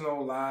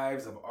personal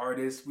lives of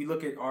artists. We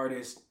look at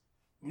artists,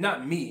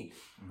 not me,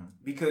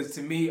 because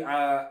to me,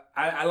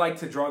 I like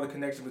to draw the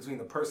connection between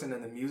the person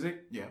and the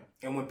music. Yeah.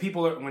 And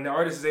when the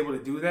artist is able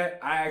to do that,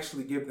 I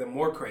actually give them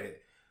more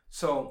credit.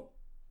 So,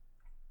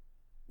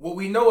 what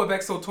we know of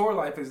XO Tour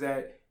Life is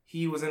that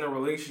he was in a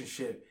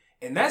relationship.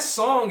 And that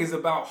song is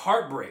about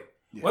heartbreak.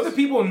 Yes. Whether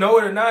people know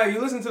it or not, if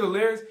you listen to the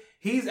lyrics,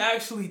 he's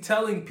actually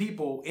telling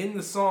people in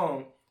the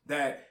song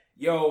that,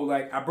 yo,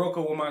 like, I broke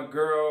up with my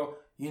girl,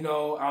 you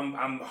know,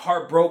 I'm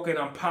heartbroken,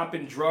 I'm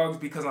popping drugs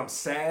because I'm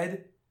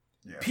sad.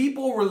 Yeah.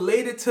 People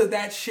related to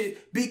that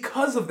shit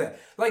because of that.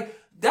 Like,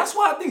 that's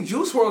why I think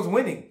Juice WRLD's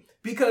winning.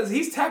 Because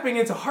he's tapping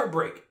into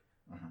heartbreak.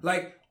 Mm-hmm.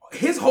 Like,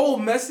 his whole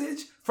message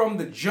from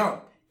the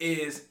jump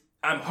is,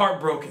 I'm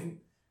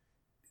heartbroken.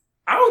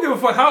 I don't give a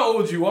fuck how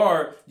old you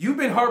are. You've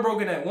been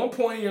heartbroken at one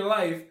point in your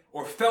life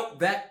or felt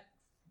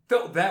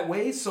that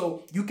way,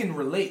 so you can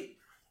relate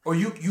or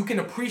you can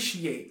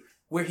appreciate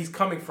where he's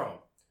coming from.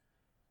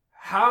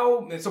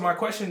 And so my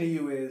question to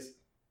you is,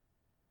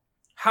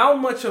 how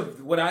much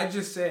of what I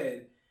just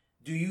said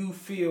do you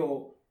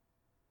feel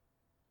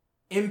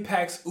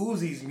impacts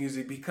Uzi's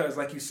music? Because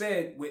like you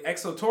said, with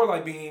XO Tour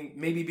Life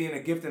being a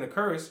gift and a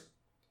curse,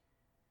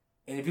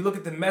 and if you look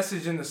at the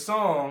message in the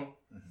song,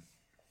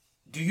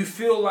 do you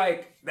feel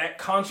like that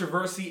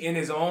controversy in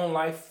his own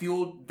life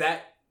fueled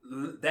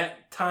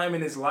that time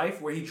in his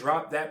life where he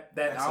dropped that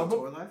album?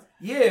 Tour Life?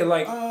 Yeah,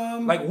 like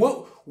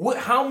what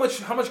how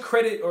much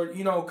credit, or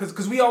you know,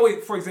 because we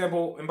always, for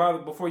example,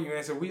 and before you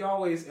answer, we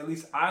always, at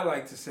least I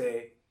like to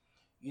say,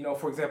 you know,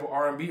 for example,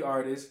 R&B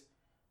artists,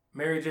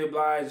 Mary J.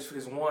 Blige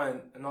is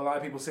one. I know a lot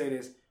of people say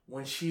this,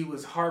 when she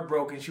was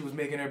heartbroken, she was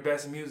making her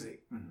best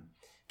music. Mm-hmm.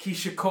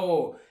 Keisha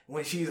Cole,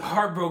 when she's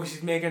heartbroken,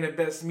 she's making her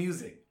best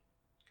music.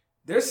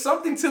 There's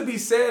something to be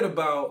said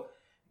about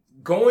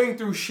going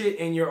through shit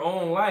in your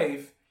own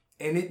life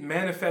and it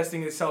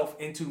manifesting itself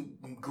into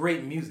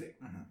great music,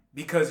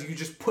 because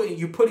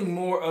you're putting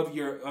more of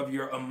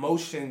your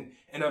emotion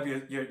and of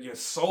your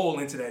soul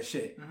into that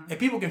shit, and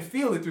people can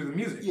feel it through the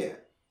music. Yeah.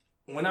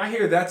 When I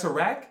hear That's a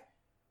Rack,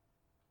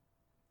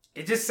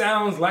 it just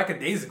sounds like a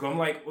days ago. I'm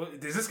like, well,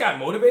 is this guy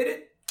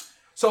motivated?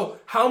 So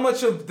how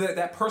much of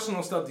that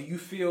personal stuff do you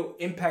feel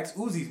impacts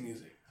Uzi's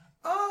music?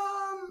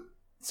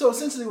 So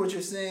essentially what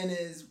you're saying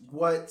is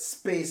what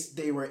space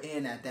they were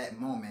in at that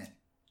moment.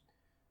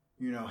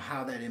 You know,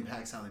 how that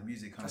impacts how the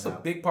music comes out. That's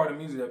a big part of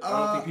music that I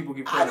don't think people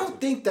give credit to. I don't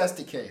think that's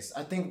the case.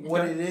 I think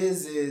what it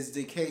is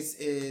the case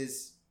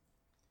is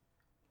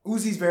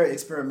Uzi's very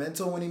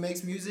experimental when he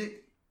makes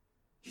music.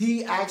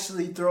 He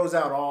actually throws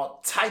out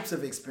all types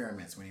of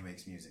experiments when he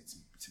makes music,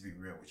 to be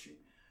real with you.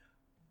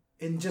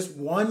 And just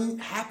one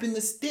happened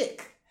to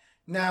stick.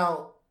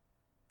 Now,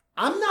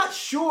 I'm not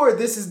sure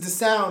this is the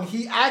sound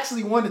he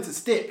actually wanted to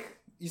stick.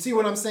 You see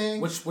what I'm saying?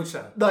 Which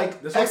sound?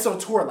 Like XO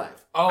Tour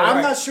Life. Oh,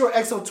 I'm not sure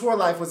XO Tour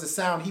Life was a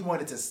sound he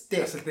wanted to stick.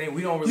 That's the thing.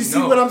 We don't really know. You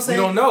see what I'm saying?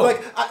 We don't know.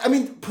 Like, I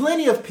mean,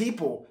 plenty of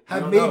people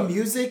have made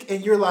music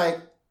and you're like,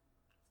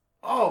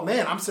 oh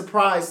man, I'm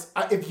surprised.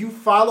 If you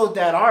followed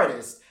that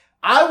artist,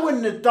 I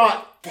wouldn't have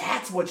thought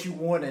that's what you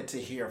wanted to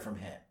hear from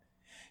him.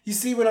 You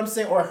see what I'm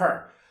saying? Or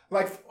her.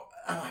 Like,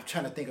 I'm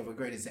trying to think of a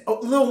great example.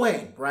 Oh, Lil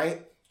Wayne,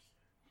 right?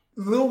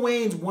 Lil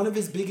Wayne's, one of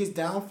his biggest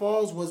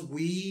downfalls was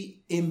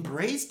we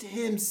embraced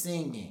him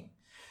singing.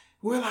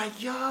 We're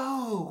like,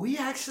 yo, we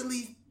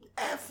actually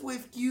F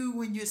with you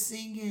when you're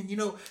singing, you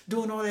know,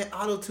 doing all that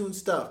auto-tune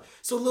stuff.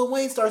 So Lil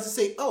Wayne starts to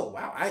say, oh,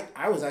 wow,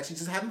 I was actually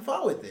just having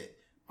fun with it.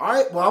 All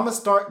right, well, I'm going to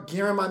start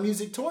gearing my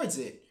music towards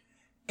it.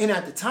 And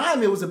at the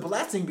time, it was a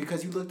blessing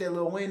because you looked at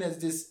Lil Wayne as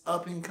this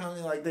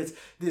up-and-coming, like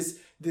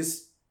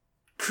this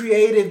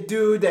creative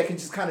dude that can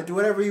just kind of do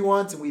whatever he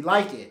wants and we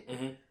like it.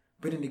 Mm-hmm.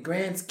 But in the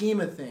grand scheme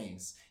of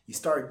things, you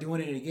start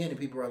doing it again and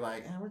people are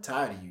like, we're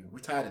tired of you. We're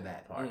tired of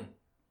that part.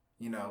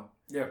 You know?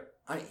 Yeah.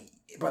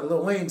 But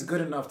Lil Wayne's good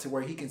enough to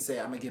where he can say,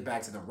 I'm going to get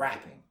back to the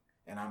rapping.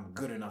 And I'm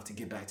good enough to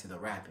get back to the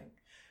rapping.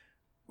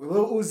 With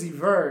Lil Uzi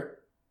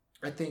Vert,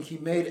 I think he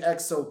made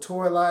XO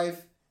Tour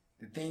Life.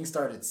 The thing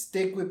started to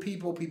stick with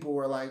people. People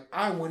were like,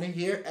 I want to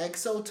hear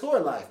XO Tour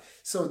Life.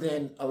 So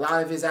then a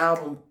lot of his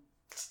album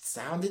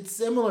sounded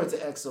similar to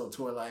XO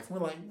Tour Life. We're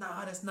like,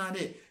 nah, that's not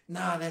it.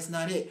 Nah, that's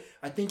not it.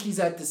 I think he's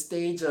at the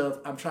stage of,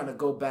 I'm trying to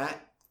go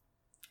back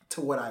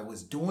to what I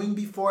was doing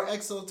before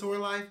XO Tour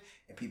Life,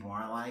 and people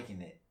aren't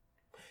liking it.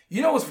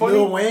 You know what's funny?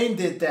 Lil Wayne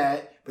did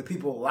that, but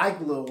people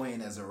like Lil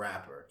Wayne as a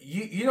rapper.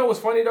 You know what's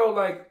funny though?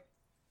 Like,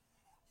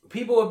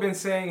 people have been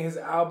saying his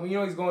album, you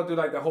know, he's going through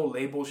like the whole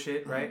label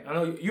shit, right? I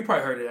know you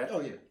probably heard of that.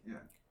 Oh, yeah.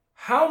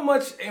 How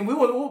much, and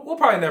we'll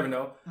probably never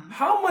know,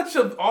 how much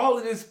of all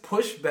of this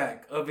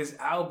pushback of his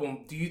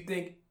album do you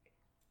think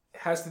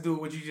has to do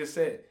with what you just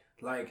said?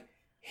 Like,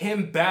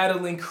 him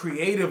battling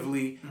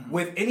creatively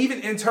with, and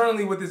even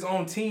internally with his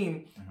own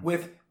team,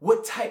 with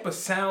what type of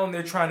sound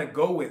they're trying to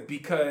go with.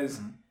 Because,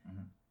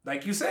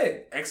 like you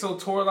said,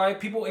 EXO Tour Life,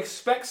 people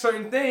expect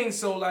certain things.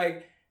 So,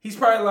 like, he's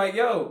probably like,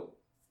 yo,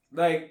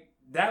 like,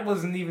 that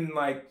wasn't even,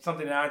 like,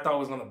 something that I thought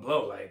was going to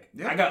blow. Like,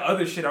 I got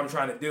other shit I'm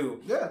trying to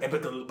do. Yeah.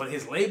 But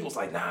his label's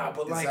like, nah,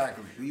 but, like,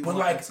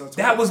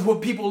 that was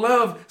what people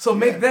love, so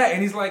make that.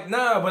 And he's like,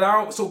 nah, but I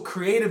don't. So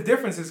creative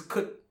differences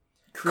could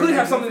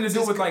have something to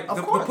do with, like,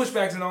 the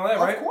pushbacks and all that,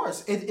 right? Of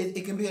course.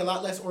 It can be a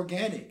lot less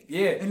organic.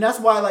 Yeah. And that's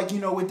why, like, you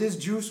know, with this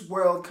Juice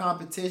WRLD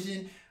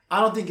competition,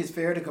 I don't think it's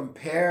fair to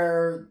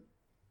compare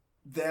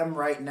them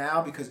right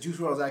now because Juice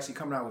WRLD is actually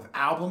coming out with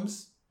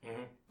albums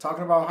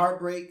talking about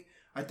heartbreak.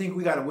 I think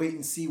we got to wait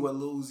and see what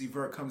Lil Uzi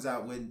Vert comes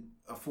out with,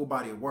 a full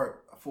body of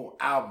work, a full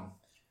album.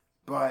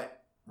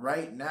 But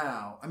right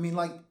now, I mean,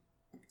 like,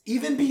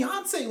 even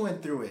Beyonce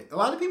went through it. A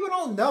lot of people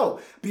don't know.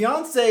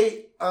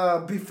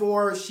 Beyonce,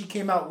 before she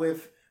came out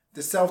with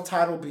the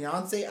self-titled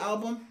Beyonce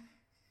album,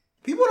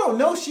 people don't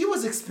know she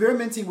was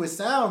experimenting with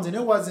sounds and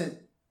it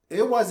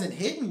wasn't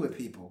hitting with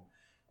people.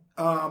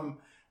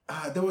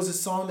 There was a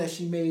song that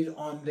she made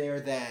on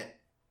there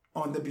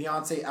on the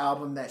Beyonce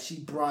album that she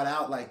brought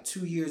out like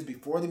 2 years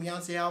before the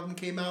Beyonce album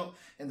came out,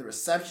 and the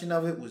reception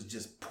of it was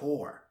just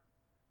poor.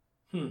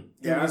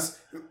 Yeah,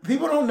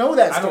 people don't know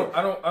that story.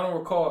 I don't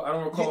recall. I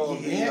don't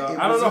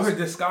know her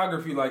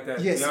discography like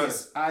that.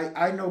 Yes.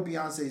 I know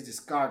Beyonce's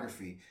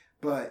discography,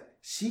 but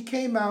she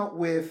came out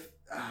with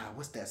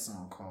what's that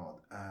song called?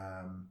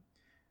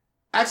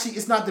 Actually,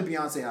 it's not the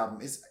Beyonce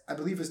album. I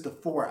believe it's the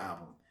 4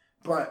 album.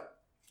 But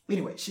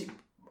anyway,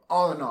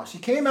 all in all, she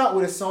came out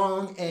with a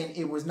song and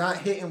it was not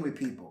hitting with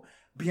people.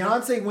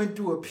 Beyonce went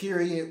through a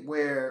period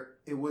where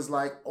it was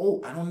like,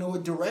 oh, I don't know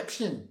what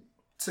direction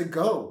to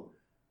go.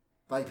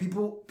 Like,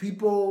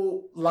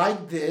 people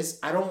like this.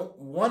 I don't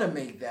want to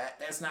make that.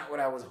 That's not what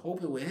I was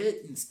hoping would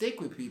hit and stick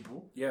with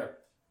people. Yeah.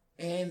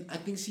 And I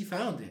think she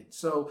found it.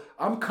 So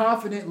I'm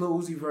confident Lil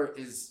Uzi Vert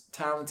is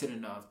talented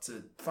enough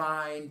to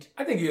find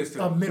I think he is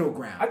too. A middle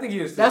ground. I think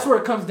he is too. That's where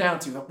it comes down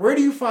to. Where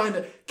do you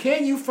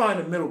can you find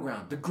a middle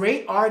ground? The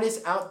great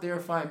artists out there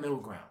find middle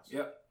grounds.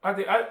 Yeah. I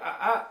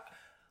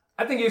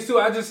think he is too.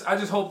 I just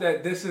hope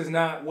that this is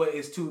not what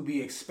is to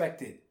be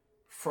expected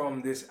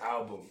from this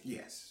album.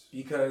 Yes.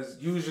 Because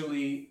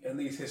usually, at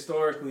least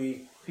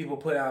historically, people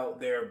put out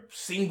their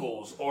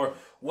singles or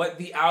what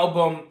the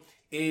album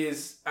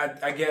is,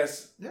 I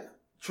guess,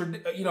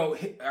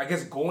 I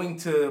guess going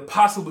to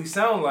possibly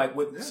sound like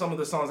with some of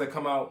the songs that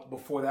come out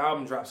before the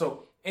album drops.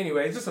 So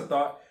anyway, it's just a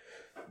thought.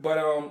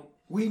 But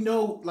we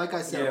know, like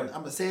I said,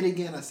 I'm gonna say it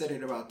again. I said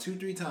it about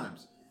 2-3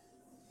 times.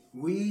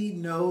 We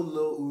know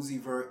Lil Uzi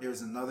Vert,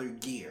 there's another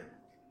gear,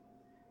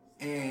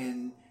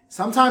 and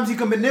sometimes you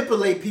can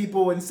manipulate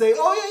people and say,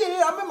 "Oh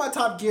yeah, I'm in my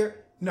top gear."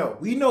 No,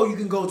 we know you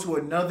can go to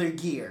another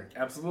gear.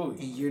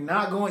 Absolutely, and you're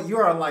not going.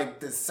 You're on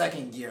like the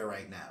second gear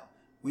right now.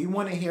 We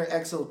want to hear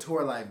EXO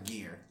Tour Life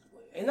gear.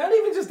 And not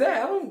even just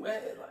that.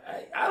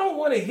 I don't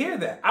want to hear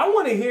that. I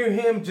want to hear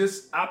him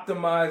just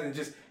optimize and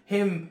just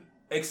him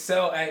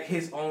excel at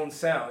his own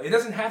sound. It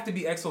doesn't have to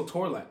be EXO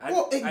Tour Life.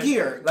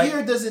 Gear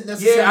doesn't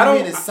necessarily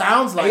mean it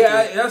sounds like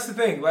it. That's the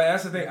thing.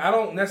 I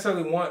don't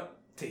necessarily want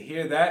to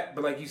hear that.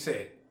 But like you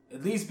said,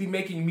 at least be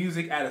making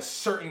music at a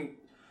certain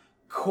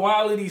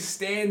quality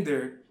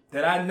standard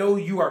that I know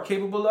you are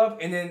capable of.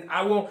 And then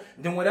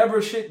then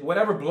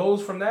whatever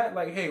blows from that,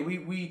 like, hey,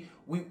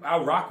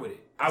 I'll rock with it.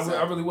 Exactly.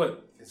 I really would.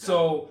 Exactly.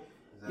 So,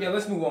 yeah,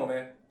 let's move on,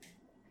 man.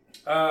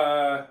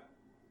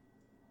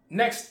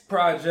 Next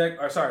song,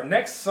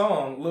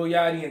 Lil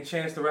Yachty and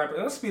Chance the Rapper.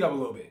 Let's speed up a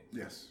little bit.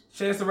 Yes.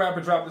 Chance the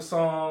Rapper dropped a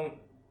song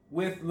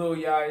with Lil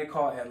Yachty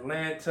called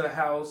Atlanta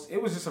House.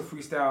 It was just a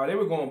freestyle. They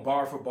were going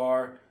bar for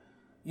bar.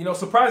 You know,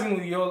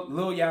 surprisingly,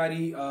 Lil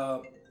Yachty,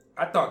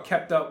 I thought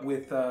kept up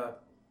with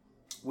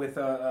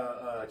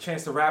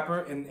Chance the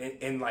Rapper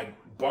in like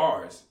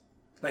bars.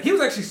 Like, he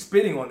was actually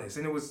spitting on this,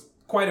 and it was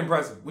quite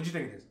impressive. What'd you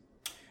think of this?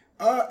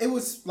 It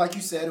was, like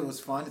you said, it was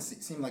fun. It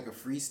seemed like a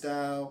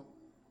freestyle.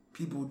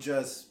 People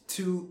just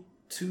two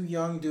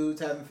young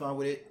dudes having fun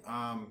with it.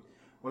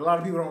 What a lot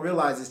of people don't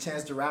realize is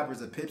Chance the Rapper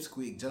is a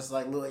pipsqueak, just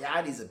like Lil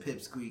Yachty's a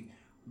pipsqueak.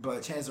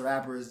 But Chance the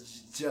Rapper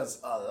is just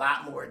a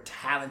lot more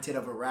talented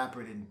of a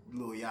rapper than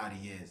Lil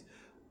Yachty is.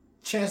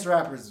 Chance the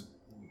Rapper's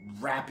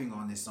rapping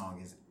on this song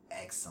is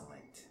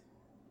excellent.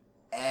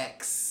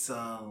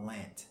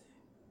 Excellent.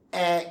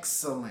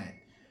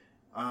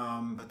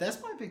 But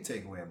that's my big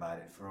takeaway about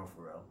it, for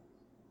real.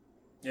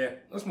 Yeah,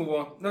 let's move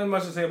on. Nothing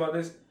much to say about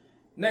this.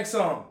 Next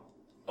song,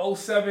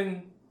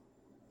 070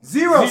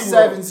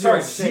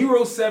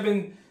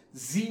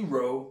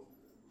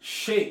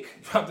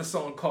 Shake dropped a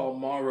song called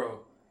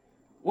Morrow.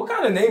 What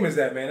kind of name is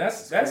that, man?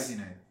 That's crazy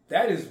name.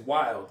 That is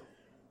wild.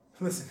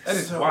 Listen, that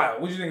is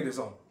wild. What do you think of this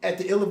song? At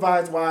the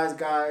Ill-Advised Wise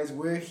guys,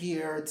 we're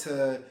here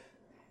to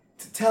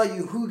tell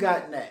you who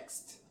got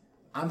next.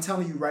 I'm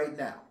telling you right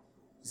now,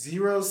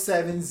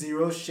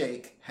 070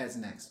 Shake has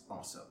next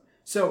also.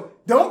 So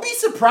don't be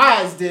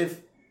surprised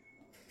if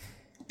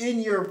in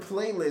your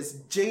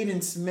playlist,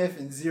 Jaden Smith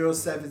and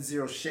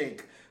 070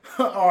 Shake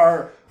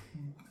are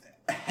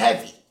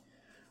heavy.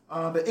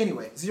 But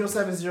anyway,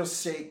 070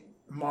 Shake,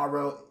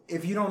 Morrow.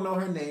 If you don't know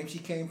her name, she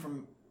came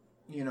from,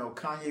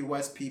 Kanye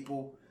West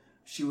people.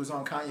 She was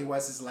on Kanye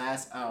West's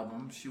last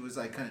album. She was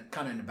like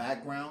kind of in the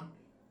background.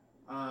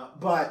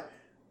 But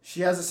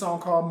she has a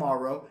song called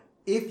Morrow.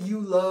 If you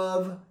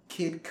love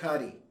Kid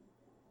Cudi,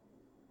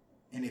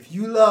 and if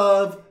you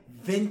love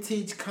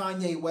vintage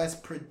Kanye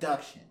West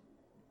production,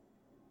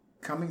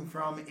 coming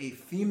from a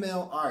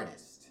female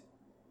artist,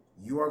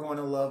 you are going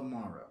to love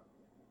Morrow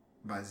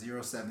by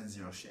 070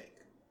 Shake.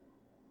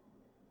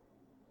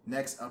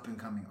 Next up and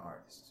coming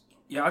artist.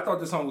 Yeah, I thought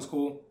this song was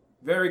cool.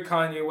 Very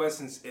Kanye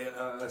West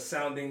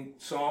sounding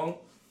song.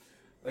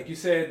 Like you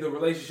said, the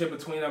relationship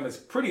between them is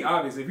pretty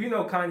obvious. If you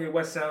know Kanye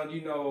West sound,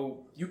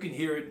 you can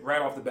hear it right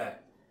off the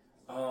bat.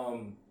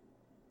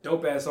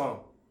 Dope ass song.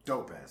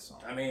 Dope ass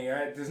song. I mean,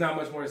 there's not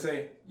much more to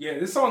say. Yeah,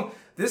 this song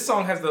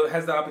has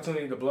the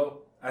opportunity to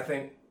blow. I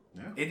think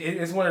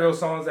it's one of those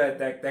songs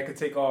that could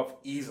take off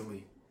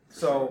easily.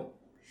 So,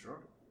 sure.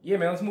 Yeah,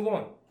 man, let's move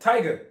on.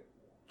 Tyga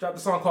dropped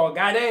a song called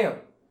Goddamn.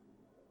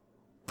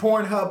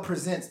 Pornhub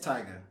presents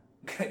Tyga.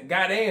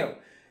 Goddamn,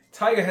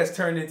 Tyga has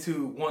turned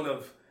into one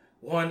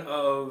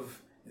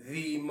of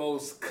the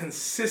most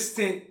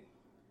consistent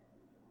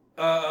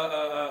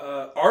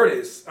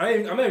artists.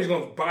 I'm not even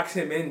going to box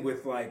him in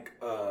with like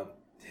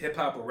hip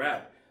hop or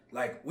rap.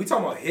 Like, we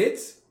talking about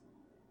hits.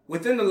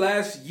 Within the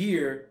last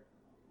year,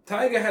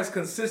 Tyga has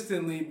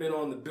consistently been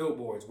on the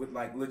billboards with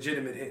like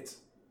legitimate hits.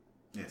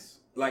 Yes,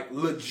 like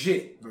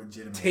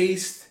legitimate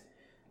taste.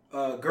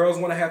 Girls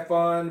Want to Have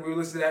Fun. We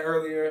listened to that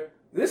earlier.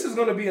 This is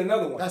going to be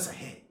another one. That's a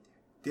hit.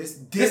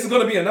 This is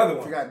going to be another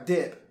one. You got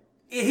Dip.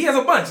 He has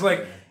a bunch.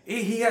 Like,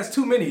 he has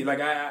too many.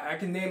 Like, I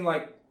can name,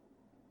 like,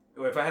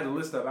 if I had to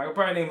list up, I could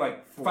probably name,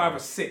 like, 5 or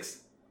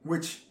 6.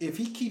 Which, if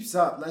he keeps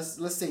up,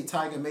 let's say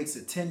Tyga makes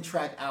a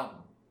 10-track album,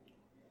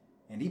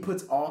 and he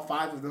puts all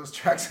 5 of those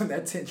tracks on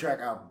that 10-track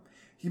album,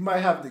 he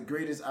might have the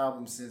greatest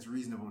album since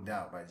Reasonable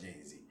Doubt by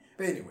Jay-Z.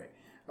 But anyway,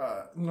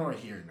 nor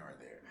here nor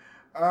there.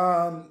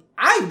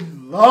 I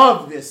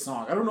love this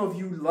song. I don't know if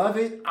you love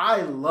it.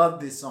 I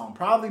love this song.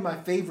 Probably my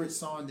favorite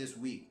song this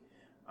week.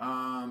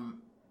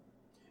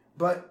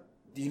 But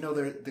do you know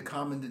the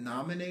common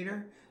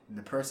denominator? And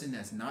the person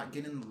that's not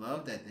getting the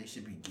love that they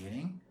should be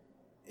getting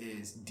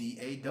is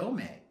D.A.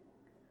 Doman.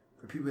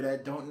 For people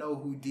that don't know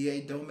who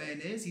D.A. Doman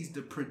is, he's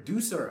the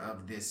producer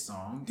of this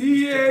song.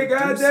 D.A.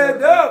 got that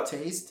dope.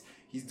 Taste.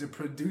 He's the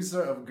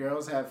producer of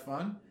Girls Have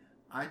Fun.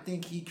 I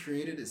think he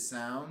created a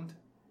sound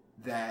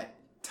that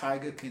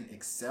Tyga can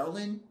excel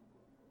in,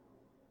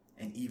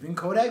 and even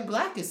Kodak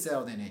Black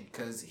excelled in it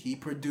because he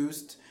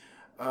produced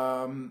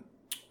what's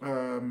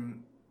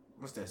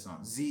that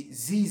song?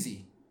 ZZ.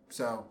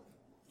 So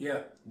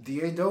yeah,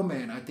 D.A.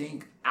 Doman,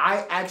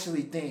 I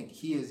actually think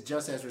he is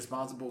just as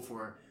responsible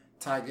for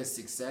Tyga's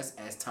success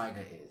as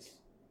Tyga is.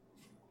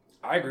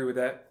 I agree with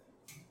that.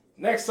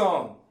 Next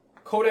song,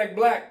 Kodak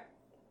Black,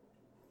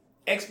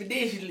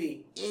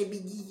 Expeditiously.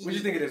 What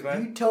you think of this,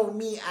 man? You told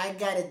me I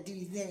gotta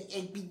do that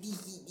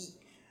expeditiously.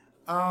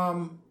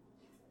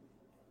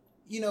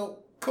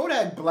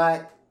 Kodak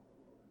Black,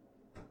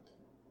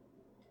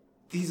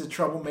 he's a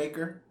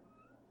troublemaker.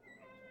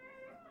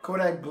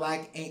 Kodak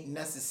Black ain't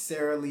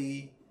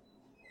necessarily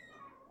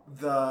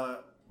the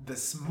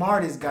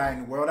smartest guy in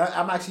the world.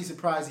 I'm actually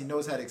surprised he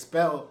knows how to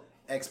spell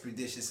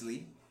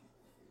expeditiously.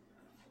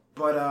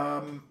 But,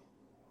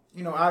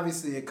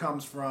 obviously it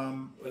comes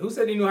from... Who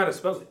said he knew how to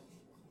spell it?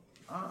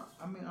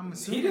 I'm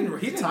assuming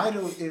the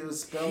title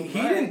is spelled right.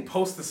 He didn't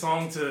post the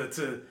song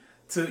to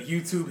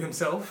YouTube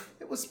himself.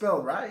 It was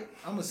spelled right.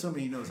 I'm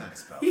assuming he knows how to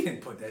spell it. He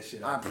didn't put that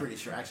shit out. I'm pretty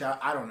sure. Actually,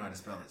 I don't know how to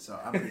spell it, so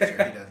I'm pretty sure he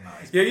doesn't know how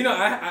to spell it.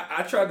 Yeah,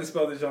 I tried to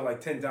spell this joint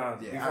like 10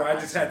 times before I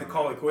just had to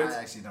call it quits.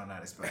 I actually don't know how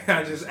to spell it.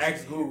 I just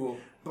asked Google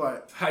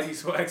but how do you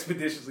spell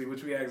expeditiously,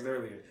 which we asked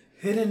earlier.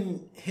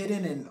 Hidden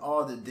in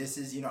all the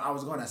disses, I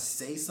was going to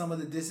say some of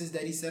the disses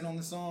that he said on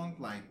the song,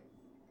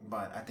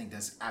 but I think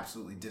that's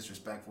absolutely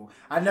disrespectful.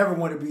 I never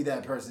want to be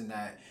that person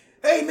that,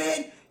 hey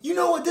man, you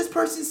know what this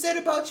person said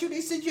about you? They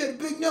said you had a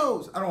big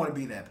nose. I don't want to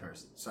be that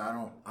person. So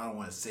I don't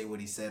want to say what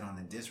he said on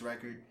the diss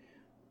record.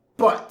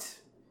 But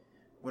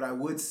what I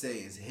would say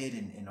is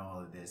hidden in all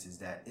of this is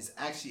that it's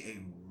actually a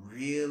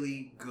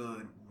really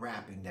good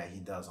rapping that he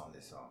does on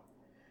this song.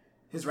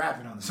 His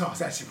rapping on the song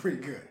is actually pretty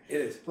good.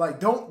 It is. Like,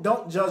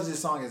 don't judge this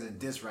song as a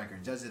diss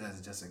record. Judge it as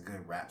just a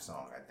good rap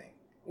song, I think.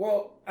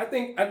 Well, I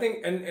think,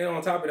 and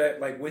on top of that,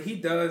 like what he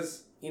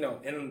does,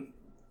 in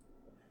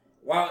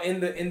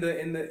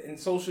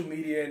social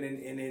media and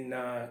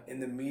in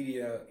the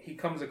media, he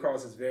comes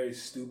across as very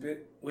stupid,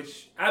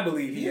 which I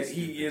believe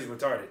he is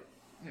retarded,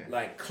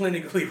 like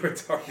clinically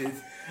retarded.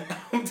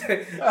 I'm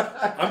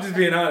just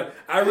being honest.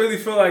 I really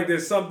feel like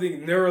there's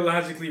something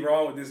neurologically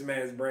wrong with this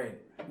man's brain.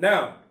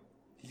 Now,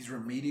 he's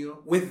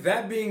remedial. With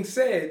that being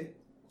said,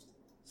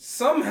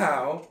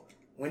 somehow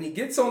when he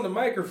gets on the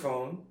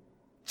microphone,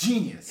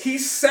 Genius. He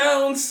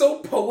sounds so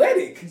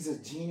poetic. He's a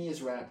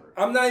genius rapper.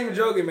 I'm not even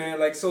joking, man.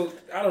 Like, so,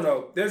 I don't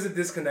know. There's a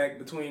disconnect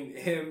between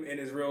him in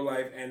his real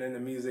life and in the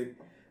music.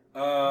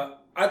 I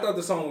thought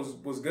the song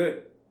was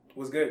good.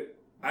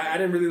 I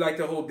didn't really like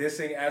the whole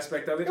dissing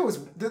aspect of it. It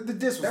was the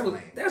diss was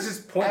lame. That's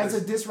just pointless.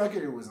 As a diss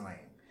record, it was lame.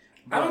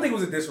 I don't think it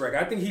was a diss record.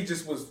 I think he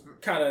just was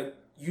kind of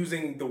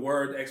using the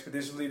word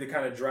expeditiously to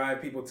kind of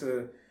drive people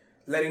to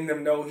letting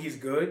them know he's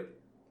good.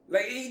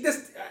 Like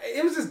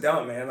it was just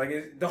dumb, man.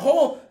 Like the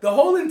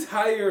whole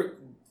entire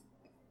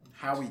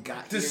how we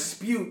got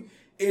dispute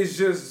is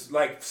just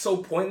like so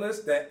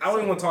pointless that I don't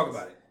even want to talk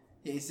about it.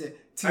 Yeah, he said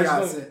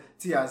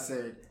T.I.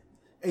 said,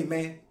 "Hey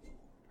man,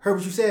 heard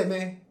what you said,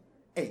 man.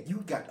 Hey,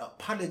 you got to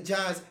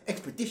apologize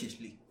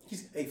expeditiously."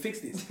 Hey,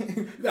 fix this.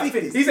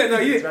 He said, no,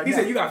 he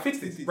said, you got to fix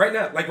this right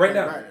now. Like, right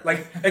now.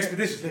 Like,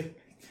 expeditiously.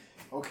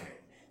 Okay.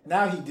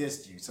 Now he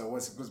dissed you, so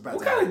what's about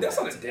what to happen? That's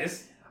not a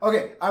diss.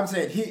 Okay, I'm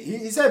saying,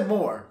 he said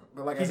more,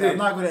 but like I said, I'm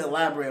not going to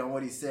elaborate on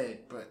what he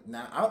said, but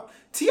now,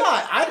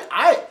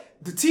 T.I.,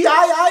 the T.I.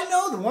 I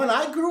know, the one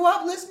I grew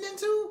up listening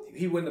to,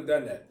 he wouldn't have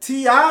done that.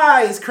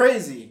 T.I. is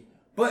crazy.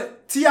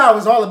 But T.I.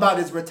 was all about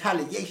his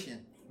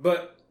retaliation.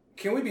 But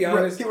can we be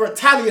honest?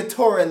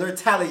 Retaliatory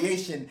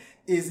retaliation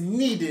is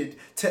needed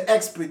to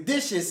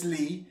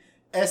expeditiously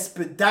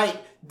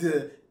expedite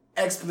the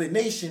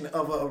explanation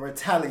of a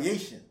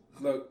retaliation.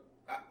 Look,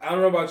 I don't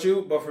know about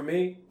you, but for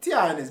me,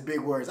 T.I. and his big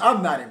words,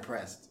 I'm not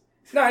impressed.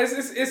 Nah,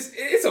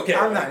 it's okay.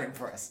 I'm not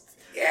impressed.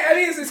 Yeah, I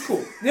mean it's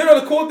cool. You know,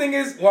 the cool thing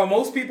is, while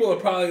most people are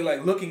probably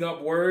like looking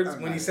up words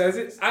when he says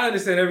it, I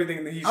understand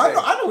everything that he's saying.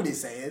 I know what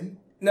he's saying.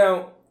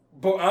 Now,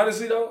 but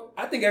honestly though,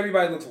 I think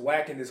everybody looks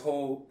whack in this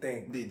whole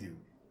thing. They do.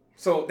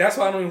 So that's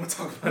why I don't even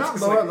talk about not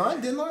this. Laura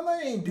Lyon. Didn't Laura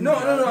Lyon ain't do No.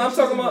 I'm not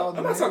talking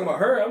about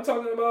her. I'm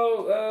talking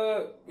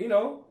about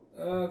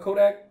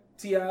Kodak,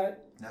 T.I.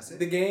 That's it.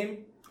 The Game.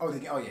 Oh,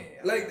 yeah.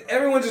 Like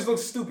everyone just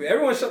looks stupid.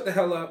 Everyone shut the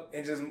hell up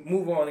and just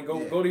move on and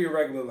go to your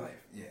regular life.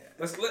 Yeah.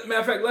 Matter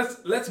of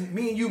fact, let's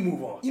me and you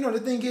move on. You know the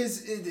thing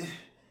is,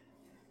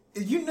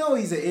 you know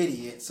he's an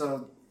idiot,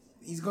 so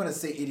he's gonna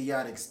say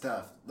idiotic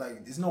stuff.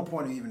 Like there's no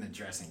point of even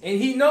addressing it.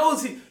 And he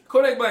knows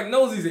Kodak Black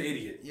knows he's an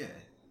idiot. Yeah.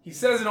 He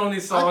says it on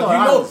his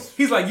song.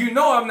 He's like,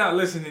 I'm not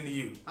listening to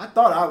you. I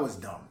thought I was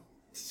dumb.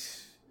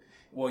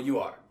 Well, you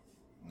are.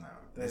 No.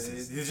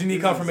 Did you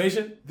need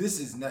confirmation? This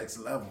is next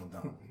level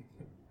dumb.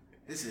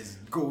 This is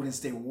Golden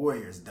State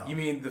Warriors dumb. You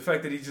mean the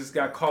fact that he just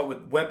got caught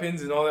with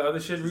weapons and all that other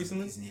shit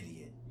recently? He's an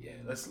idiot. Yeah,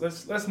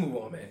 let's move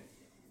on, man.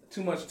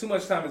 Too much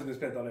time has been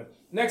spent on him.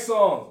 Next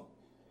song.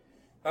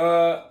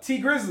 T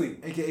Grizzly.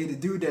 AKA the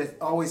dude that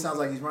always sounds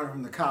like he's running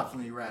from the cops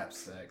when he raps.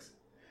 Sex.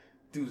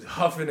 Dude's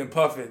huffing and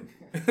puffing.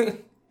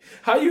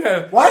 How you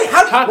have? Why do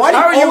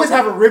you always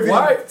have a riveting?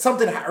 Why?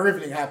 Something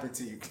riveting happened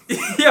to you.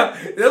 Yeah,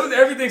 doesn't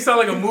everything sound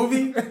like a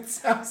movie?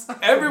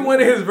 Every one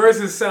of his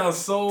verses sounds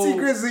so. T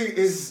Grizzly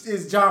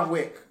is John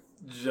Wick.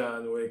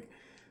 John Wick.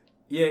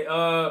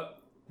 Yeah.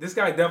 This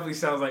guy definitely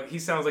sounds like he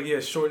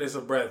has shortness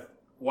of breath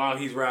while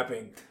he's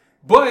rapping,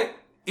 but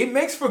it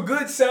makes for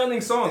good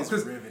sounding songs.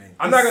 It's riveting.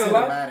 I'm not gonna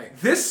lie.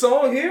 This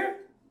song here,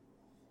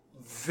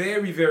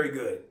 very very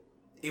good.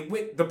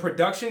 The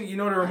production. You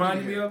know what it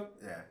reminded me of?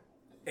 Yeah.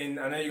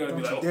 And I know you're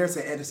gonna be like, "There's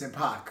an Edison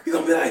Pac." You're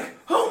gonna be like,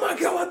 "Oh my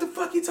god, what the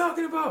fuck you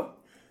talking about?"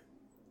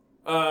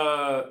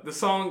 The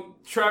song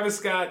Travis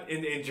Scott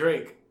and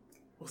Drake.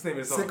 What's the name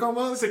of the song? Sicko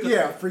Mode?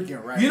 Yeah,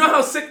 freaking right. You know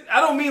how sick?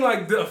 I don't mean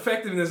like the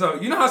effectiveness of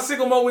it. You know how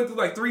Sicko Mode went through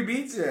like 3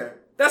 beats? Yeah.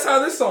 That's how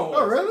this song was.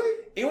 Oh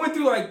really? It went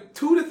through like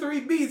 2 to 3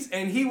 beats,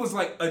 and he was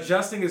like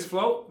adjusting his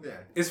flow. Yeah.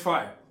 It's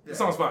fire. The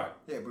song's fire.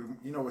 Yeah, but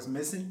you know what's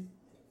missing?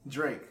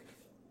 Drake.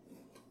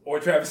 Or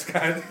Travis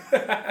Scott.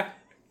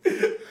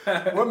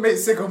 What made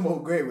Sicko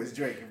Mode great was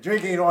Drake. If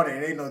Drake ain't on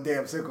it ain't no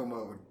damn Sicko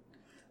Mode.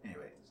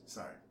 Anyway,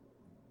 sorry.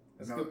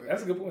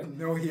 That's a good point.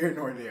 No here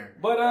nor there.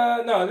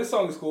 But no, this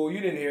song is cool. You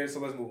didn't hear it, so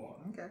let's move on.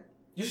 Okay.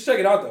 You should check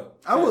it out though.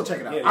 I will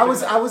check it out. Yeah,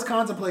 I was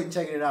contemplating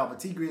checking it out, but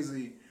T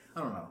Grizzly,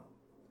 I don't know.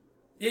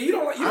 Yeah, you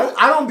don't.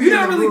 I don't. You're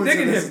not really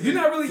digging him. You're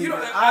not really. You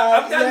don't.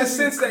 I've gotten the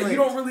sense that you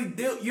don't really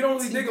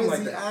dig him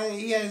like that.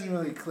 He hasn't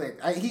really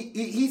clicked.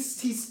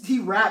 He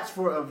raps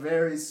for a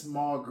very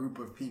small group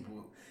of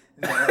people.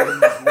 In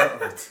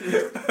this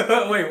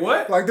world. Wait,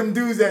 what? Like them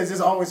dudes that's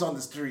just always on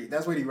the street.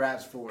 That's what he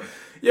raps for.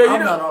 Yeah, I'm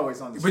not always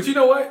on the street. But you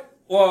know what?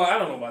 Well, I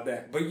don't know about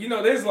that. But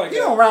there's like you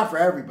don't rap for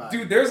everybody.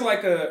 Dude, there's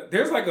like a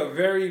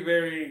very,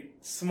 very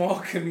small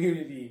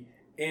community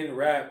in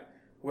rap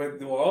where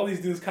all these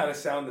dudes kind of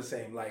sound the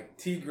same. Like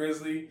T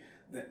Grizzly,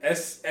 the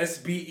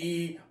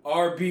SBE,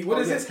 RB. What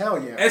is it?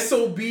 Hell yeah.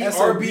 SOB,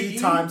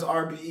 RBE times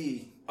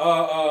RBE.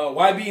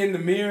 YB in the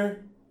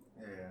mirror.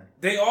 Yeah.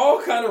 They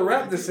all kind of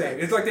rap the same.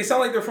 It's like they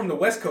sound like they're from the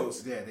West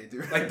Coast. Yeah, they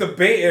do. Like the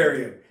Bay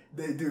Area.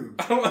 They do.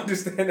 I don't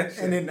understand that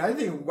shit. And then I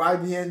think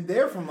YBN,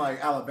 they're from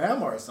like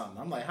Alabama or something.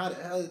 I'm like, how the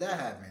hell did that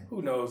happen?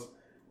 Who knows?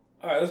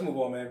 All right, let's move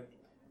on, man.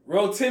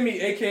 Real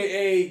Timmy,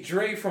 a.k.a.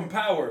 Dre from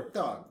Power.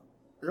 Dog,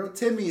 Real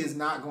Timmy is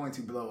not going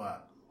to blow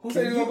up. Who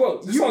said he's going to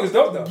blow? This song is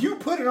dope, though. You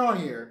put it on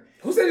here.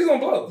 Who said he's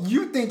going to blow?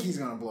 You think he's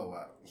going to blow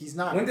up. He's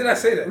not. When did I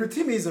say that? Real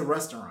Timmy is a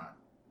restaurant.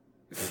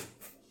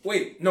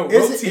 Wait, no,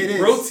 Is Roti. it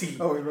is. Roti.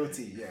 Oh,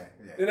 Roti. Yeah.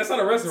 And that's not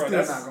a restaurant. Still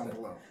That's not gonna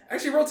blow.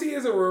 Actually, Roti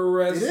is a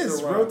restaurant. It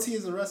is. Roti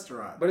is a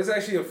restaurant. But it's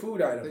actually a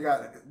food item. They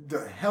got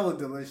the hella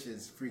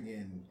delicious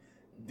freaking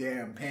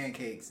damn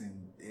pancakes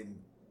and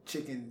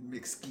chicken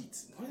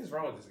mesquites. What is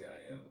wrong with this guy?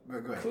 Yo?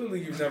 But go ahead.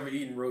 Clearly, you've never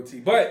eaten roti.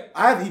 But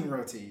I've eaten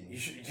roti.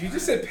 you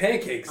just said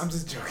pancakes. I'm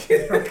just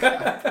joking.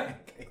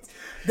 Pancakes.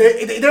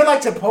 They're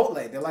like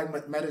Chipotle. They're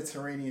like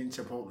Mediterranean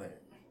Chipotle.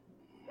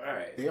 All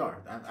right. They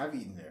are. I've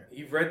eaten there.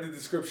 You've read the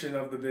description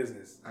of the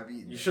business. I've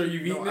eaten. You sure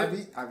you've eaten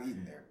it? I've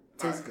eaten there.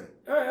 Tastes good.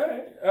 All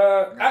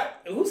right.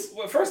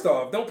 Well, first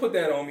off, don't put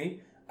that on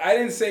me. I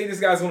didn't say this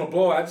guy's gonna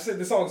blow. I just said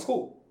the song is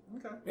cool.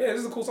 Okay. Yeah,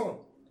 this is a cool song.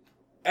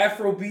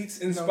 Afro beats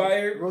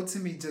inspired. No,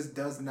 Rotimi just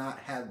does not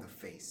have the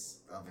face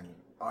of an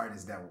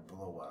artist that will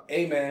blow up.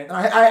 Hey man,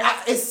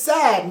 it's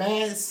sad,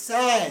 man. It's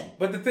sad.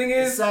 but the thing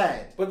is, It's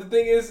sad. But the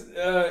thing is,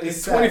 it's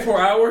sad. 24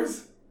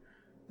 hours.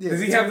 Yeah, Does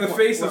he have the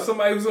face of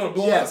somebody who's gonna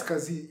blow yes, up?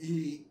 because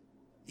he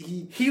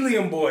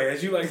Helium boy,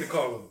 as you like to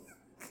call him.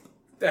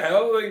 The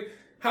hell, like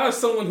how is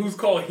someone who's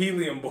called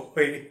Helium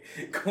boy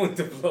going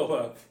to blow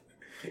up?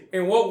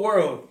 In what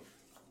world?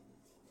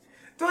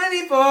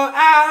 24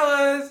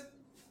 hours.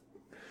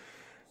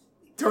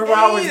 24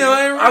 hours. You know,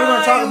 it I'm going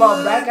to talk about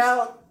rhymes. Back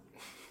Out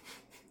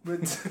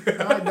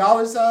with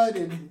Dollar Sign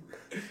and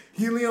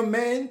Helium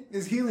Man.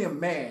 It's Helium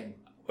Man.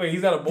 Wait,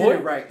 he's not a Get boy?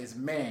 it right. It's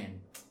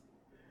man.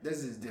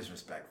 This is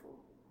disrespectful.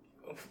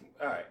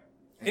 All right.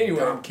 And Anyway.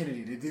 Dom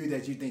Kennedy, the dude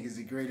that you think is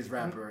the greatest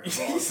rapper of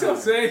all You see what I'm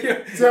time. saying?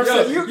 See what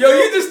I'm saying?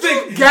 You just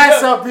think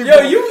gas up people.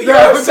 Yo, you No,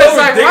 are it's so just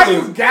like, why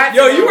ridiculous. you gassing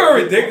Yo, you up are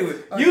people? ridiculous.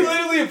 Okay. You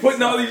literally are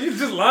putting all these. You're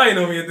just lying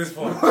on me at this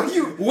point.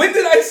 You- When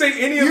did I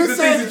say any of the things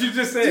that you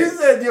just said? You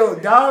said, yo,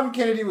 Dom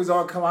Kennedy was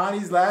on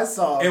Kalani's last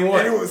song. And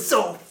what? it was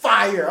so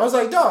fire. I was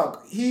like,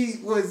 dog, he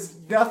was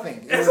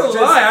nothing. It That's was a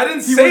just- lie. I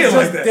didn't he say was it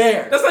like just that.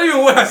 there. That's not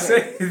even what I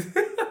said.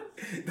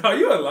 No,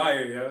 you're a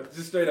liar, yo.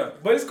 Just straight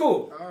up. But it's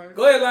cool. right.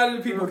 Go ahead, lie to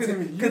the people. Yo,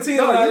 Timmy,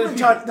 Continue to lie to the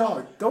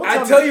people. Don't I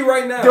tell tell me. you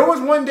right now. There was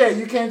one day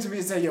you came to me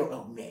and said, yo,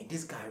 oh man,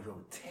 this guy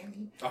wrote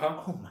Timmy. Uh-huh.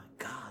 Oh my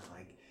God,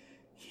 like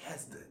he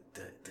has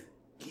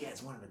he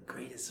has one of the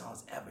greatest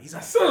songs ever. He's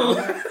like, So,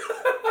 this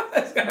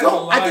guy's a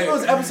go. I think it liar.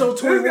 was episode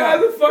 21. This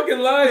guy's a fucking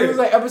liar. It was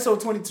like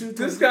episode 22.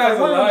 This guy's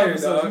a one of the liar,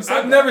 episodes. dog. You said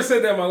I've that. never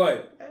said that in my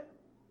life.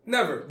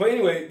 Never. But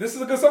anyway, this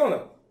is a good song,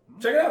 though.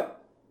 Check it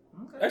out.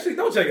 Actually,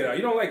 don't check it out.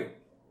 You don't like him.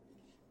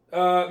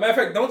 Matter of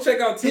fact, don't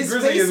check out T His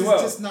Grizzly face as well.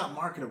 is just not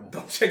marketable.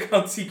 Don't check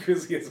out T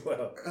Grizzly as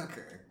well.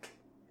 Okay.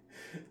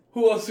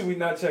 Who else should we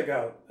not check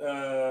out?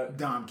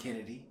 Dom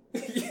Kennedy.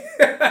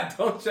 Yeah,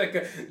 don't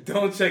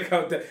check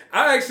out that.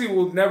 I actually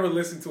will never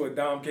listen to a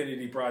Dom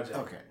Kennedy project.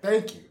 Okay.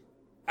 Thank you.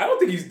 I don't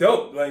think he's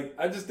dope. Like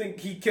I just think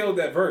he killed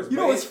that verse. You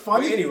know But what's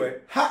funny? but anyway,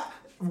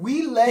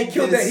 We let he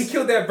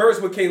killed that verse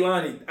with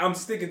Kehlani. I'm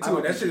sticking I to don't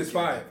it. That think shit he is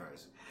killed fire. that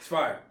verse. It's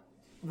fire.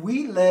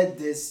 We led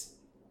this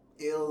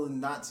ill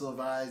not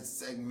survived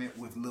segment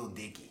with Lil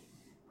Dicky.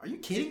 Are you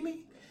kidding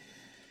me?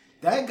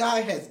 That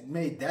guy has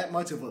made that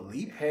much of a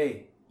leap.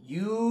 Hey,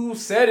 you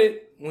said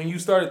it when you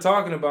started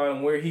talking about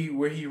him where he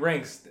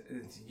ranks.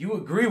 You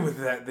agree with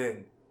that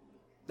then?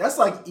 That's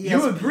like ESPN.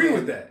 You agree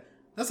with that?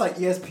 That's like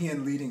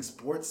ESPN leading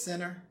Sports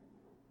Center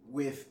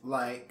with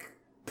like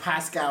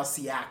Pascal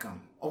Siakam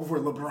over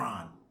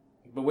LeBron.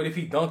 But what if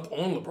he dunked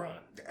on LeBron?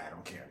 I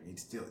don't care.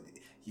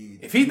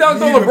 If he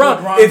dunked on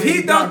LeBron, if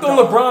he dunked on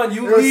LeBron,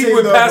 you lead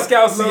with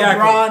Pascal Siakam.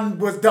 LeBron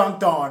was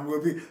dunked on.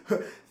 Will be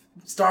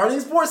starting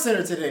Sports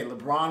Center today.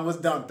 LeBron was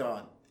dunked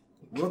on.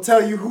 We'll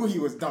tell you who he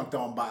was dunked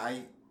on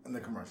by in the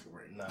commercial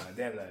break. Nah,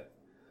 damn that.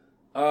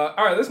 All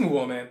right, let's move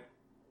on, man.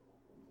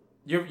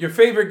 Your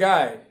favorite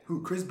guy,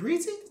 Who? Chris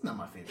Breezy? It's not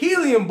my favorite.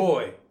 Helium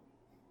Boy.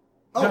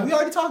 Oh, we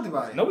already talked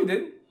about it. No, we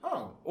didn't.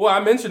 Oh, Well,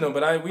 I mentioned him,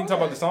 but we didn't talk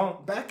about the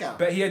song. Back Out.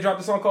 He had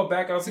dropped a song called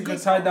Back Out featuring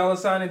good Ty song. Dolla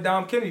 $ign and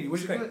Dom Kennedy. What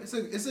you think? It's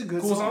a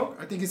good Cool song. song?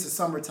 I think it's a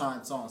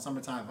summertime song,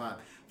 summertime vibe.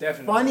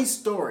 Definitely. Funny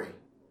story.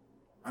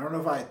 I don't know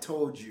if I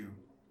told you.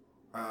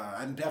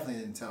 I definitely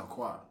didn't tell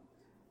Qua.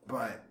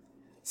 But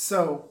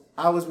so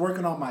I was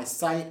working on my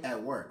site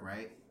at work,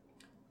 right?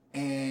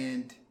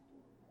 And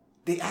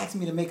they asked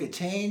me to make a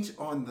change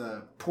on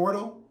the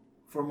portal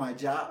for my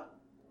job.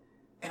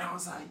 And I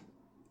was like,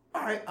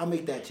 all right, I'll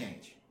make that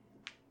change.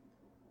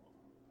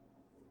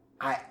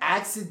 I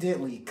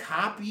accidentally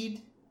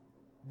copied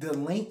the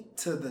link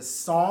to the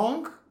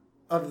song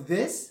of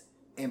this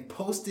and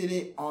posted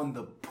it on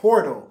the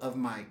portal of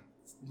my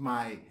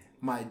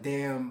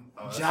damn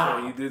That's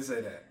job. right, you did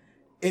say that.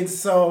 And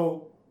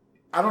so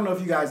I don't know if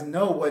you guys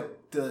know what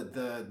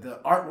the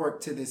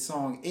artwork to this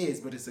song is,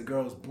 but it's a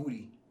girl's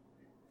booty.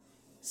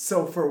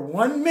 So for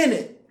 1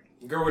 minute,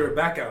 Girl with her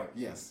back out.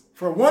 yes,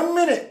 for 1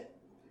 minute,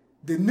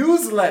 the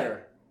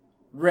newsletter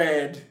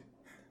read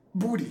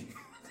booty.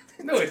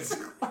 No, it's.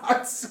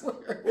 I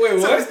swear. Wait,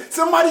 what? So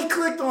somebody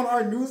clicked on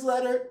our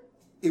newsletter,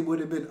 it would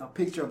have been a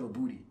picture of a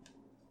booty.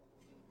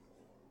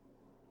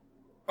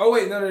 Oh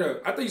wait, no.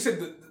 I thought you said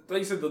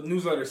the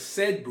newsletter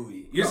said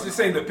booty. You're just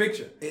saying the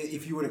picture.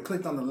 If you would have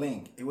clicked on the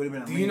link, it would have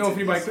been a Do link you know to if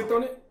anybody this clicked song.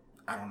 on it?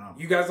 I don't know.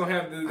 You guys don't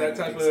have I that don't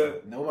type think of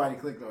so. Nobody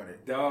clicked on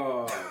it.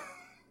 dog.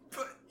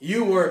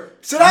 You were.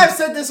 Should I have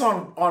said this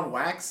on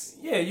wax?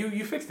 Yeah,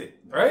 you fixed it,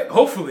 right?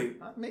 Hopefully.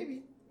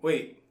 Maybe.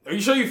 Wait, are you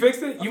sure you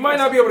fixed it? You might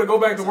not be able to go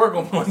back to work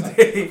on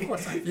Monday. Of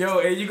course I fixed Yo,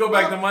 and you go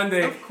back to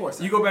Monday. Of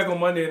course I You go back on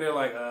Monday and they're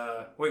like,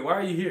 wait, why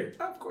are you here?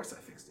 Of course I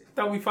fixed it. I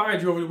thought we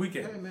fired you over the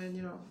weekend. Hey man,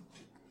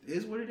 it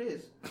is what it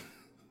is.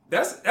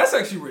 That's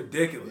actually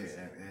ridiculous.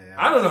 Yeah.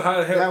 I don't know how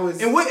the hell. That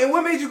was- and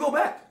what made you go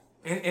back?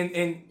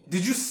 And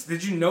did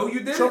you know you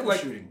did it? Like,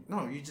 Troubleshooting.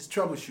 No, you just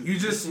troubleshoot. You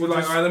just were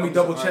like, all right, let me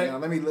double check. All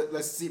right,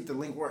 let's see if the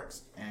link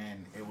works.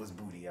 And it was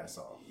booty I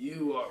saw.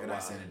 You are. And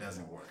wild. I said it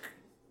doesn't work.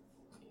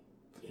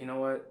 You know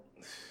what?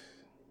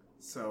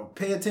 So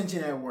pay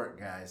attention at work,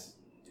 guys.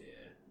 Yeah.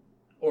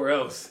 Or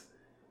else.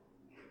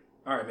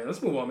 All right, man.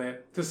 Let's move on, man,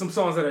 to some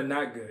songs that are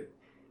not good.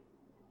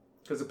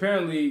 Because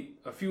apparently,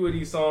 a few of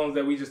these songs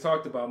that we just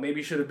talked about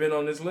maybe should have been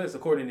on this list,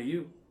 according to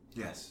you.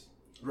 Yes.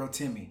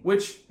 Rotimi.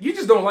 Which you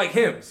just don't like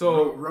him.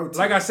 So, Rotimi.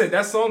 like I said,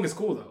 that song is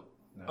cool though.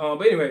 No.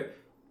 But anyway,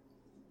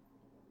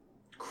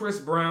 Chris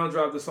Brown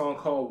dropped a song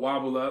called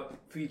 "Wobble Up"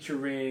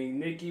 featuring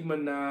Nicki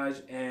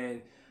Minaj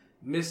and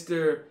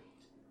Mr.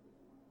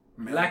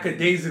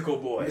 Lackadaisical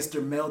Boy,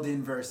 Mr.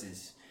 Meldon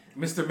versus.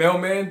 Mr.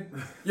 Mailman.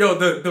 Yo,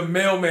 the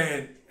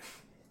mailman.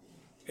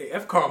 Hey,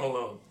 F. Karl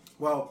Malone.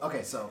 Well,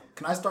 okay, so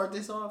can I start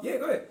this off? Yeah,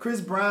 go ahead.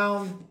 Chris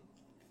Brown.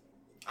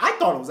 I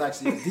thought it was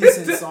actually a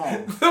decent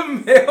song. The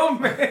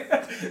mailman.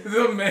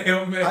 The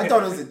mailman. I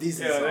thought it was a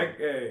decent song.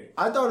 Hey.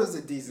 I thought it was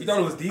a decent. You thought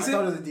it was song. decent? I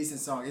thought it was a decent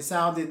song. It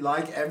sounded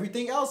like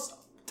everything else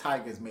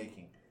Tyga's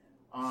making.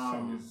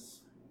 It's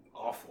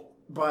awful.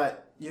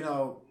 But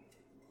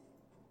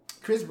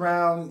Chris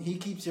Brown, he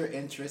keeps your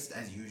interest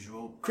as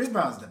usual. Chris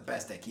Brown's the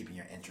best at keeping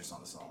your interest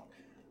on the song.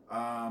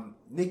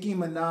 Nicki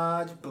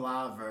Minaj,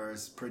 blah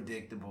verse,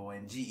 predictable,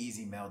 and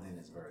G-Eazy Meldon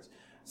his verse.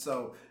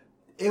 So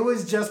it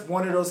was just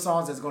one of those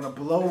songs that's gonna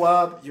blow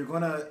up. You're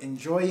gonna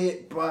enjoy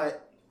it,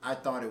 but I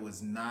thought it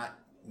was not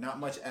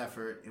much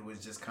effort. It was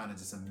just kind of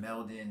just a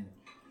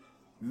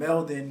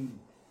Meldon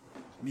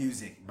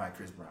music by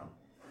Chris Brown.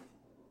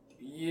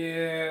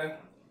 Yeah,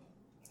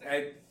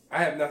 I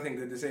have nothing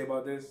good to say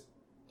about this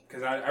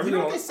because I really You know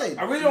don't. what they say?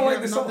 I really If don't you like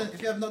have this nothing- song.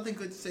 If you have nothing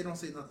good to say, don't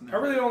say nothing. I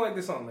really don't like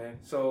this song, man.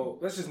 So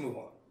let's just move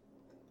on.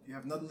 If you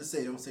have nothing to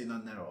say, don't say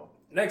nothing at all.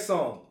 Next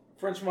song,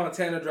 French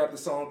Montana dropped a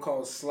song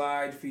called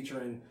 "Slide"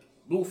 featuring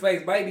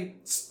Blueface Baby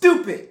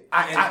Stupid.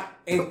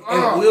 and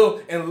Lil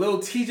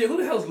TJ. Who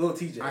the hell's Lil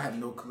TJ? I have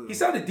no clue. He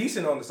sounded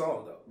decent on the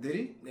song though. Did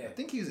he? Yeah. I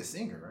think he was a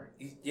singer,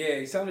 right?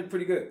 He sounded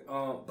pretty good.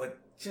 But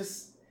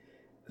just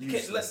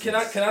Useless. can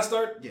I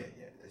start? Yeah.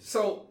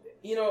 So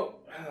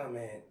oh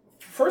man.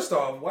 First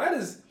off, why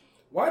does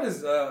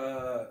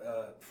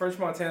French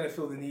Montana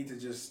feel the need to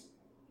just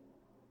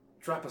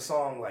drop a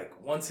song like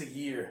once a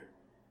year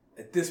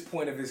at this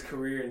point of his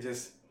career and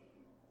just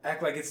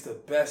act like it's the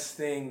best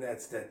thing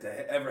that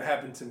ever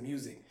happened to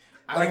music?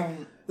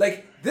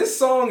 Like this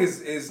song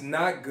is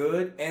not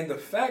good, and the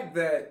fact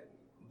that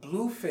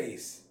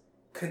Blueface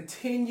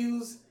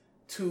continues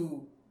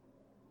to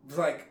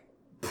like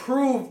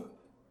prove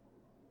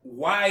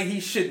why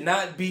he should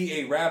not be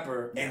a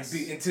rapper and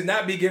to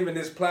not be given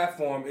this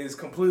platform is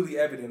completely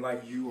evident.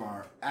 Like, You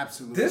are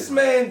absolutely this right.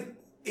 man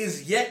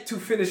is yet to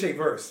finish a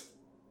verse.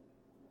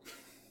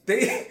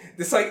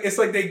 It's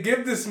like they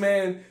give this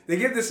man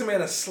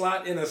a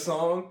slot in a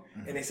song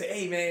and they say,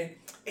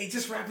 hey,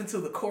 just rap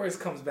until the chorus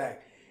comes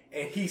back,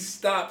 and he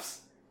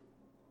stops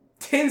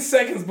 10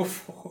 seconds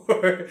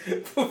before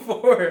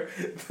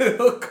the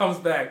hook comes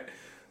back.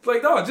 It's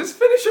like, no, just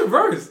finish your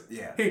verse.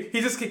 Yeah.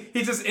 He just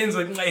ends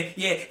like,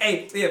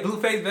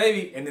 Blueface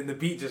Baby, and then the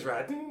beat just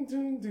right.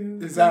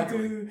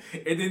 Exactly. And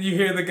then you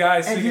hear the guy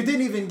And singing. you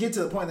didn't even get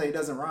to the point that he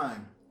doesn't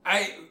rhyme.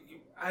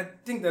 I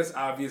think that's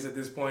obvious at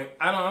this point.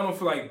 I don't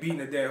feel like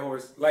beating a dead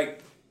horse.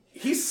 Like,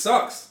 he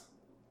sucks.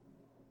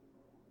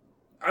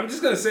 I'm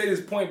just gonna say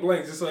this point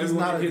blank, just so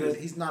everyone can hear this.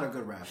 He's not a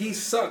good rapper. He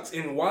sucks,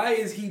 and why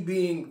is he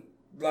being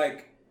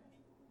like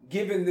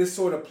given this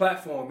sort of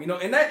platform?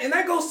 And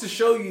that goes to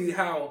show you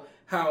how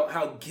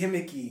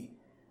gimmicky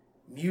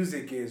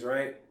music is,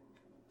 right?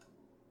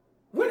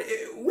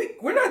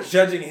 We're not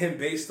judging him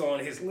based on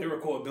his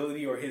lyrical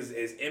ability or his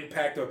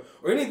impact or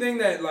anything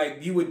that like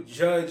you would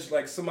judge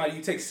like somebody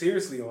you take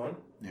seriously on.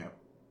 Yeah.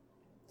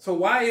 So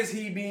why is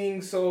he given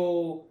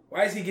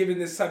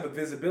this type of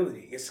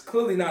visibility? It's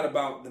clearly not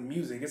about the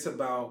music. It's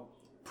about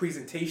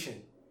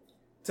presentation.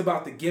 It's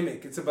about the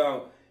gimmick. It's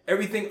about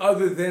everything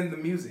other than the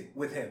music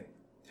with him.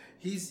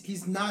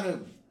 He's not a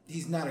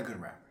good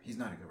rapper. He's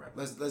not a good rapper.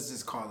 Let's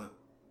just call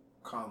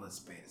it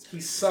spade. He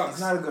sucks.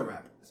 He's not a good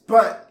rapper.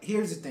 But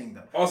here's the thing,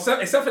 though.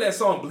 Except for that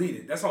song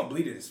 "Bleeded." That song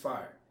 "Bleeded" is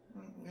fire.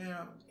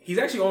 Yeah. He's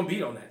actually on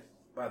beat on that,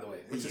 by the way,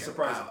 which is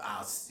surprising.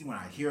 I'll see when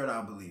I hear it,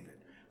 I'll believe it.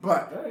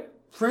 But All right.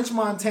 French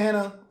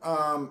Montana,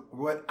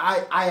 what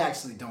I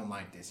actually don't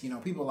like this.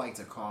 People like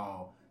to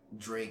call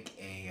Drake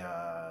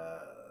a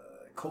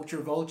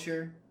culture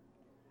vulture.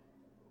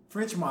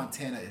 French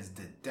Montana is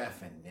the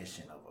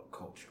definition of a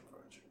culture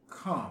vulture.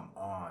 Come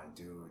on,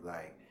 dude.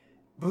 Like,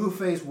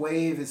 Blueface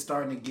Wave is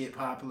starting to get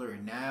popular,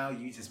 and now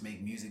you just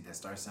make music that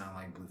starts sounding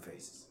like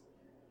Blueface's.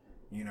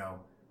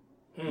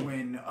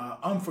 when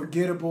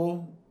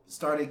Unforgettable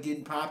started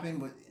getting popping,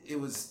 but it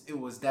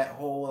was that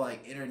whole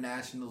like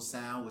international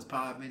sound was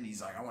popping.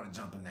 He's like, I want to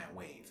jump in that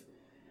wave,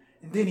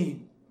 and then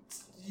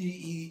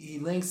he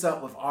links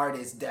up with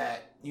artists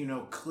that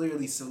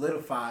clearly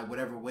solidify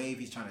whatever wave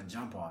he's trying to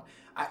jump on.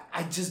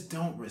 I just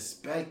don't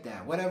respect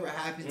that. Whatever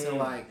happened to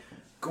like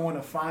going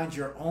to find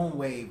your own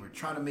wave or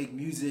trying to make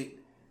music,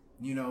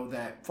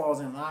 that falls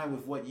in line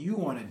with what you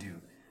want to do.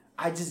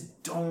 I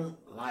just don't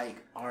like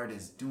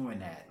artists doing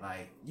that.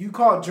 Like, you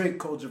call Drake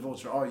culture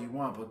vulture all you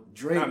want, but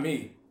Drake, not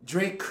me.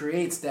 Drake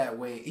creates that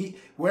wave.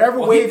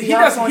 Wave he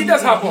hops on, he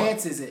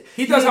enhances it.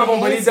 He does hop on,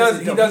 but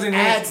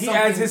he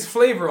adds his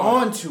flavor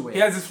onto it.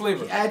 He adds his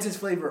flavor. He adds his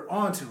flavor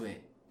onto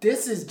it.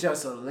 This is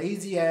just a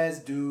lazy ass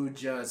dude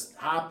just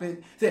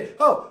hopping. Say,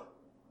 oh,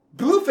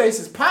 Blueface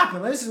is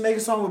popping. Let's just make a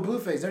song with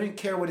Blueface. I don't even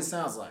care what it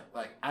sounds like.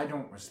 Like, I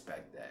don't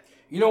respect that.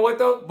 You know what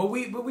though? But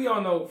we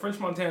all know French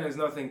Montana is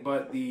nothing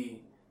but the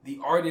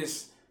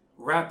artist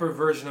rapper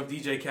version of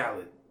DJ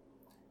Khaled.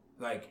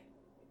 Like,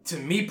 to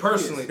me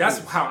personally, that's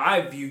how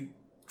I view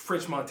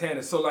French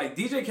Montana. So like,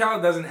 DJ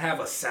Khaled doesn't have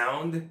a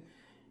sound.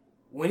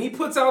 When he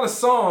puts out a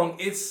song,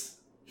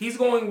 he's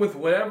going with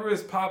whatever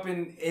is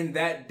popping in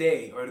that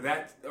day or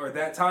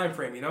that time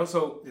frame,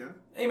 So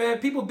hey man,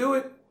 people do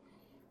it.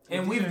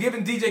 And we've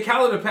given DJ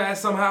Khaled a pass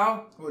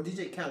somehow. Well,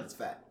 DJ Khaled's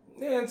fat.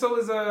 Yeah, and so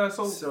is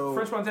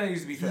French Montana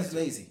used to be fat. He's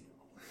lazy.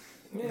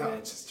 Yeah, no, man.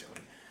 Just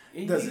joking.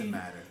 It doesn't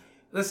matter.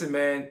 Listen,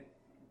 man,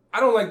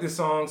 I don't like this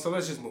song, so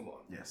let's just move on.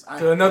 Yes,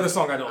 another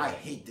song I don't like. I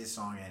hate this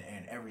song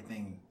and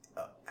everything,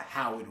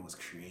 how it was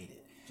created.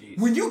 Jeez.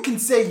 When you can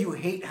say you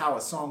hate how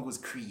a song was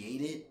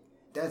created,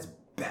 that's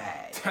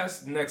bad.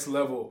 That's next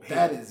level hate.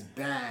 That is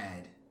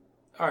bad.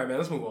 All right, man,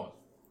 let's move on.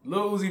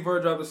 Lil Uzi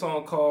Vert dropped a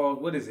song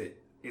called, what is it?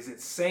 Is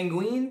it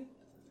Sanguine?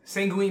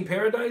 Sanguine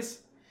Paradise?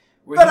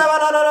 Where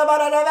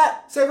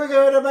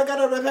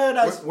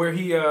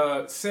he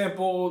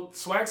sampled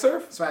Swag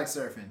Surf? Swag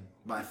Surfing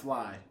by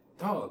Fly.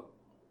 Dog.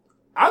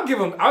 I'll give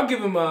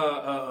him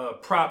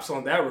props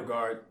on that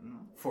regard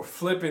for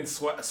flipping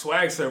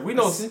Swag Surf. We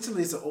know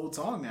essentially it's an old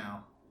song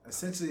now.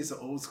 Essentially it's an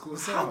old school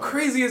song. How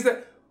crazy is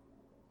that?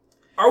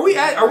 Are we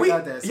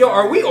old?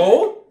 Yeah, we're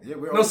old.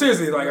 No,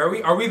 seriously, like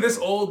are we this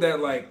old that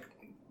like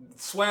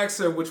Swag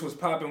Surf, which was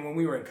popping when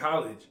we were in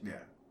college? Yeah.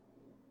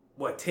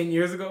 What, 10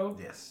 years ago?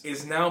 Yes.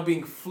 Is now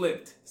being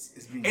flipped.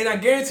 And I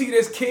guarantee you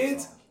there's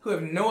kids who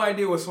have no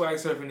idea what swag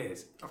surfing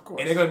is. Of course.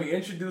 And they're going to be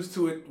introduced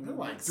to it through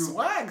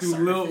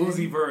Lil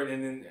Uzi Vert.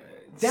 And then,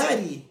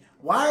 Daddy,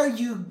 why are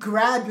you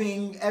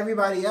grabbing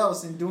everybody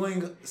else and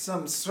doing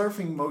some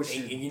surfing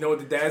motion? And you know what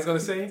the dad's going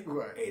to say?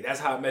 Right. Hey, that's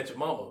how I met your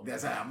mama.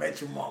 That's how I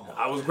met your mama.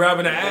 I was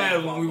grabbing her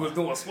ass when we was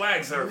doing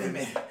swag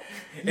surfing.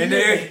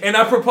 And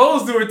I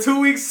proposed to her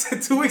 2 weeks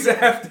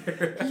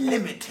after.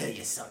 Let me tell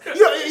you something.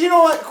 You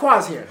know what?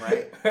 Qua's here,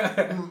 right?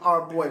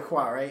 Our boy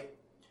Qua, right?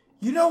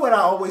 You know what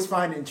I always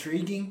find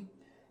intriguing?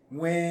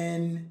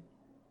 When,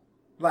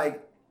 like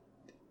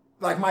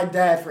my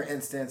dad, for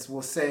instance,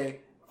 will say,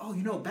 oh,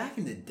 back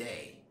in the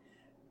day,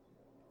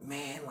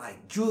 man,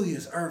 like,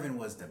 Julius Erving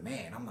was the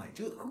man. I'm like,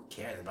 dude, who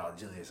cares about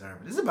Julius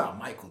Erving? This is about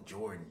Michael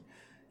Jordan.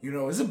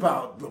 It's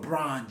about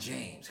LeBron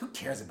James. Who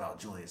cares about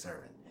Julius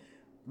Erving?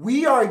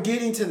 We are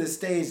getting to the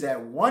stage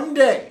that one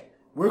day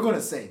we're going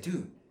to say,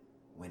 dude,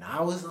 when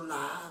I was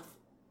alive,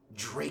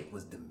 Drake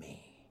was the man.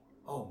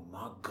 Oh,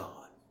 my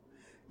God.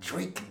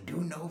 Drake can do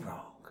no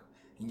wrong.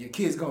 And your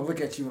kid's going to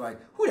look at you like,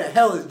 who the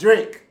hell is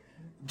Drake?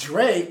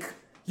 Drake?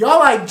 Y'all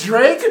like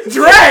Drake? Drake?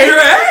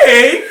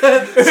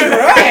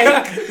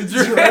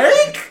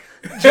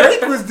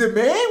 Drake was the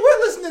man? We're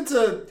listening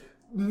to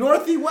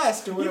Northie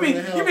West or whatever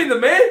the hell. You mean the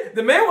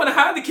man want to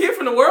hide the kid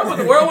from the world, but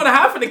the world want to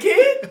hide from the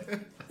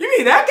kid? You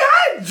mean that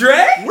guy?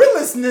 Drake? We're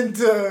listening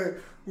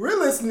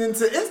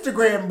to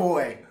Instagram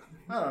Boy.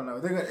 I don't know.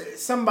 They're gonna,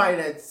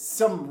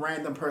 some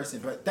random person,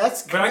 but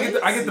that's crazy.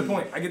 But I get the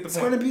point. It's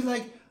going to be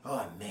like,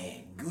 oh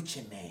man,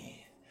 Gucci man.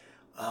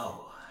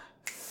 Oh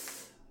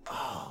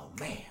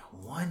man,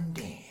 one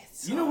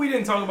dance. You know we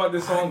didn't talk about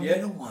this song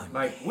yet.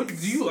 Like, what do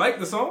you like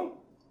the song?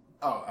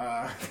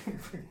 Oh,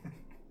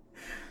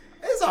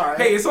 it's alright.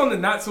 Hey, it's on the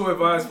not so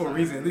advised for a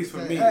reason, at least for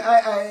me.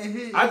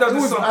 I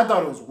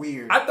thought it was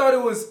weird. I thought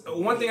it was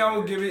one thing I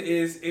will give it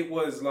is it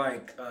was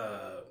like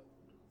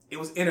it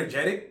was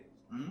energetic.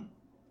 Mm-hmm.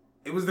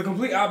 It was the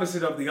complete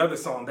opposite of the other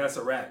song, That's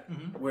a Rap,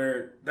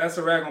 where That's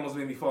a Rap almost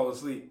made me fall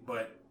asleep,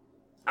 but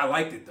I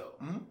liked it though.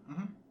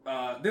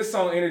 This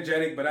song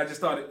energetic, but I just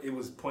thought it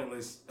was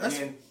pointless.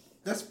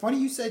 That's funny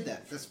you said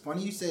that.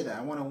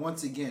 I want to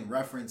once again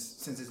reference,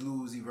 since it's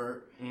Lil Uzi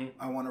Vert,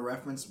 I want to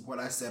reference what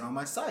I said on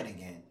my site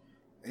again.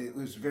 It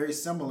was very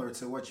similar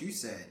to what you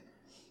said.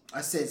 I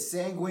said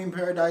Sanguine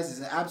Paradise is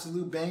an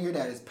absolute banger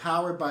that is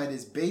powered by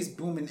this bass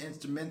booming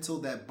instrumental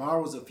that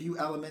borrows a few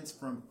elements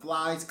from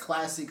Fly's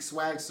classic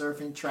swag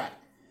surfing track.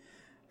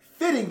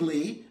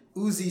 Fittingly,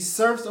 Uzi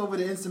surfs over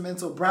the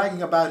instrumental,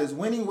 bragging about his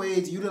winning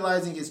ways,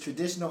 utilizing his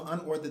traditional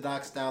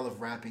unorthodox style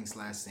of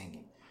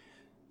rapping/singing.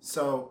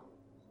 So,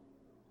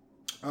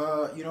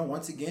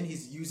 once again,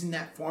 he's using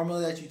that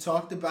formula that you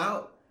talked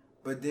about,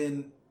 but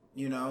then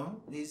You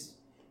know, this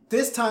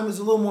time is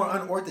a little more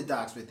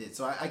unorthodox with it,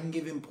 so I can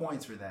give him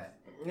points for that.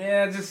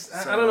 Yeah,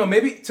 I don't know.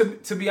 Maybe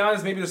to be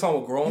honest, maybe the song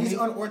will grow on me. He's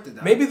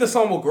unorthodox. Maybe the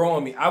song will grow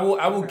on me. I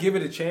will give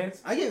it a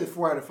chance. I gave it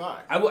 4 out of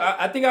 5.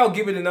 I think I'll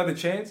give it another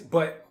chance.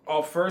 But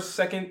off first,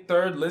 second,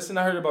 third listen,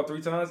 I heard it about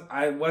 3 times.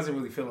 I wasn't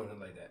really feeling it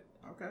like that.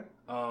 Okay.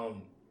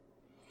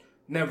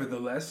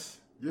 Nevertheless,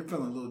 You're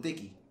feeling Lil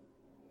Dicky.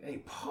 hey,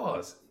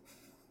 pause,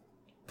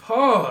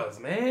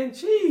 man.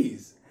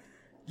 Jeez,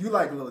 You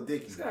like Lil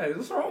Dicky. this guy,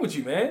 what's wrong with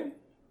you, man?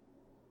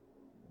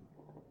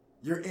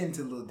 You're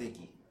into Lil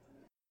Dicky.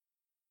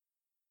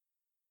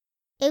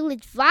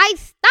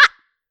 Ill-advised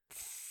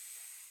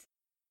thoughts.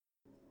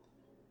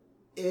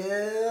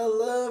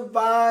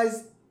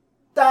 Ill-advised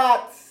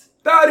thoughts.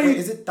 Thoughty. Wait,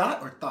 is it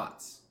thought or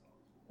thoughts?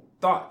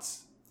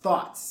 Thoughts.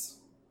 Thoughts.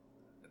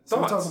 So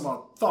we're Thoughts. talking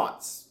about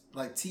thoughts.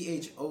 Like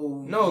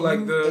THO. No,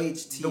 like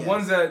the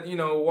ones that,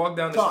 walk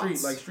down the Thoughts.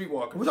 street, like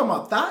streetwalkers. We're talking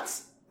about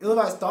thoughts?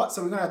 Ill-advised thoughts,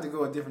 so we're going to have to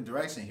go a different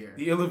direction here.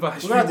 The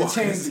ill-advised We're going to have to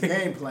change streetwalkers. the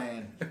game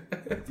plan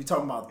if you're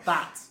talking about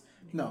thoughts.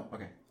 No,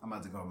 okay. I'm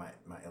about to go with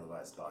my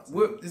ill-advised thoughts.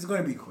 What? This is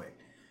going to be quick.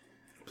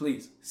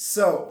 Please.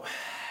 So,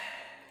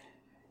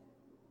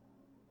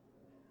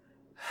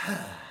 God.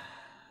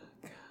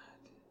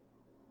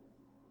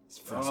 It's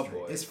frustrating.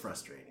 boy. It's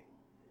frustrating.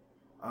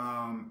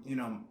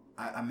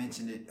 I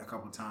mentioned it a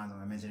couple times. I'm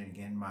going to mention it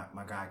again.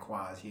 My guy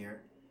Qua is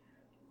here.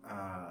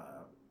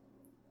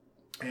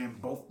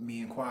 And both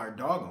me and Qua are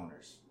dog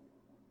owners,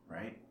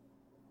 right?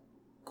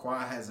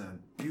 Qua has a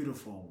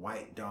beautiful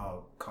white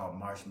dog called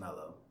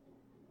Marshmallow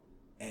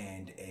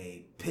and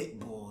a pit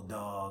bull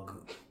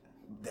dog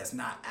that's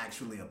not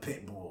actually a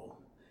pit bull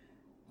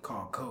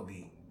called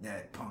Kobe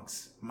that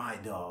punks my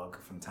dog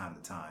from time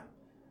to time.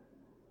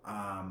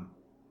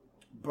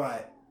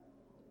 But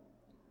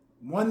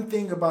one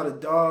thing about a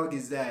dog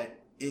is that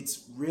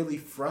it's really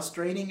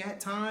frustrating at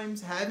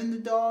times having the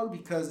dog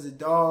because the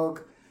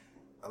dog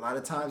a lot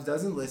of times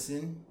doesn't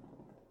listen.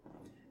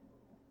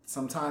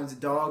 Sometimes the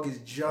dog is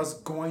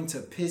just going to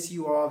piss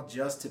you off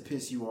just to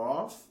piss you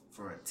off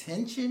for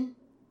attention.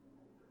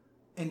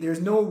 And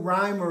there's no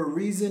rhyme or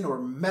reason or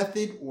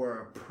method or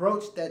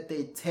approach that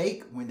they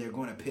take when they're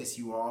going to piss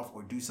you off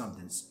or do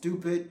something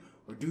stupid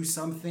or do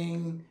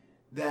something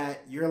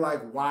that you're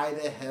like, why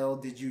the hell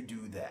did you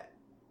do that?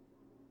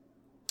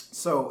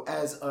 So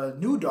as a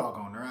new dog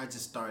owner, I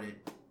just started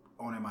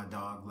owning my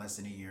dog less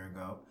than a year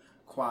ago.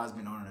 Qua's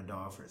been owning a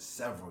dog for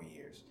several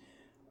years.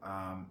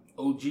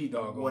 OG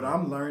dog. What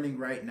I'm learning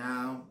right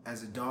now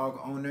as a dog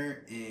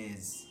owner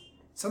is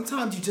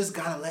sometimes you just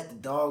gotta let the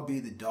dog be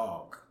the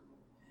dog.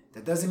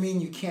 That doesn't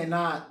mean you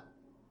cannot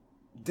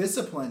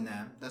discipline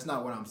them. That's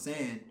not what I'm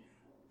saying.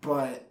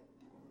 But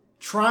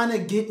trying to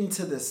get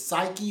into the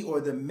psyche or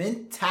the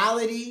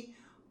mentality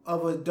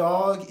of a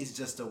dog is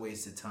just a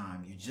waste of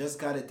time. You just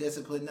gotta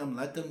discipline them.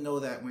 Let them know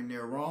that when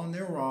they're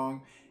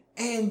wrong.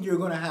 And you're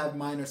gonna have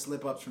minor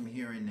slip-ups from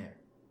here and there.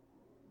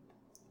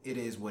 It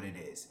is what it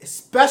is.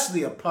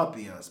 Especially a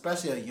puppy,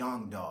 especially a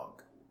young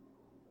dog.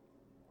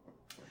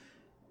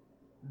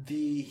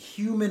 The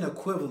human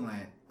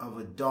equivalent of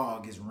a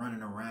dog is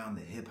running around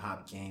the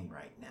hip-hop game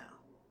right now.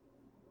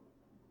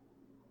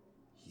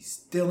 He's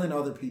stealing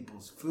other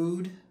people's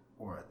food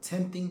or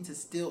attempting to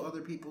steal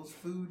other people's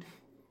food.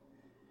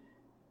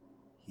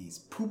 He's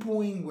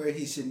poo-pooing where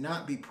he should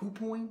not be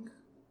poo-pooing.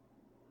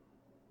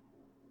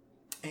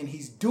 And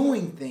he's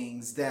doing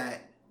things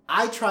that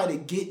I try to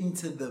get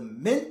into the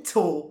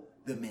mentality,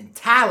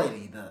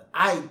 the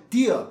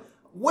idea.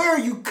 Where are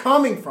you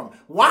coming from?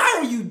 Why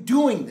are you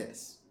doing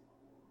this?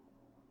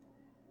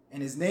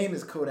 And his name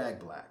is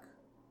Kodak Black.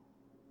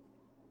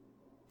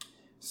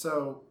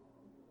 So,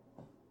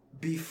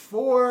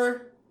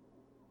 before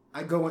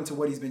I go into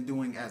what he's been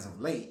doing as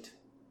of late,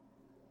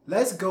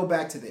 let's go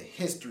back to the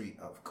history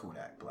of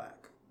Kodak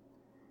Black.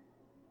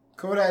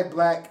 Kodak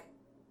Black,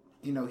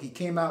 he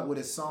came out with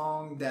a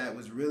song that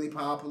was really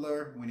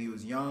popular when he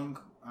was young.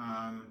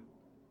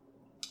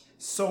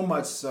 So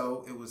much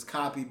so, it was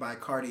copied by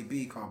Cardi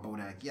B called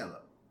Bodak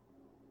Yellow.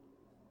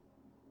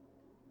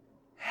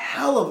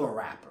 Hell of a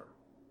rapper.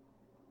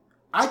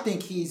 I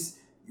think we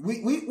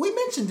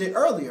mentioned it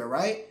earlier,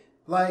 right?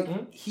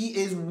 Like, He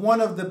is one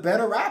of the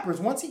better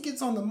rappers. Once he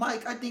gets on the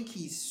mic, I think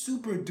he's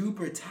super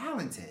duper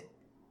talented.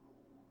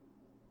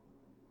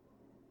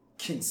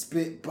 Can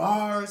spit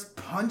bars,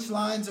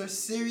 punchlines are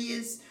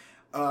serious.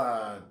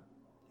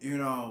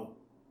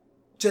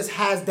 Just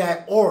has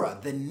that aura,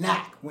 the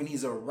knack when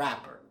he's a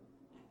rapper.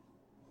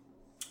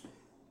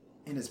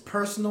 In his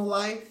personal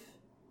life,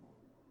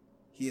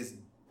 he has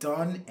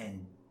done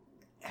and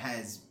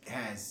has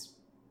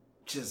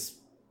just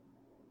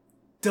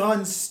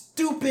done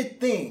stupid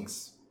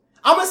things.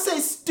 I'm going to say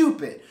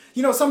stupid.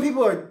 Some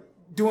people are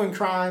doing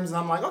crimes and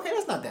I'm like, okay,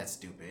 that's not that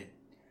stupid.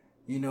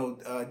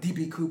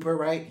 D.B. Cooper,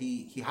 right?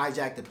 He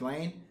hijacked the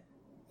plane.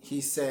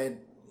 He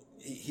said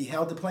he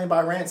held the plane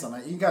by ransom.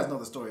 You guys know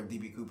the story of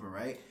D.B. Cooper,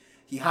 right?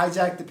 He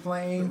hijacked the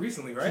plane.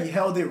 Recently, right? He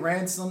held it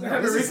ransom.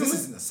 This This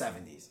is in the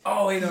 70s.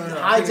 Oh, wait, no. He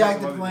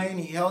hijacked the plane.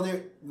 He held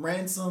it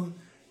ransom.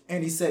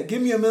 And he said,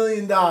 give me $1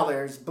 million, blah,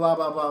 blah,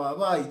 blah, blah,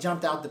 blah. He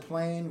jumped out the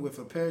plane with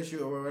a parachute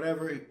or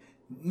whatever,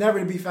 never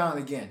to be found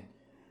again.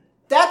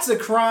 That's a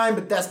crime,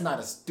 but that's not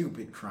a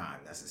stupid crime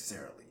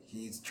necessarily.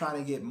 He's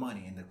trying to get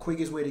money, and the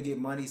quickest way to get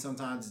money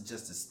sometimes is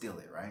just to steal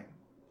it, right?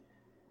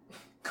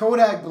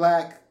 Kodak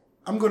Black,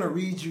 I'm going to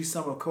read you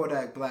some of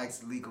Kodak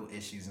Black's legal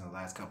issues in the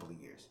last couple of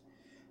years.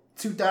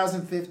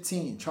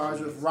 2015,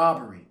 charged with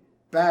robbery,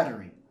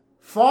 battery,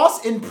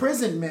 false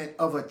imprisonment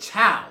of a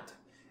child,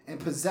 and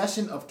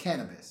possession of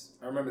cannabis.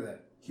 I remember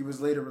that. He was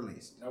later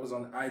released. That was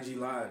on IG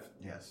Live.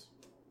 Yes.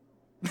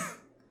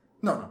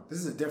 No, this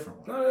is a different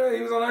one. No,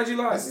 he was on IG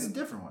Live. This is a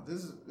different one.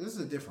 This is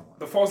a different one.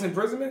 The false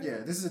imprisonment? Yeah,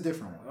 this is a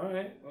different one. All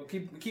right. Well,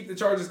 keep the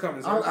charges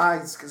coming.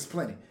 It's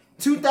plenty.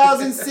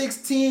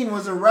 2016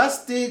 was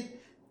arrested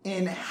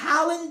in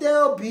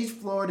Hallandale Beach,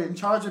 Florida, in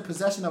charge of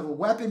possession of a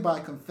weapon by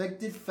a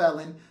convicted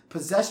felon,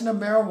 possession of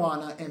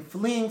marijuana, and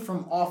fleeing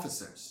from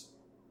officers.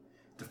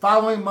 The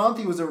following month,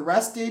 he was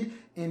arrested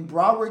in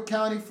Broward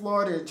County,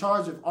 Florida, in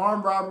charge of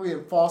armed robbery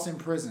and false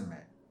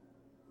imprisonment.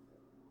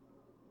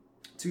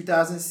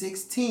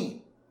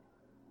 2016,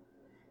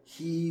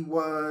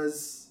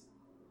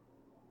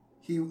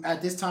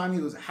 at this time,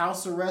 he was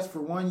house arrest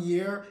for 1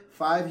 year,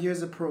 5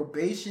 years of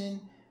probation,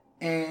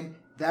 and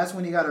that's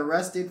when he got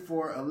arrested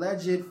for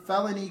alleged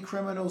felony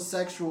criminal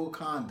sexual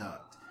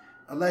conduct,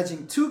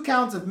 alleging 2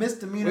 counts of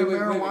misdemeanor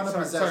marijuana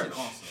possession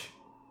also.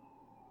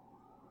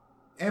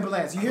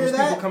 Ambulance, you hear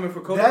that? People coming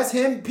for Kodak? That's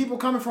him, people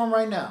coming for him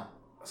right now.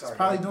 He's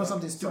probably doing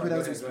something stupid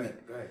as we speak.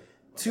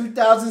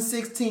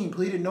 2016,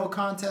 pleaded no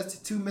contest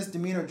to 2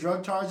 misdemeanor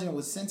drug charges and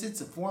was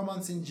sentenced to 4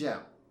 months in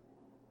jail.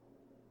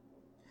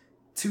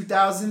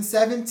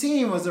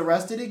 2017, was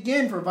arrested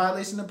again for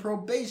violation of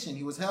probation.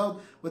 He was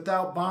held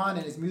without bond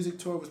and his music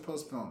tour was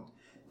postponed.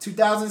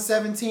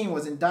 2017,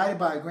 was indicted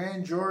by a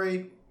grand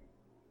jury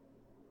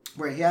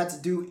where he had to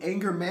do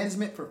anger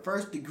management for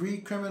first-degree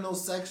criminal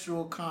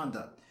sexual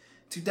conduct.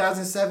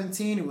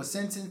 2017, he was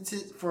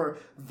sentenced for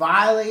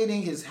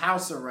violating his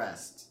house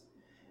arrest.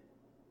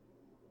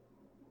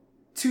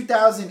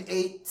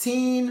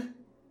 2018,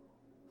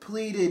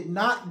 pleaded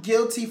not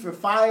guilty for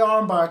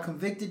firearm by a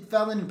convicted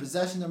felon in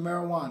possession of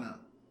marijuana.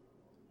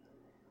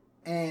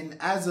 And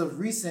as of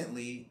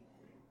recently,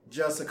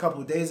 just a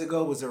couple of days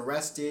ago, was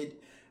arrested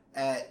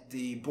at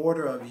the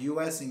border of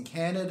U.S. and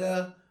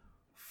Canada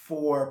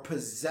for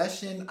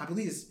possession, I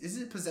believe, is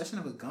it possession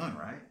of a gun,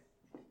 right?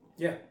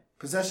 Yeah.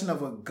 Possession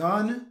of a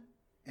gun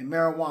and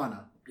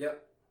marijuana.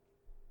 Yep.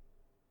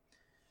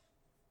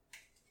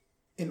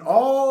 In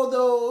all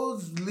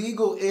those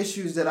legal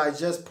issues that I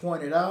just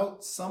pointed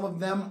out, some of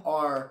them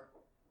are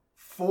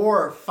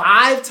 4 or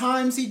 5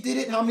 times he did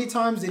it. How many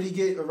times did he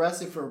get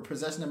arrested for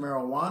possession of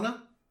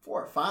marijuana?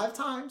 4 or 5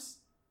 times.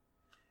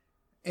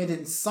 And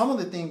then some of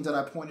the things that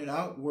I pointed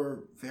out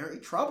were very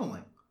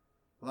troubling.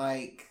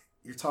 Like,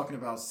 you're talking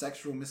about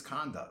sexual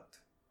misconduct.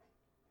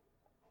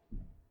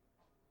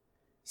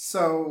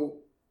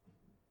 So,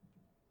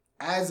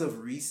 as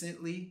of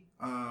recently,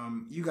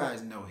 you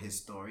guys know his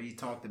story. He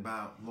talked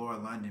about Laura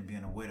London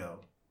being a widow,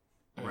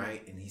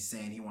 right? And he's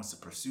saying he wants to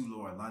pursue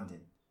Laura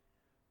London.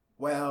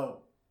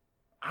 Well,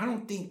 I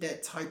don't think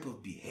that type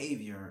of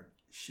behavior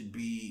should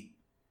be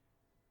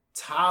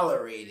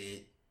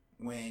tolerated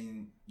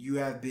when you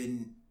have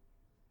been...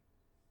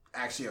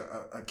 Actually,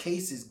 a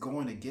case is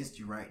going against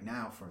you right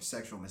now for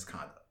sexual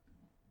misconduct.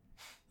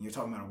 You're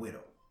talking about a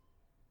widow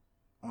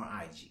on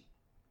IG.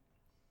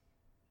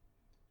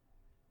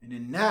 And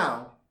then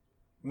now,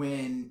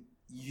 when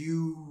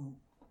you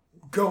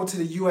go to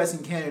the U.S.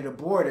 and Canada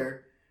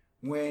border,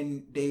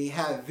 when they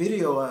have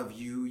video of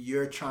you,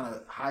 you're trying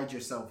to hide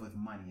yourself with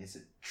money. It's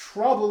a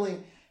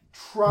troubling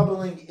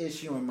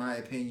issue, in my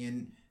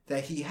opinion,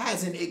 that he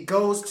has. And it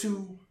goes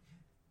to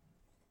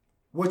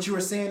what you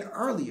were saying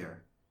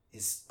earlier.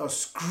 Is a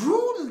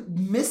screw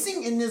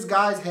missing in this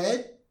guy's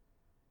head?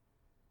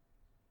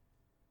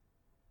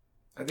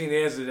 I think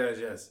the answer to that is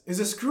yes. Is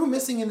a screw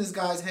missing in this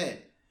guy's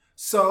head?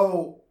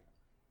 So,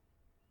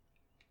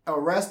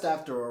 arrest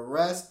after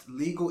arrest,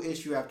 legal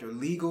issue after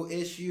legal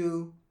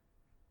issue.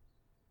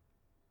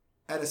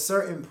 At a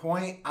certain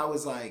point, at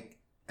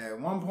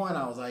one point,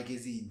 I was like,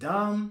 is he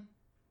dumb?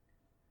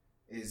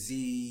 Is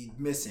he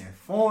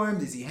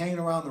misinformed? Is he hanging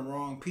around the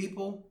wrong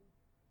people?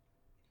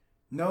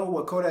 No,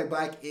 what Kodak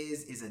Black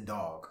is a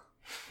dog.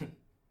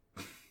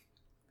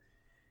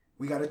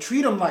 We got to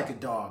treat him like a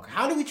dog.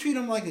 How do we treat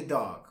him like a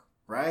dog?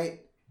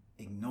 Right?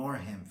 Ignore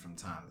him from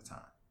time to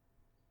time.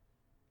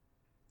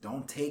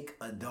 Don't take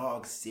a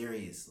dog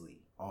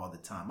seriously all the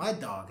time. My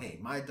dog,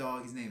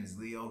 his name is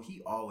Leo.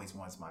 He always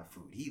wants my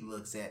food. He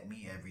looks at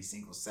me every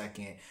single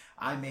second.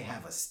 I may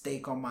have a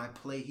steak on my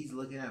plate. He's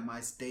looking at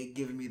my steak,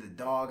 giving me the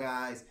dog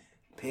eyes.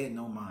 Pay it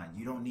no mind.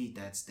 You don't need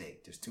that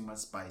steak. There's too much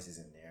spices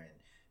in there. And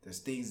there's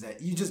things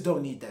that you just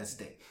don't need that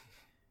steak.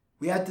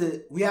 We have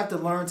to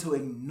learn to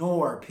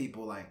ignore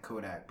people like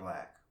Kodak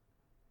Black.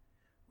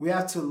 We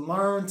have to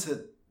learn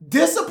to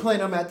discipline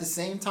them at the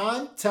same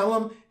time. Tell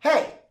them,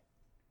 hey,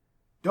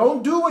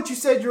 don't do what you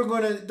said you're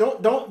gonna.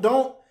 Don't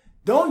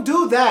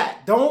do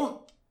that.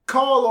 Don't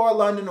call Laura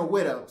London a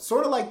widow.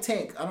 Sort of like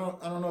Tank. I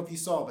don't know if you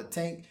saw, but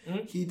Tank,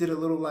 he did a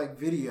little like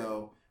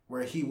video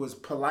where he was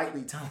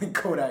politely telling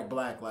Kodak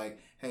Black, like,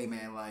 hey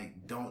man,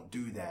 like, don't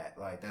do that.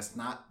 Like, that's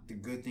not the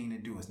good thing to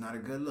do. It's not a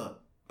good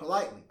look.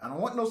 Politely. I don't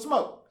want no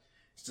smoke.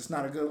 It's just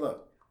not a good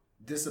look.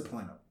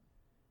 Discipline him.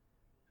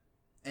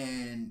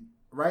 And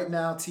right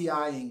now,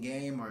 T.I. and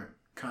Game are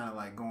kind of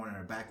like going in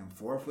a back and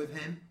forth with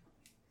him.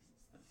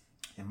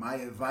 And my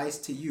advice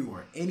to you,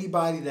 or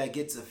anybody that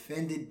gets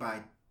offended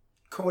by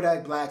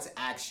Kodak Black's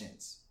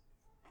actions,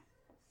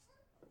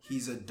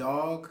 he's a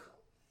dog,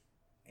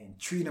 and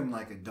treat him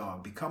like a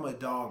dog. Become a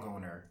dog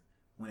owner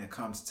when it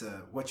comes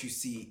to what you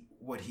see,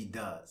 what he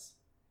does.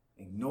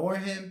 Ignore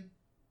him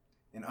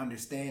and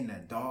understand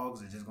that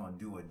dogs are just going to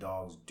do what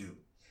dogs do.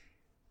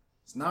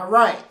 It's not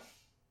right,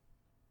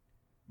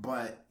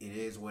 but it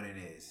is what it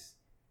is.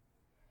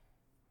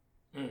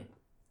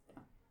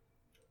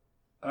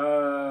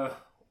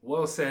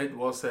 Well said.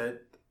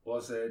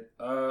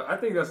 I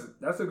think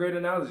that's a great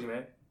analogy,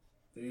 man.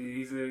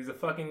 He's a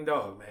fucking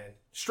dog, man.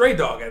 Stray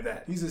dog at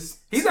that.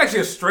 He's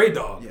actually a stray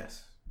dog.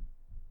 Yes.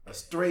 A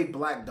stray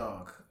black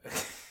dog.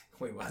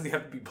 Wait, why does he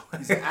have to be black?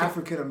 He's an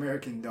African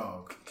American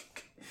dog.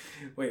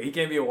 Wait, he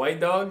can't be a white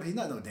dog? He's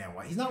not no damn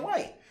white. He's not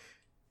white.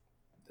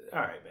 All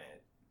right, man.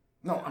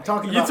 No, I'm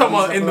talking about... You're talking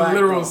about in the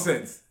literal dog.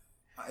 sense.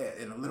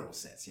 In a literal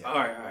sense, yeah. All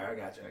right, I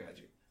got you.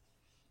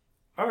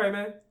 All right,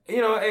 man.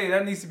 You know, hey,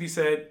 that needs to be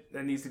said.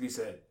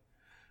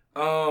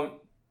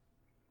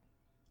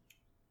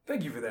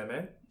 Thank you for that,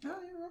 man. No,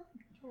 you're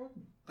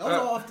welcome. That was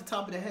all off the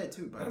top of the head,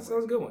 too, by the way. That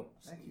was a good one.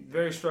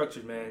 Very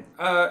structured, man.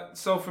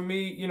 So for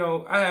me, you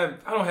know, I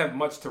don't have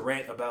much to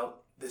rant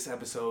about this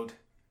episode.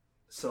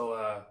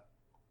 So,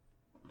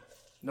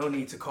 no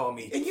need to call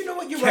me. And you know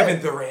what? You're Kevin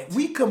right. Durant.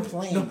 We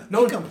complain.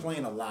 We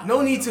complain a lot.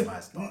 No need to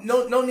rant.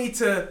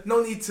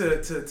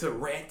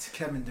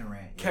 Kevin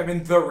Durant.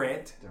 Kevin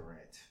Durant.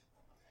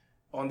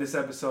 On this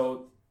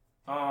episode.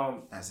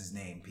 That's his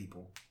name,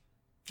 people.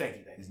 Thank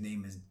you. His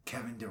name is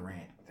Kevin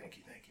Durant. Thank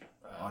you.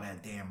 All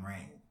that damn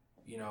ring.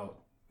 You know,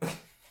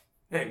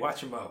 hey,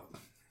 watch your mouth,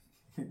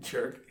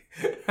 jerk.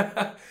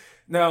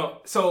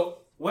 Now, so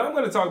what I'm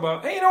going to talk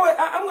about, hey, you know what?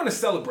 I'm going to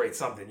celebrate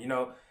something. You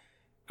know,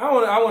 I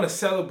want to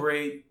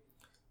celebrate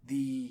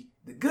the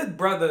good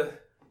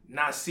brother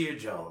Nasir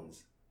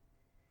Jones,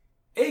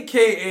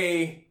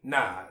 aka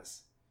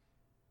Nas,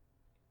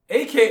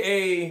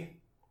 aka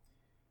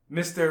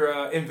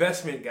Mr.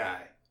 Investment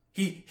Guy.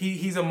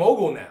 He's a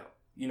mogul now.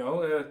 You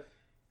know,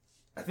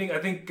 I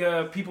think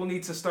people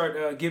need to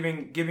start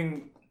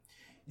giving.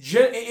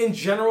 In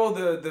general,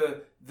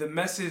 the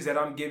message that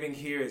I'm giving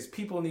here is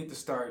people need to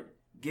start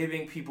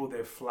giving people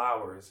their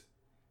flowers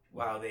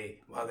while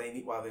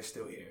they're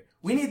still here.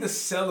 We need to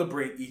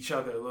celebrate each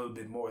other a little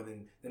bit more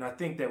than I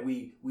think that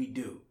we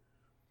do.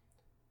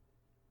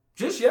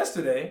 Just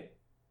yesterday,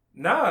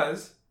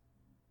 Nas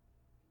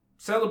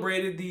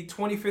celebrated the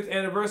 25th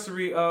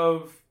anniversary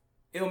of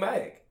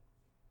Illmatic.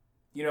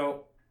 You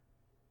know,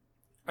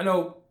 I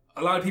know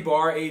a lot of people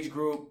our age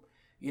group,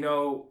 you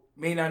know,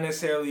 may not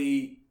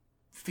necessarily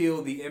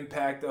feel the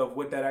impact of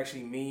what that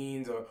actually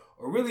means or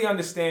really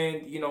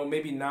understand, you know,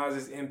 maybe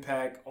Nas's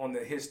impact on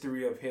the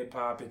history of hip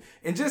hop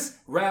and just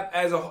rap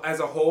as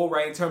a whole,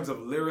 right? In terms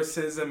of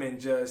lyricism and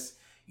just,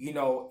 you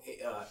know,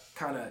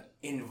 kind of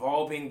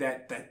involving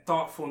that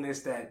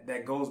thoughtfulness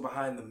that goes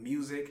behind the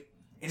music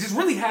and just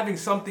really having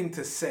something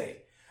to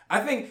say.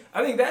 I think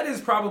that is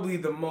probably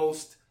the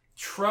most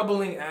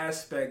troubling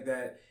aspect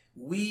that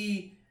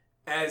we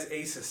as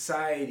a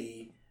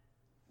society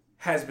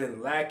has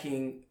been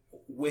lacking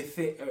with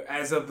it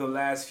as of the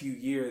last few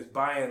years,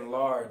 by and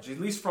large, at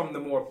least from the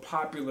more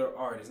popular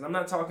artists. And I'm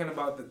not talking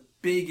about the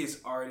biggest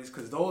artists,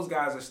 because those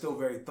guys are still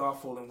very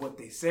thoughtful in what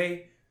they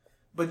say.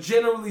 But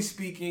generally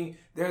speaking,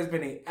 there has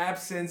been an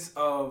absence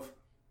of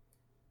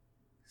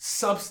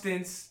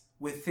substance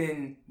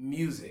within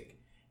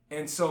music.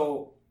 And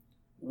so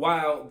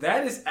while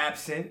that is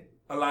absent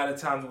a lot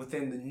of times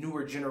within the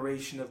newer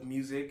generation of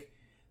music,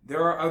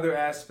 there are other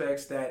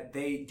aspects that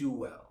they do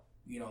well.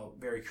 You know,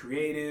 very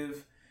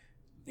creative,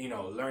 you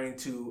know, learning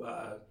to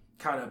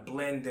kind of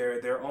blend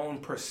their own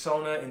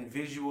persona and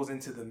visuals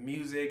into the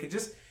music. And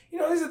just, you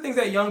know, these are things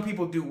that young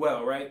people do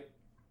well, right?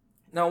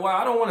 Now, while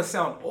I don't want to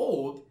sound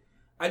old,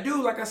 I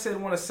do, like I said,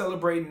 want to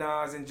celebrate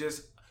Nas and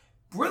just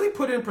really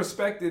put in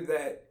perspective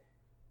that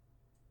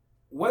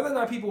whether or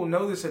not people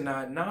know this or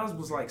not, Nas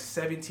was like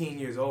 17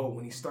 years old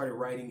when he started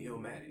writing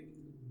Illmatic.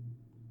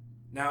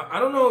 Now, I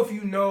don't know if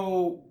you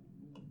know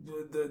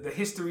the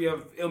history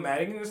of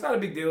Illmatic, and it's not a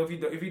big deal if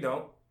you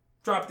don't.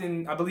 Dropped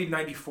in, I believe,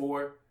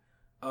 94,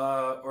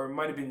 or it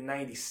might have been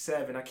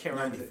 97. I can't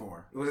remember.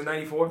 94. It was in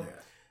 94?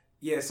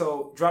 Yeah,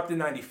 so dropped in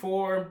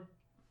 94,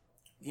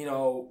 you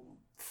know,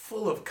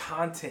 full of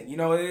content. You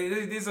know,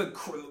 these are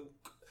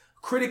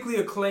critically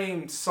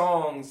acclaimed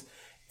songs,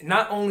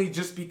 not only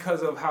just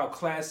because of how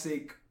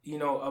classic, you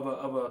know,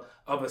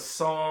 of a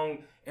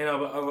song and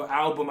of an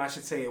album, I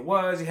should say it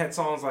was. You had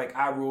songs like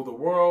I Rule the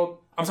World.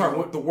 I'm sorry,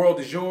 The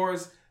World Is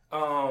Yours.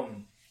 A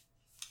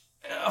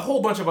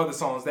whole bunch of other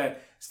songs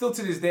that still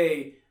to this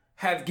day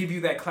give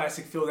you that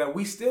classic feel that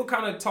we still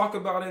kind of talk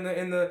about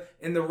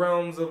in the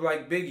realms of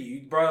like Biggie.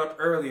 You brought up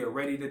earlier,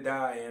 Ready to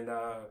Die, and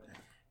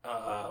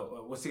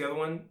what's the other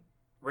one?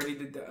 Ready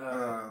to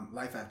Die.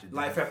 Life After Death.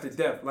 Life After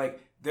Death. Like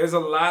there's a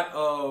lot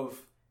of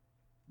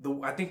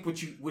I think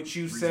what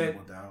you said.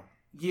 Reasonable Doubt.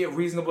 Yeah,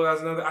 Reasonable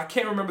as another. I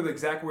can't remember the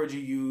exact words you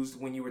used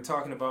when you were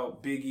talking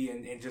about Biggie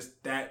and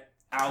just that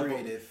album.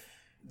 Creative.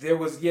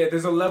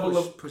 There's a level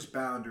of push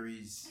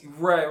boundaries.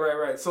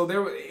 Right. So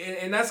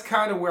and that's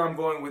kind of where I'm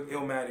going with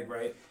Illmatic,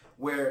 right?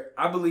 Where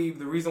I believe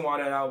the reason why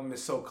that album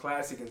is so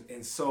classic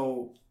and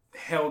so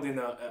held in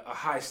a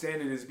high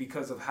standard is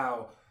because of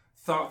how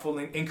thoughtful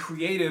and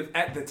creative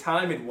at the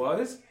time it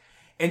was,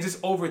 and just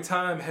over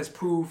time has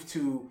proved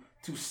to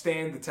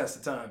stand the test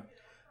of time.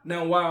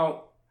 Now,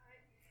 while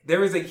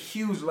there is a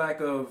huge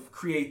lack of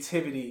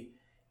creativity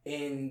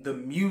in the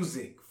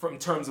music in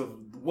terms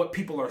of what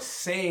people are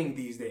saying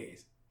these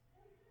days,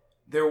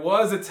 there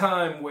was a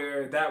time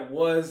where that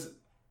was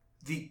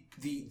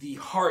the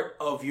heart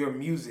of your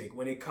music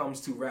when it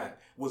comes to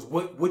rap, was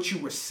what you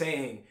were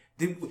saying.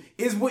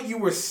 Is what you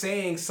were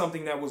saying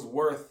something that was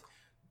worth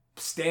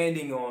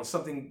standing on,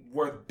 something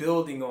worth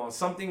building on,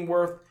 something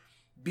worth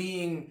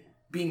being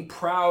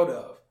proud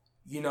of,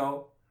 you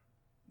know?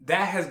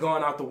 That has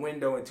gone out the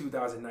window in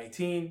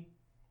 2019.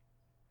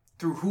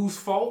 Through whose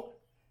fault?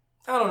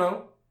 I don't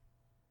know.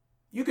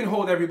 You can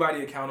hold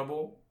everybody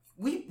accountable.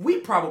 We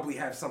probably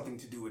have something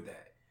to do with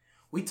that.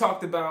 We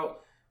talked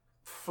about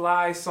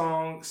Fly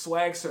song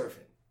Swag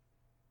Surfing.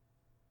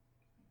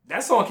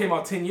 That song came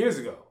out 10 years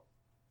ago.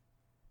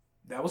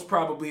 That was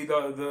probably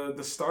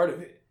the start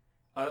of it.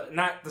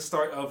 Not the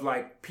start of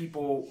like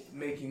people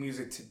making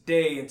music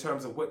today in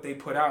terms of what they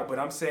put out, but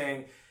I'm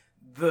saying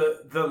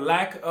the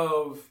lack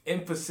of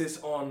emphasis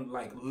on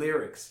like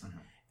lyrics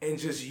and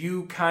just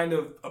you kind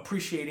of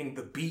appreciating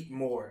the beat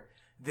more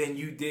than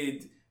you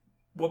did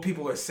what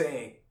people are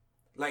saying.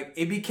 Like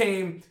it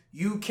became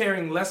you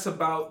caring less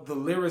about the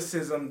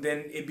lyricism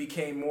than it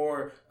became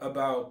more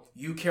about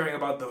you caring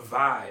about the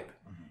vibe.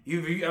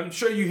 I'm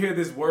sure you hear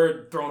this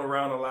word thrown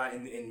around a lot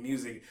in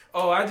music.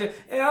 Oh, I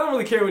don't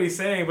really care what he's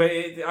saying, but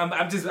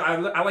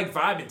I like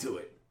vibing to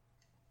it.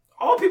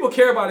 All people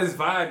care about is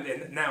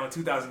vibe now in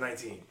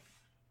 2019.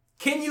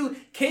 Can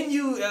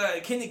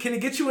it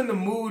get you in the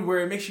mood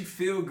where it makes you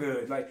feel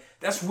good? Like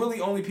that's really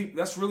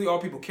all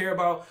people care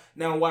about.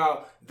 Now,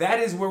 while that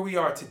is where we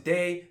are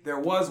today, there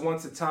was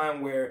once a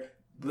time where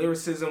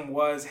lyricism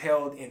was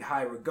held in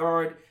high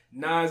regard.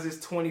 Nas's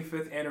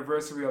 25th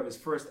anniversary of his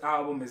first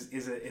album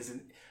is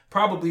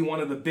probably one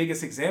of the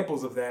biggest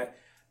examples of that.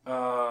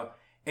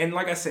 And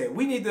like I said,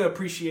 we need to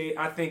appreciate,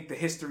 I think, the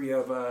history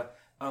of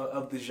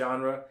the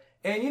genre.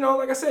 And you know,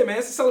 like I said, man,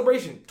 it's a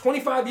celebration.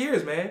 25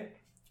 years, man.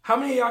 How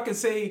many of y'all can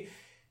say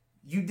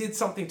you did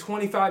something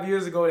 25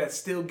 years ago that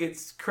still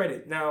gets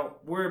credit? Now,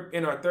 we're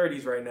in our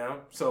 30s right now,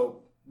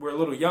 so we're a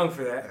little young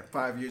for that. At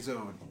 5 years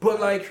old. But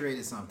I like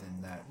created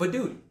something that But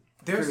dude,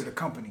 created a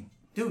company.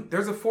 Dude,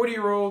 there's a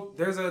 40-year-old,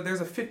 there's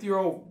a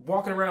 50-year-old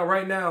walking around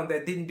right now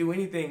that didn't do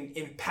anything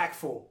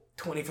impactful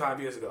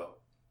 25 years ago.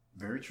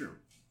 Very true.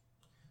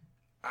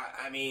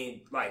 I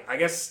mean, like, I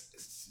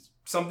guess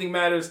something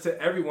matters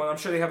to everyone. I'm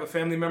sure they have a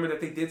family member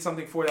that they did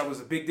something for that was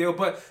a big deal.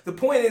 But the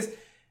point is,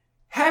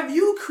 have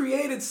you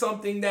created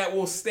something that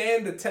will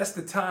stand the test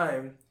of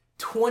time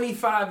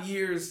 25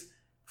 years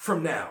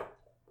from now?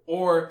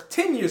 Or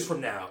 10 years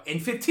from now? In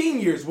 15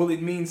 years, will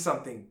it mean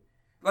something?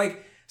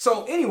 Like,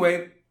 so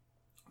anyway,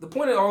 the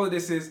point of all of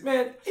this is,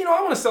 man, you know,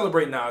 I want to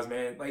celebrate Nas,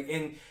 man. Like,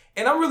 and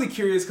I'm really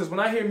curious because when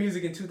I hear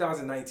music in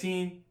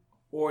 2019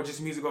 or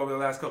just music over the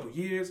last couple of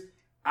years,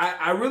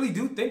 I really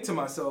do think to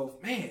myself,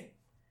 man,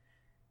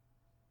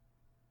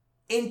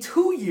 in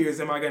 2 years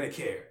am I going to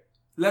care?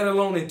 Let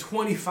alone in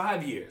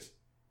 25 years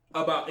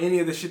about any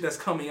of the shit that's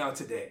coming out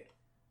today.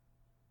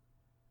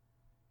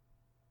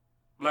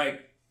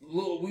 Like,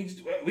 look,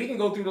 we can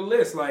go through the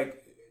list.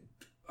 Like,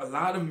 a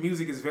lot of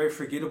music is very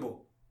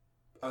forgettable.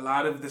 A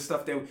lot of the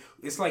stuff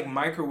it's like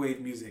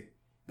microwave music.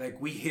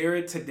 Like, we hear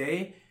it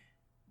today.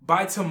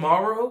 By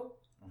tomorrow,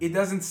 it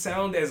doesn't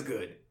sound as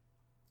good.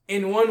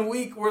 In 1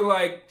 week, we're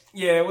like,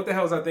 yeah, what the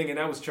hell was I thinking?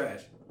 That was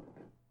trash.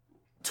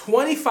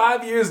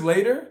 25 years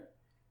later,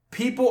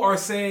 people are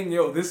saying,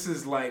 yo, this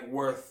is like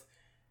worth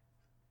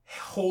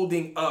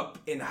holding up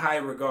in high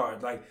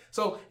regard. Like,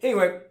 so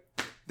anyway,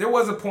 there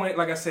was a point,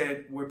 like I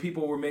said, where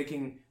people were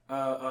making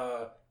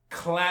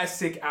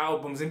classic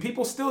albums, and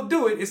people still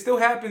do it. It still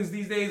happens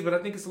these days, but I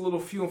think it's a little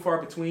few and far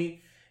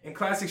between. And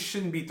classics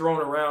shouldn't be thrown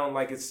around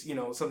like it's, you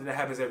know, something that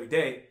happens every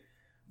day.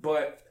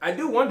 But I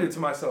do wonder to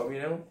myself, you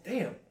know,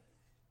 damn,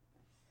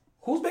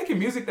 who's making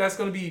music that's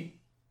going to be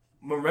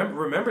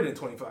remembered in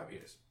 25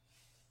 years?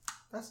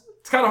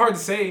 It's kind of hard to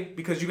say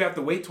because you have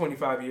to wait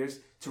 25 years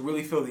to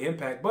really feel the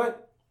impact.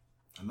 But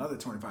another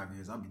 25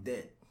 years, I'll be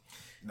dead.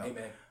 No. Hey,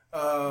 man.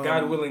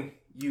 God willing,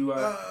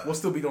 we'll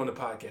still be doing the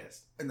podcast.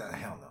 No,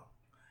 hell no.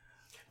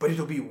 But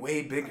it'll be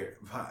way bigger.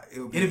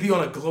 It'll be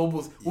on a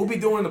global... Yeah. We'll be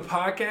doing the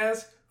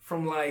podcast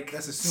from like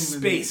That's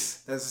assuming space.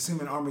 That's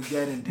assuming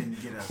Armageddon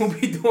didn't get us.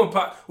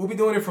 We'll be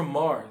doing it from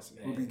Mars,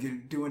 man. We'll be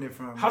doing it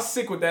from How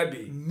sick would that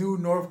be? New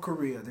North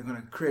Korea. They're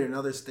gonna create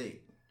another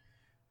state.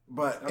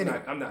 But I'm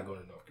not going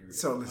to North Korea.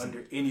 So listen,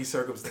 under any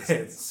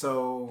circumstance.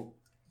 So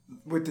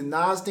with the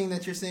Nas thing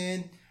that you're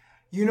saying,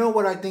 you know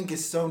what I think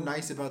is so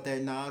nice about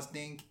that Nas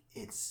thing?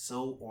 It's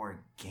so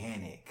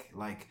organic.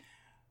 Like,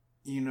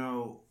 you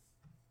know,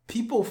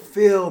 people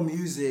feel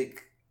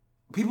music.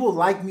 People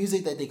like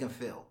music that they can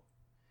feel.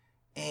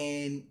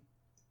 And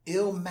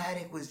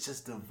Illmatic was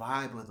just the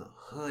vibe of the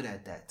hood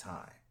at that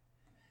time.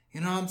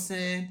 You know what I'm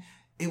saying?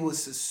 It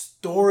was a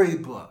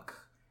storybook.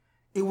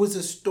 It was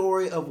a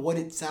story of what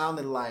it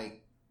sounded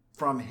like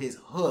from his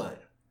hood.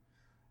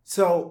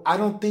 So I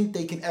don't think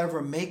they can ever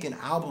make an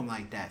album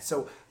like that.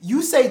 So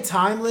you say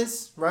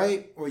timeless,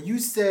 right? Or you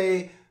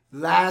say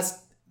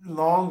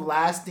long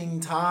lasting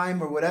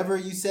time or whatever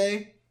you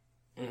say.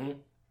 Mm-hmm.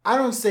 I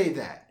don't say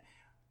that.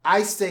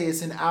 I say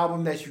it's an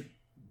album that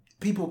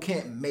people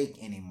can't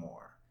make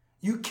anymore.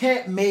 You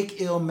can't make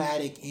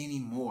Illmatic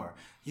anymore.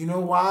 You know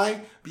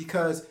why?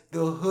 Because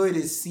the hood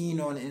is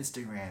seen on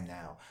Instagram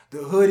now.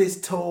 The hood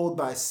is told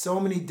by so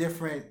many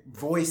different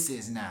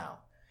voices now.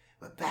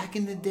 But back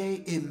in the day,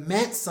 it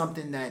meant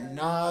something that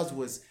Nas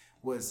was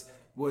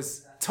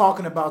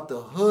talking about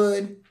the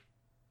hood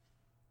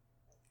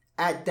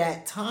at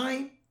that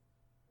time,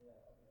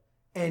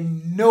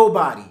 and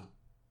nobody,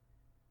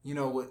 you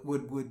know,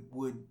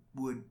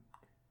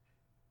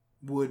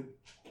 would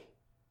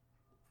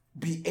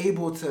be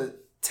able to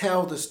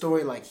tell the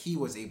story like he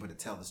was able to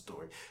tell the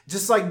story.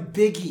 Just like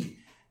Biggie.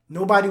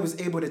 Nobody was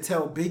able to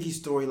tell Biggie's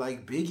story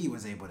like Biggie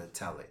was able to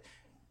tell it.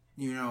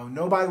 You know,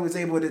 nobody was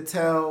able to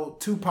tell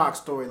Tupac's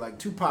story like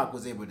Tupac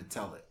was able to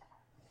tell it.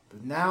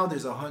 But now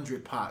there's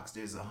 100 Pacs,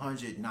 there's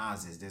 100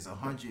 Nas's, there's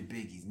 100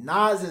 Biggies.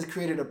 Nas has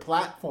created a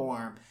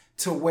platform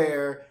to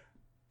where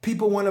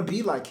people want to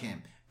be like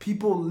him.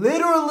 People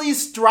literally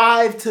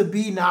strive to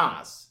be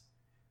Nas.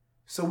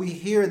 So we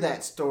hear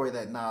that story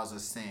that Nas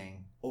was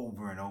saying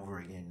over and over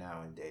again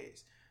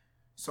nowadays.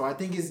 So I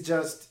think it's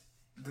just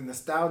the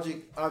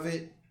nostalgic of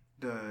it,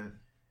 the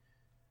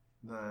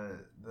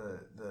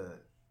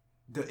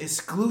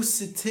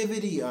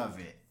exclusivity of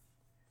it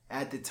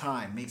at the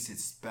time makes it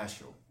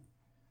special.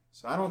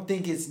 So I don't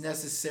think it's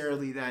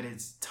necessarily that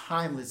it's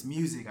timeless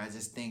music. I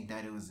just think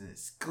that it was an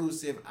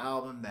exclusive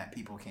album that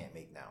people can't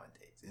make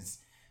nowadays. It's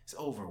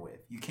over with.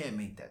 You can't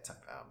make that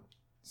type of album.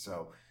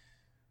 So,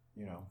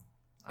 you know,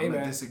 I'm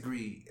going to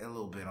disagree a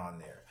little bit on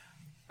there.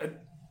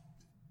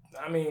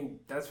 I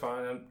mean, that's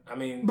fine. I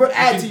mean, but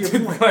add to your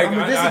point. Like, I'm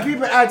gonna disagree,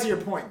 but add to your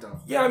point, though.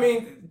 Yeah, I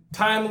mean,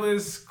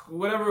 timeless,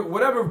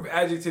 whatever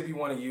adjective you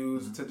want to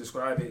use to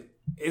describe it,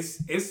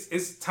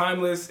 it's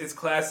timeless. It's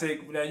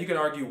classic. Now you can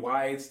argue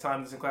why it's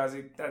timeless and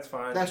classic. That's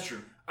fine. That's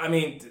true. I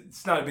mean,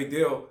 it's not a big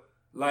deal.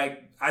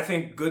 Like, I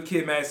think Good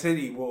Kid, Mad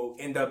City will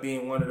end up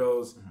being one of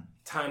those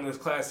timeless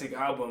classic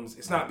albums.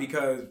 It's not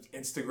because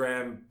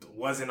Instagram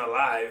wasn't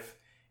alive.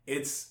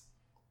 It's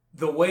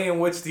the way in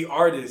which the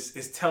artist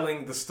is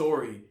telling the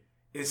story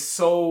is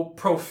so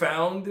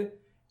profound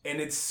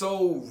and it's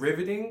so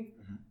riveting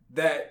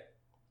that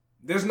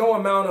there's no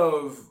amount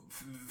of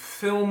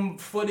film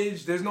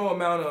footage, there's no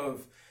amount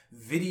of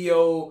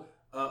video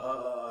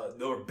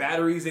or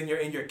batteries in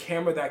your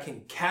camera that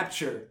can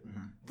capture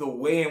the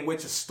way in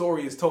which a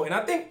story is told. And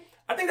I think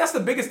that's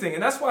the biggest thing,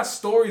 and that's why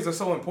stories are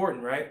so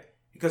important, right?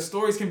 Because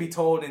stories can be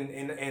told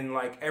in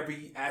like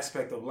every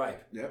aspect of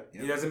life. Yep.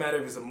 It doesn't matter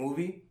if it's a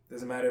movie,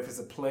 doesn't matter if it's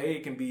a play,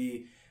 it can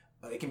be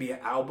an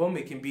album,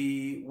 it can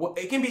be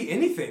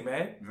anything,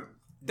 man.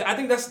 Yep. I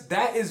think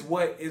that is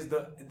what is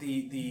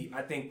the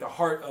I think the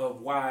heart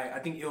of why I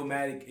think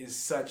Illmatic is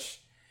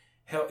such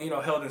held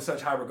in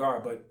such high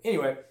regard. But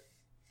anyway,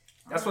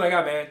 that's what I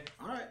got, man.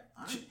 All right.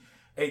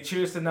 Hey,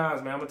 cheers to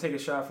Nas, man. I'm gonna take a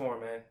shot for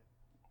him, man.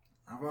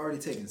 I've already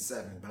taken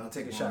 7, but I'll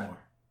take a shot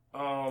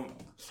more.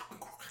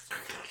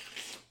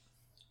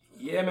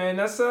 Yeah, man.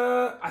 That's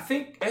I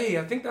think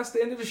that's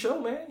the end of the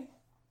show, man.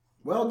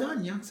 Well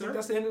done, young sir.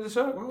 That's the end of the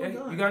show. Well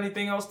done. You got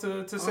anything else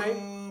to say?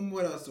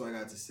 What else do I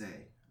got to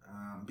say?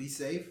 Be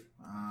safe.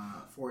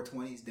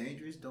 420 is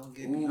dangerous. Don't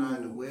get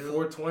behind the wheel.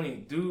 420,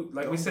 dude.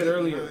 Like we said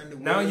earlier,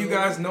 now you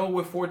guys know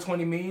what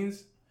 420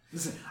 means.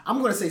 Listen, I'm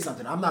going to say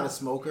something. I'm not a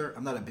smoker.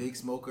 I'm not a big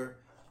smoker.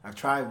 I've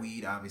tried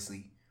weed,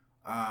 obviously.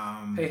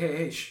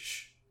 Hey,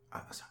 shh.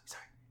 Sorry.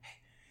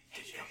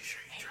 Hey, you sure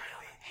you tried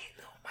weed? Hey,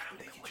 little Mike,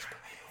 let me whisper.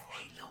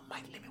 Hey, little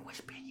Mike, let me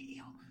whisper in your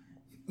ear.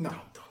 No.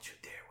 Don't you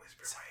dare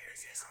whisper in my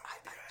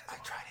ear. I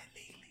tried it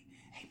legally.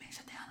 Hey, man,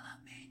 shut the hell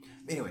up, man.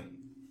 Anyway,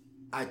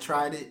 I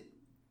tried it.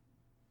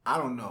 I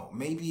don't know.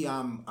 Maybe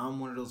I'm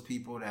one of those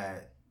people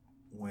that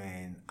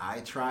when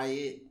I try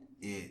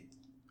it,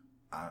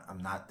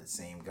 I'm not the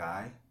same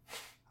guy.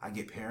 I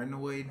get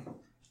paranoid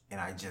and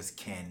I just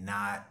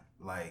cannot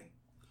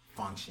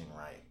function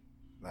right.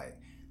 Like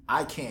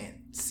I can't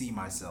see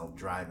myself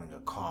driving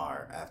a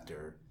car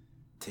after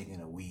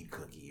taking a weed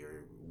cookie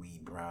or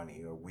weed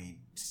brownie or weed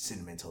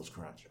cinnamon toast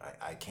crunch.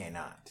 I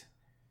cannot.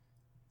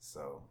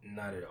 So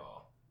not at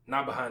all.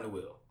 Not behind the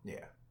wheel.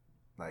 Yeah.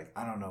 Like,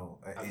 I don't know.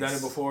 I've done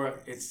it before.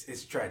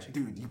 It's tragic.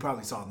 Dude, you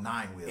probably saw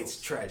 9 wheels.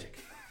 It's tragic.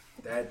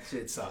 That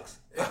shit sucks.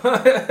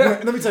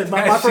 Let me tell you,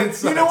 my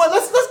first, you know what?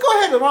 Let's go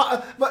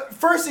ahead. But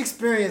first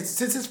experience,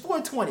 since it's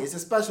 420, it's a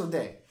special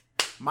day.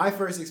 My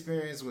first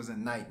experience was a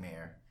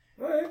nightmare.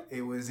 Right.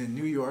 It was in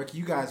New York.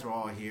 You guys were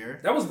all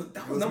here. That was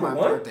number my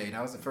 1? birthday.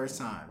 That was the first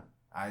time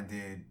I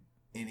did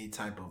any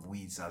type of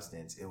weed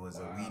substance. It was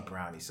a weed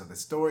brownie. So the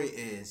story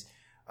is,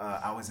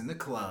 I was in the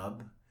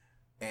club,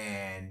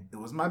 and it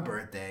was my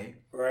birthday.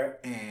 Right.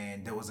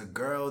 And there was a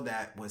girl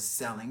that was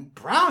selling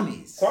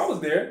brownies. So I was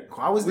there.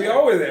 We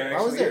all were there, actually.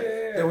 I was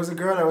there. Yeah. There was a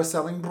girl that was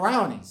selling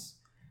brownies.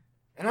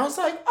 And I was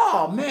like,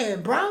 oh,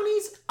 man,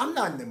 brownies? I'm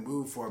not in the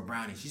mood for a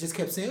brownie. She just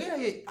kept saying,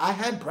 yeah, I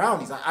had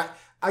brownies.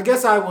 I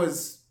guess I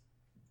was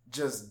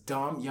just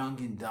dumb, young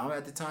and dumb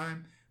at the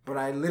time. But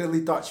I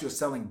literally thought she was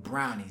selling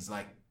brownies,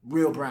 like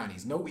real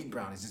brownies. No wheat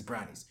brownies, just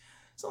brownies.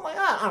 So I'm like,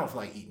 I don't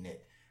feel like eating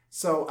it.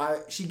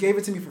 So she gave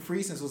it to me for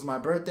free since it was my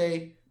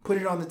birthday. Put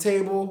it on the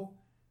table.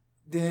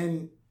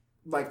 Then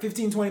like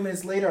 15, 20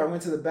 minutes later, I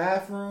went to the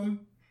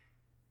bathroom.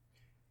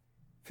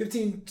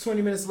 15,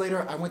 20 minutes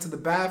later, I went to the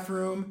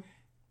bathroom.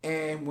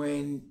 And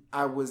when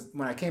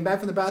I came back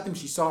from the bathroom,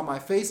 she saw my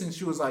face and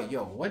she was like,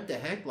 yo, what the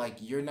heck? Like,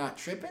 you're not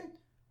tripping?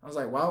 I was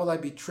like, why would I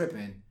be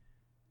tripping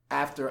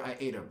after I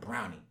ate a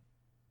brownie?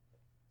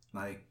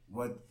 Like,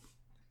 what?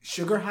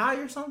 Sugar high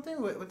or something?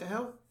 What the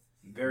hell?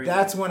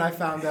 That's when I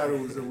found out it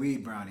was a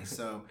weed brownie.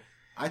 So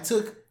I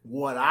took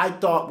what I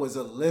thought was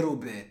a little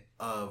bit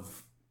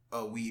of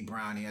a weed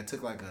brownie. I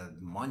took like a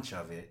munch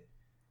of it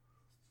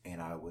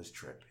and I was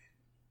tripping.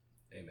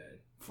 Amen.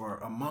 For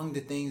among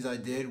the things I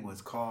did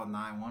was call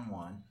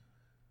 911.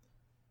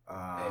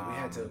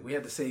 Hey, we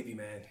had to save you,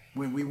 man.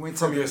 When we went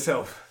from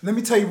yourself. Let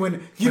me tell you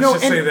when you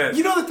Let's know. say that.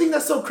 You know the thing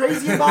that's so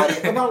crazy about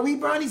it about weed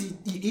brownies.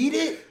 You eat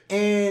it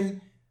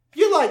and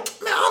you're like,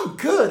 man, I'm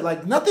good.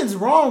 Like nothing's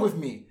wrong with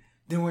me.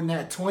 Then when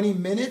that 20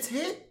 minutes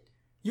hit,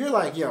 you're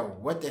like, yo,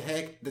 what the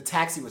heck? The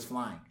taxi was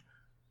flying.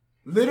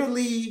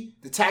 Literally,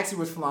 the taxi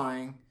was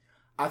flying.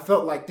 I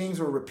felt like things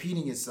were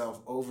repeating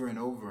itself over and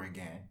over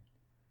again.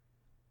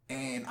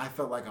 And I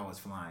felt like I was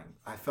flying.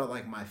 I felt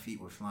like my feet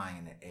were flying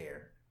in the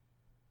air.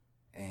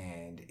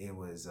 And it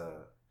was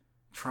a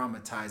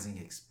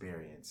traumatizing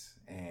experience.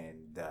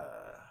 And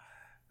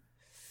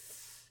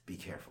be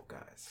careful,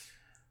 guys.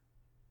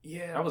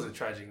 Yeah, that was a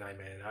tragic night,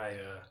 man.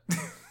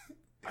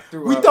 I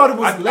threw we up. thought it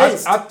was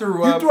laced. I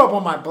threw up. You threw up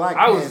on my black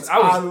pants. I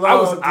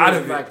was out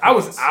of it. Pants. I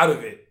was out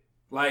of it.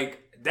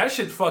 Like, that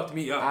shit fucked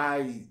me up.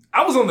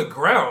 I was on the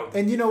ground.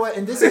 And you know what?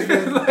 And this is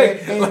when,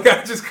 like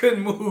I just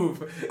couldn't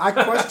move. I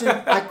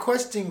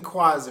questioned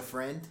Qua as a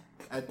friend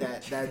at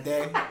that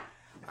day.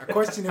 I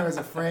questioned her as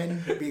a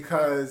friend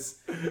because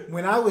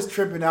when I was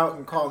tripping out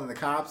and calling the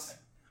cops,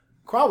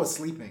 Qua was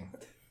sleeping.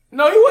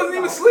 No, he wasn't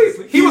even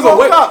asleep. He was woke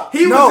awake. up.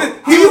 He was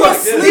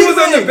sleeping. He was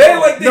on the bed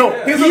like this.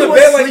 No, he was on the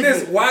bed like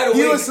this, wide awake.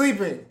 He was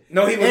sleeping.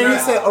 No, he was and not. And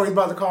he said, "Oh, he's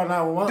about to call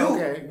 911."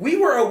 Dude, okay, we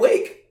were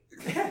awake.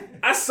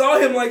 I saw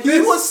him like this.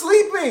 He was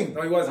sleeping.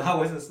 No, he wasn't. I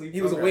wasn't sleeping.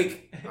 He was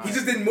awake. He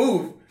just didn't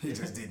move. He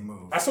just didn't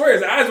move. I swear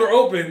his eyes were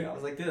open. I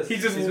was like this. He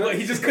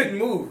just couldn't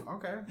move.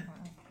 Okay.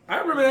 I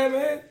remember that,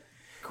 man.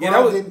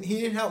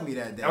 He didn't help me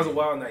that day. That was a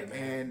wild night,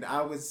 man. And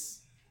I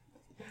was,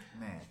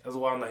 man. That was a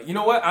wild night. You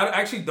know what? I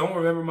actually don't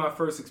remember my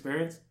first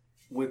experience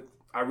with.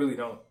 I really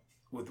don't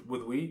with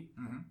weed.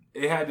 Mm-hmm.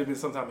 It had to have been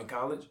sometime in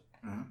college,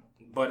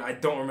 but I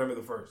don't remember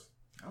the first.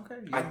 Okay.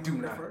 I do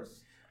not.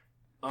 First?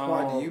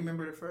 Qua, do you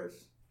remember the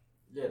first?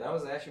 Yeah, that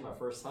was actually my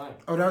first time.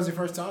 Oh, that was your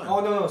first time? Oh,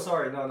 no,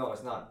 sorry. No,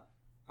 it's not.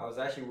 I was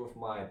actually with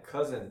my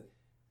cousin.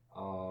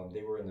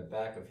 They were in the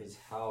back of his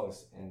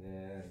house, and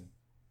then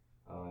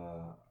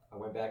I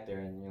went back there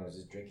and,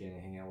 just drinking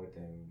and hanging out with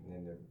them, and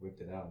then they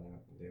whipped it out, and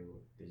they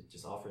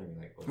just offered me,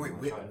 like,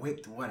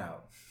 whipped what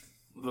out?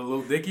 The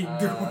little Dicky?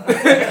 Whipped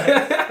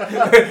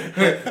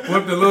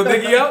the little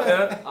Dicky out?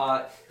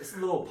 Yeah. It's a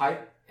little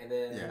pipe, and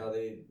then,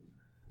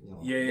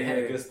 they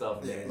had good stuff,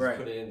 and then just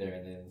put it in there,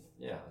 and then,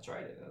 I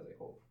tried it, and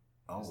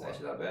I was like, it's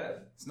actually not bad.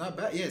 It's not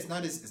bad. Yeah, it's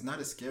not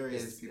as scary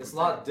as people It's a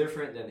lot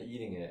different than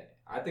eating it.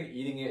 I think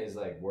eating it is,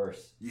 like,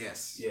 worse.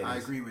 Yes, yeah, I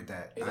agree with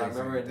that. I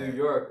remember in New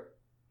York,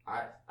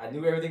 I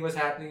knew everything was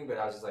happening, but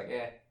I was just like,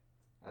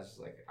 I was just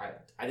like,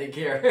 I didn't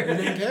care. You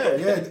didn't care.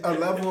 Yeah, a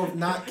level of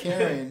not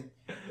caring,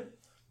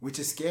 which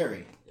is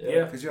scary.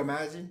 Yeah. Could you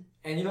imagine?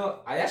 And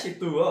I actually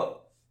threw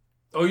up.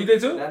 Oh, you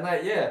did too? That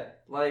night, yeah.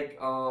 Like,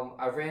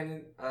 I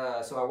ran,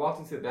 so I walked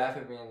into the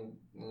bathroom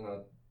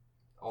and,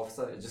 all of a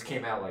sudden it just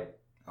came out like,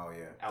 oh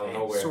yeah, out of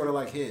nowhere. Sort of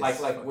like his.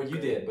 Like what you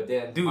did, but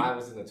then I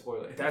was in the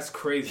toilet. That's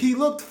crazy. He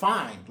looked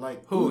fine.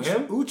 Like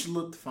him? Ooch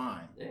looked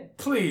fine. Yeah.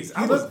 Please,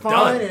 he looked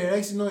fine, and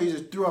next thing you know, he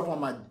just threw up on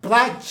my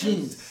black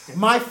jeans.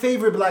 My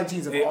favorite black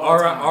jeans of all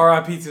time.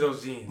 R.I.P. to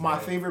those jeans. My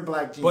favorite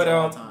black jeans of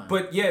all time.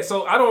 But yeah,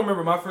 so I don't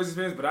remember my first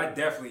experience, but I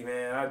definitely,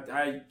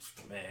 man,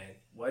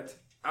 what?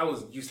 I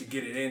used to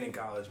get it in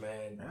college,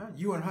 man. Yeah,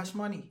 you and Hush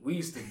Money. We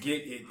used to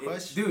get it.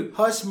 Hush, dude.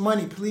 Hush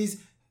Money,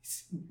 please.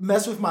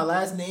 Mess with my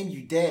last name,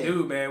 you dead.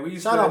 Dude, man, we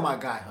used Shout to out my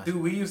guy, Hustle.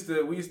 Dude, we used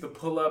to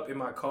pull up in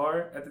my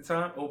car at the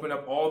time, open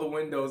up all the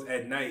windows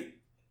at night,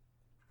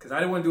 cause I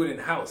didn't want to do it in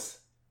the house.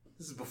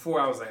 This is before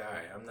I was like, all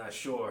right, I'm not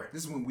sure.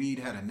 This is when weed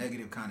had a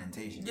negative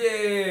connotation.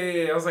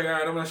 Yeah. I was like, all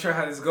right, I'm not sure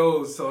how this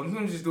goes, so I'm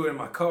gonna just do it in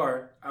my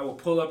car. I will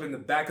pull up in the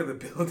back of the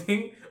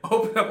building,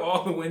 open up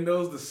all the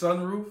windows, the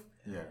sunroof.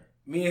 Yeah.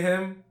 Me and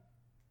him,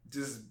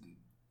 just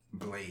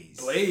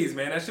blaze,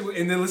 man. That shit,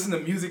 and then listen to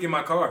music in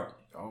my car.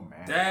 Oh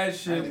man, that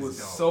shit was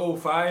dope. so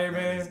fire,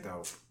 man. That is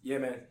dope. Yeah,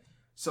 man.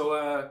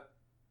 So,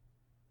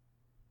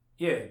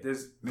 yeah,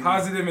 there's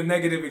positive and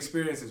negative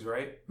experiences,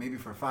 right? Maybe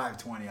for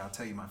 520, I'll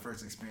tell you my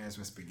first experience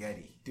with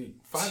spaghetti. Dude,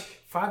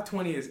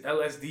 520 is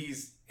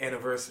LSD's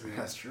anniversary.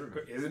 That's true.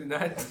 Isn't it not?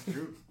 That's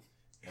true.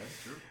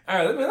 That's true.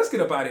 All right, let's get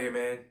up out of here,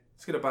 man.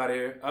 Let's get up out of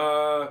here.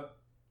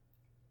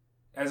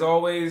 As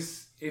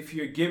always, if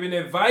you're giving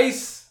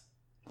advice,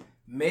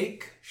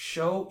 make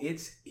sure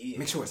it's ill.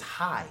 Make sure it's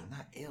high,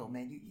 not ill,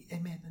 man. Hey,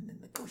 man,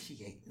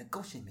 negotiate. Hey,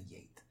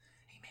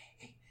 man,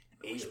 hey,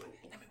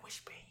 let me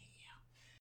whisper in